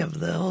 speaking of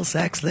the whole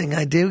sex thing,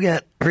 I do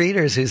get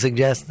readers who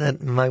suggest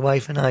that my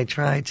wife and I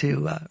try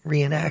to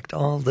reenact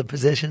all the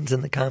positions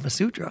in the Kama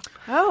Sutra.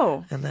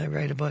 Oh. And I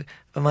write a book.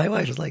 But my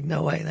wife was like,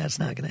 no way, that's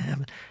not going to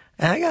happen.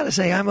 And I got to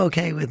say, I'm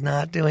okay with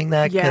not doing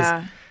that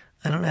because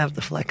I don't have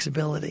the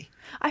flexibility.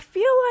 I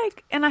feel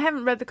like, and I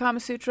haven't read the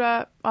Kama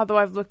Sutra, although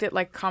I've looked at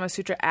like Kama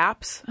Sutra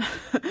apps,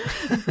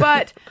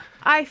 but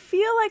I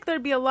feel like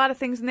there'd be a lot of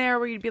things in there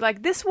where you'd be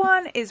like, this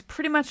one is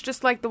pretty much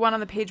just like the one on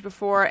the page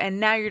before,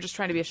 and now you're just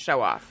trying to be a show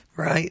off.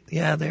 Right.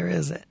 Yeah, there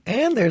is.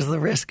 And there's the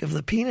risk of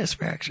the penis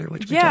fracture,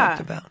 which we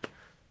talked about.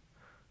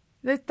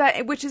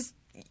 Which is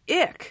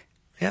ick.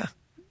 Yeah.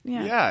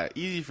 Yeah,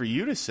 easy for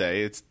you to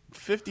say. It's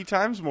 50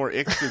 times more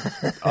ick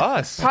than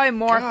us. Probably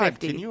more. God,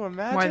 50. Can you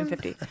imagine? More than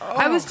 50.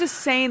 I was just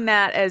saying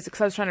that because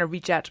I was trying to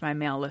reach out to my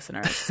male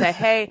listeners. Say,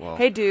 hey,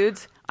 hey,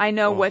 dudes, I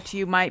know what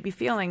you might be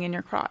feeling in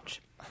your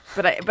crotch.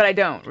 But I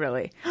don't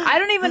really. I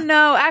don't even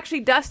know.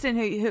 Actually, Dustin,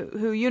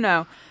 who you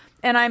know,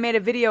 and I made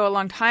a video a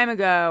long time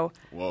ago.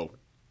 Whoa.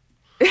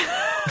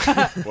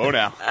 Whoa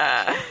now.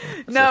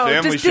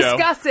 No, just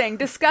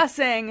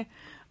discussing.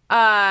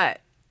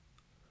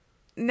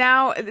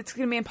 Now it's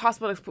going to be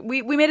impossible to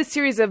we made a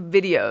series of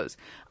videos,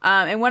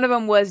 and one of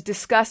them was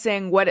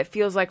discussing what it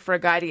feels like for a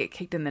guy to get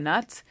kicked in the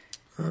nuts,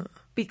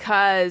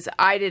 because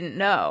I didn't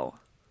know.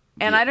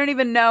 And I don't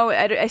even know.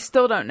 I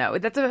still don't know.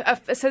 That's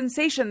a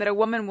sensation that a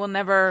woman will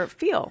never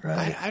feel.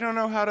 Right. I don't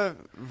know how to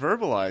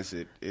verbalize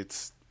it.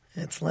 It's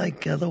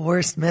like the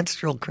worst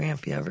menstrual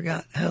cramp you ever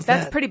got. How's that?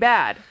 That's pretty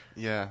bad.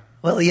 Yeah.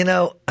 Well,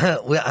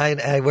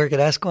 I work at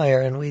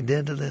Esquire, and we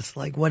did this,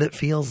 like, what it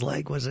feels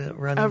like was a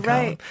running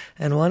column.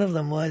 And one of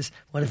them was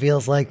what it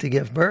feels like to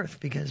give birth,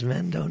 because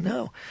men don't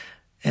know.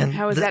 And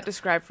how is that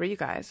described for you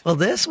guys? Well,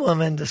 this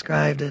woman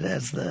described it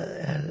as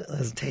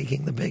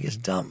taking the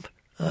biggest dump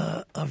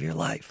of your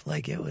life.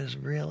 Like, it was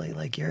really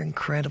like you're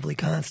incredibly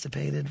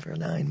constipated for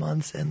 9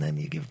 months, and then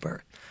you give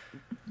birth.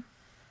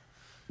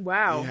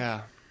 Wow.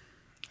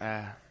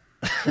 Yeah.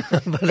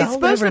 But I'll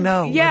never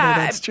know whether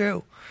that's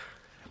true.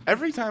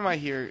 Every time I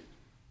hear,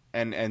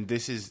 and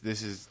this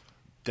is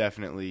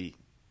definitely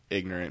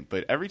ignorant,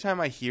 but every time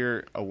I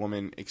hear a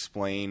woman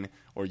explain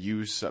or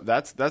use,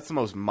 that's the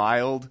most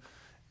mild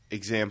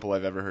example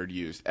I've ever heard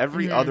used.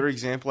 Every other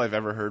example I've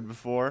ever heard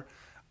before,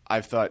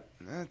 I've thought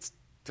that's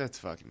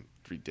fucking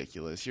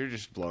ridiculous. You're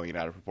just blowing it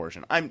out of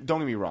proportion. Don't get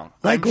me wrong.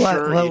 Like I'm what?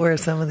 Sure what were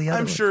some of the other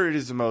I'm ones? sure it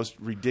is the most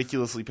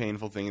ridiculously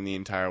painful thing in the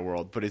entire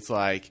world, but it's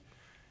like,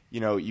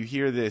 you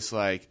hear this,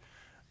 like,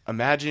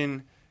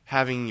 imagine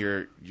having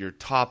your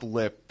top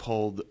lip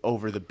pulled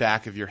over the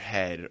back of your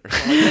head or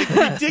something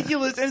like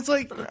ridiculous. And it's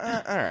like,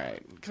 all right,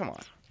 come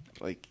on.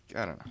 Like,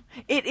 I don't know.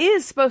 It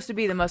is supposed to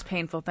be the most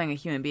painful thing a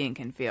human being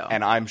can feel.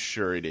 And I'm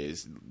sure it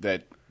is.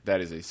 That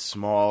is a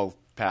small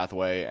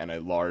pathway and a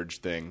large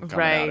thing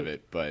coming out of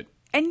it. But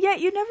and yet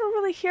you never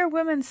really hear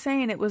women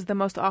saying it was the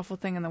most awful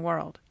thing in the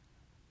world.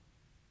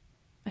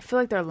 I feel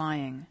like they're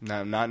lying.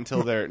 No, not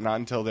until they're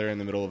in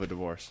the middle of a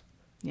divorce.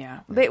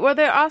 Yeah.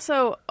 They're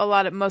also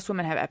most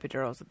women have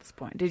epidurals at this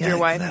point. Did your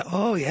wife?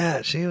 Oh,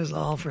 yeah. She was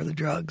all for the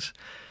drugs.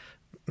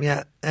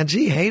 Yeah. And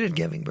she hated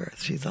giving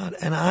birth, she thought.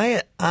 And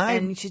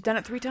and she's done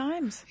it 3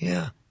 times.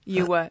 Yeah.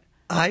 You what?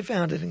 I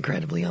found it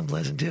incredibly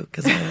unpleasant, too,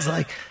 because I was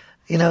like,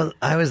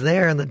 I was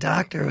there and the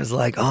doctor was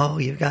like, oh,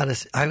 you got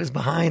to, I was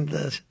behind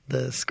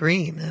the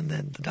screen. And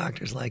then the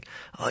doctor's like,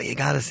 oh, you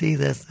got to see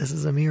this. This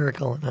is a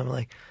miracle. And I'm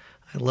like,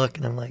 I look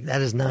and I'm like, that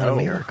is not a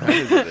miracle. That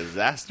is a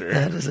disaster.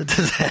 That is a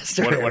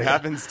disaster. What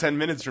happens 10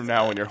 minutes from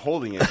now when you're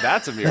holding it,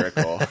 that's a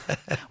miracle.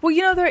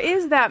 Well, there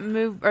is that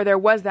there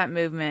was that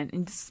movement,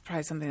 and this is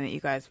probably something that you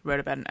guys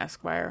wrote about in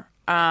Esquire.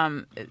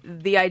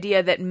 The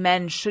idea that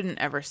men shouldn't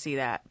ever see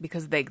that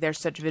because they're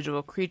such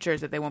visual creatures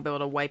that they won't be able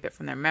to wipe it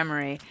from their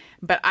memory.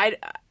 But I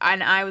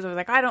was always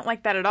like, I don't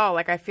like that at all.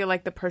 Like, I feel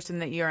like the person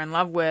that you're in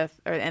love with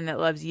and that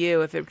loves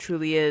you, if it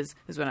truly is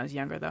when I was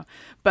younger though,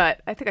 but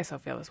I think I still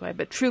feel this way,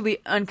 but truly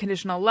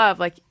unconditional love,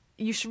 like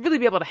you should really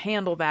be able to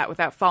handle that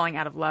without falling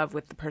out of love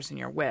with the person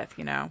you're with,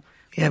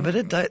 Yeah, but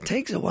it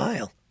takes a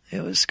while.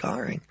 It was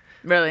scarring.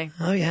 Really?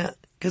 Oh, yeah.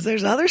 Because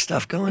there's other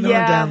stuff going on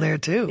down there,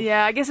 too.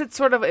 Yeah, I guess it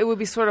would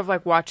be sort of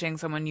like watching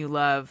someone you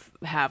love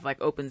have, like,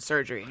 open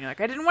surgery. And you're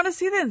like, I didn't want to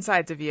see the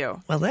insides of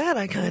you. Well, that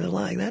I kind of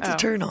like. That's a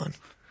turn on.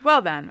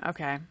 Well, then,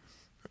 okay.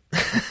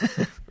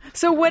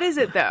 So what is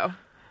it, though,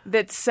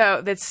 that's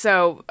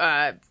so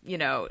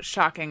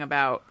shocking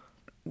about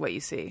what you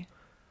see?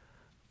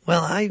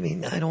 Well, I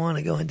mean, I don't want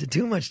to go into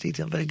too much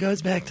detail, but it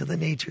goes back to the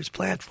Nature's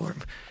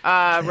Platform.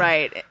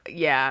 Right.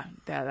 Yeah,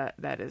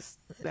 that is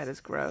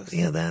gross.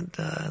 Yeah,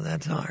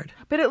 that's hard.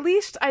 But at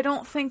least I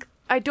don't think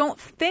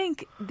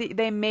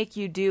they make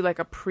you do like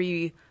a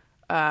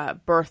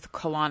pre-birth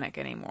colonic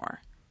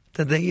anymore.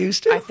 Did they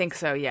used to? I think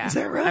so, yeah. Is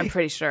that right? I'm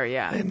pretty sure,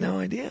 yeah. I had no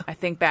idea. I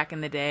think back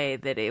in the day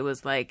that it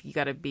was like you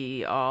got to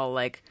be all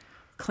like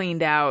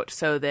cleaned out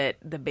so that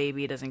the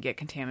baby doesn't get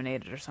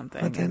contaminated or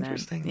something. That's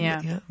interesting.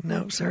 Yeah.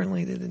 No,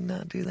 certainly they did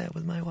not do that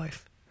with my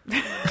wife.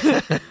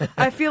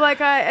 I feel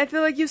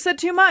like you said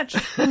too much.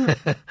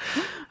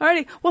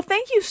 Alrighty. Well,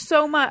 thank you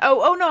so much.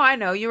 Oh no, I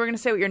know. You were going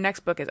to say what your next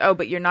book is. Oh,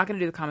 but you're not going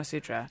to do the Kama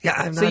Sutra. Yeah,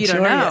 I'm not so you sure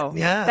don't know. Yet.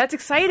 Yeah. That's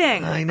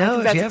exciting. I know.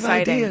 If you have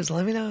ideas,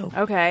 let me know.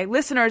 Okay.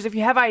 Listeners, if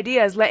you have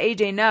ideas, let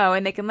AJ know,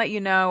 and they can let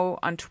you know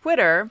on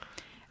Twitter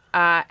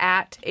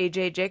at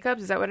AJ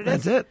Jacobs. Is that what it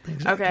is? That's it.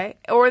 Exactly. Okay.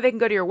 Or they can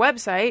go to your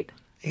website.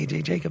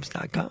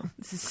 ajjacobs.com.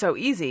 This is so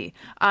easy.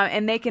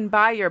 And they can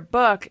buy your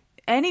book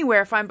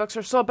anywhere fine books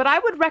are sold. But I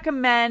would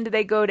recommend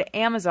they go to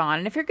Amazon.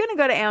 And if you're going to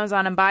go to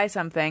Amazon and buy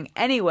something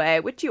anyway,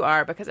 which you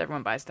are because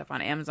everyone buys stuff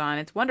on Amazon,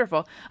 it's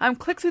wonderful,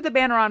 click through the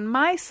banner on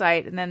my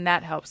site, and then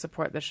that helps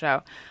support the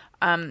show.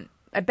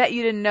 I bet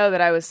you didn't know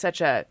that I was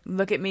such a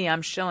look at me,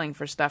 I'm shilling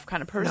for stuff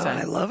kind of person.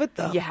 No, I love it,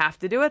 though. You have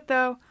to do it,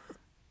 though.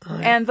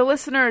 And the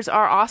listeners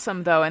are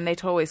awesome, though, and they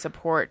totally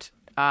support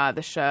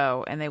the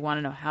show, and they want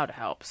to know how to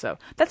help. So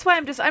that's why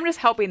I'm just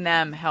helping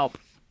them help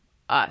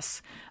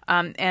us.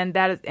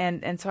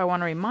 And so I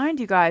want to remind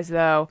you guys,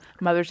 though,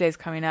 Mother's Day is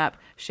coming up.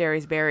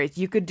 Sherry's Berries.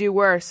 You could do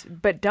worse,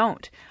 but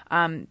don't.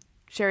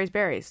 Sherry's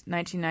Berries,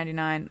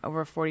 $19.99,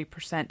 over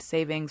 40%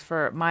 savings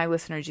for my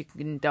listeners. You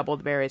can double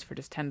the berries for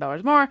just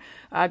 $10 more.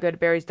 Go to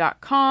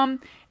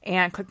berries.com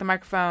and click the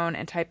microphone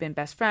and type in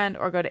best friend,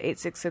 or go to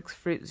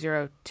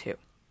 866-FRUIT-02.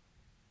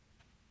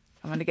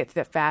 I wanted to get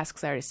through that fast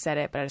because I already said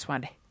it, but I just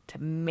wanted I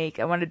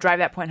wanted to drive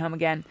that point home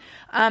again.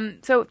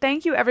 So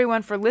thank you,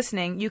 everyone, for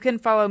listening. You can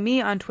follow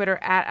me on Twitter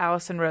at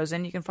Alison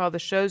Rosen. You can follow the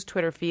show's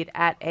Twitter feed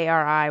at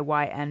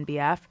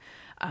ARIYNBF.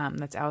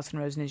 That's Alison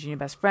Rosen is your new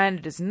best friend.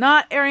 It is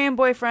not Aryan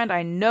Boyfriend.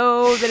 I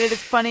know that it is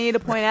funny to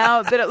point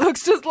out that it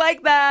looks just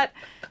like that.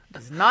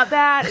 It's not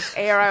that. It's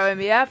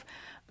ARIYNBF.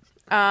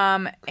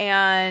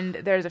 And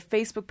there's a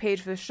Facebook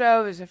page for the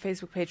show. There's a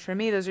Facebook page for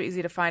me. Those are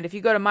easy to find. If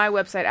you go to my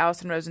website,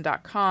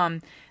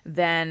 AlisonRosen.com,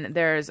 then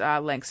there's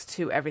links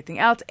to everything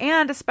else.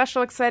 And a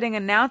special exciting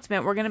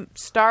announcement. We're going to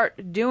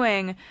start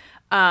doing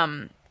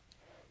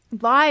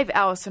live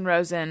Alison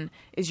Rosen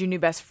is your new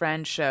best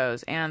friend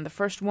shows. And the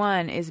first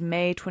one is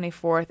May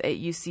 24th at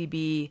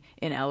UCB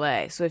in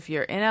LA. So if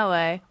you're in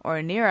LA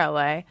or near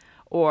LA,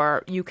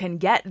 or you can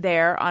get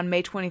there on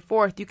May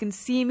 24th, you can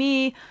see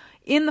me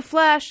in the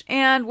flesh,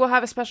 and we'll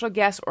have a special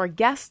guest or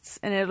guests,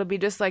 and it'll be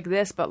just like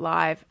this, but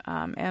live,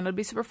 and it'll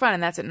be super fun,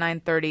 and that's at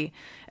 9:30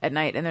 at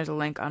night, and there's a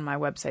link on my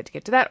website to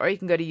get to that, or you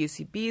can go to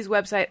UCB's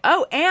website.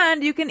 Oh,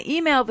 and you can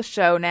email the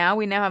show now.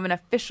 We now have an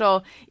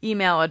official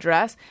email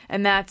address,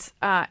 and that's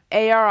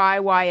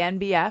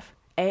ARIYNBF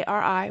at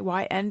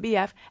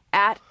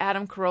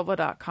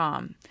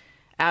AdamCarolla.com.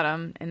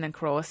 Adam, and then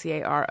Carolla,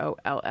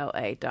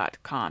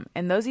 CAROLLA.com.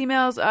 And those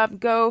emails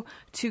go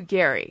to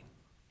Gary.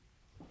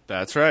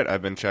 That's right.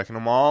 I've been checking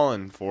them all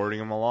and forwarding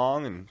them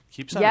along and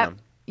keep sending them.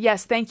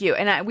 Yes, thank you.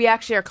 And we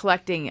actually are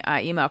collecting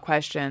email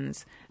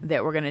questions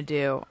that we're going to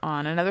do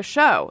on another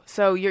show.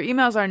 So your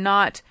emails are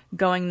not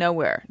going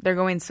nowhere. They're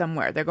going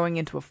somewhere. They're going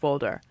into a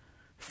folder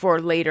for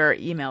later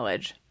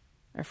emailage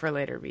or for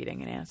later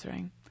reading and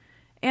answering.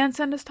 And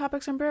send us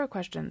topics and bureau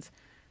questions.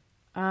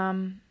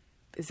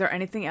 Is there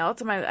anything else?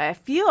 I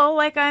feel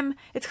like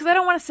it's because I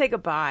don't want to say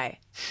goodbye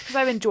because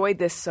I've enjoyed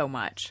this so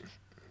much.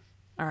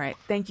 All right.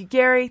 Thank you,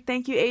 Gary.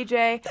 Thank you,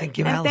 AJ. Thank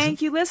you, and Alison.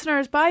 Thank you,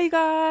 listeners. Bye, you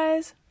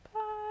guys.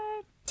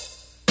 Bye.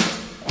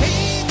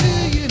 Hey,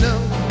 do you know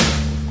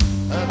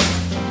about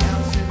the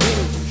Alison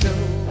Rosen show?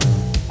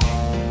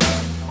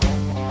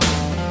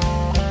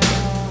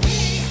 We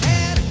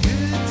had a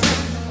good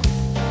time,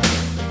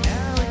 but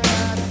now we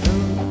gotta go.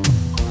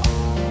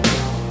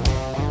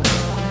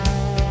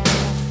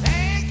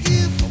 Thank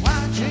you for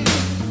watching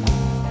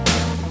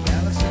the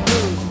Alison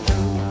Rosen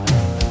show.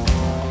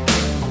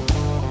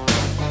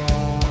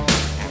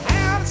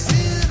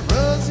 Alison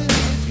Rosen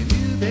is your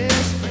new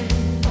best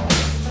friend.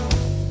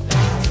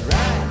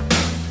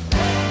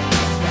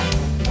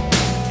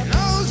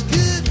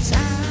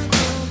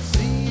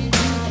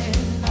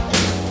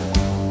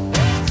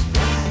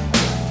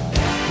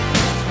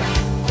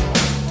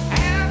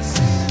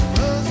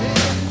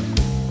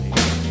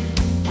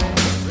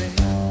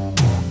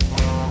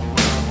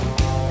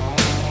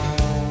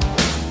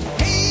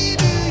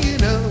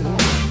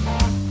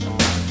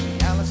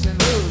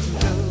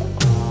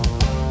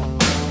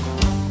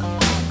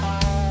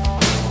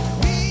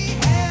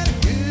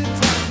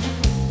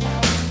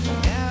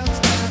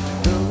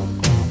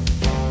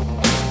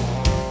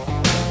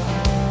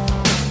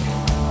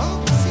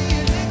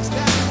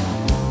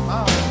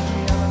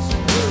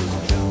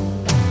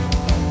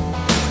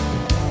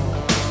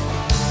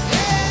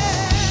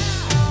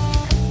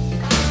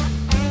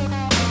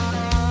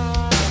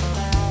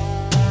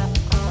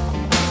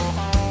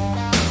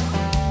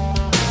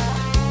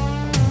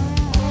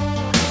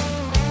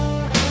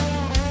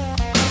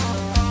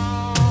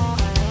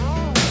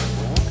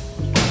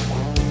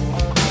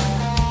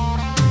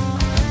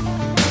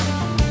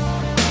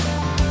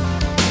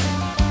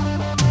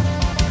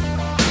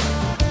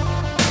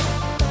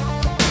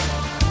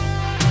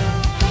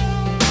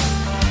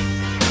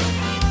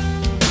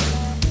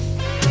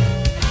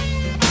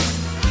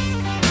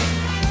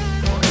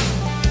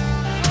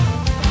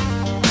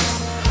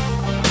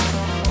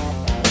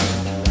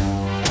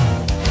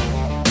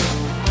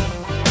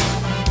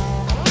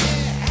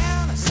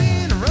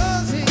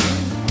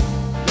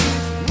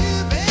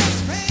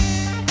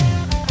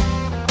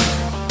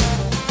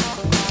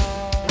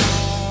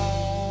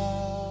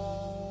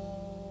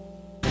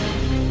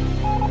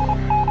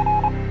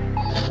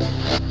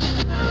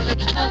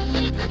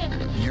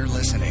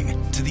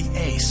 listening to the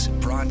Ace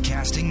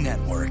Broadcasting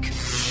Network.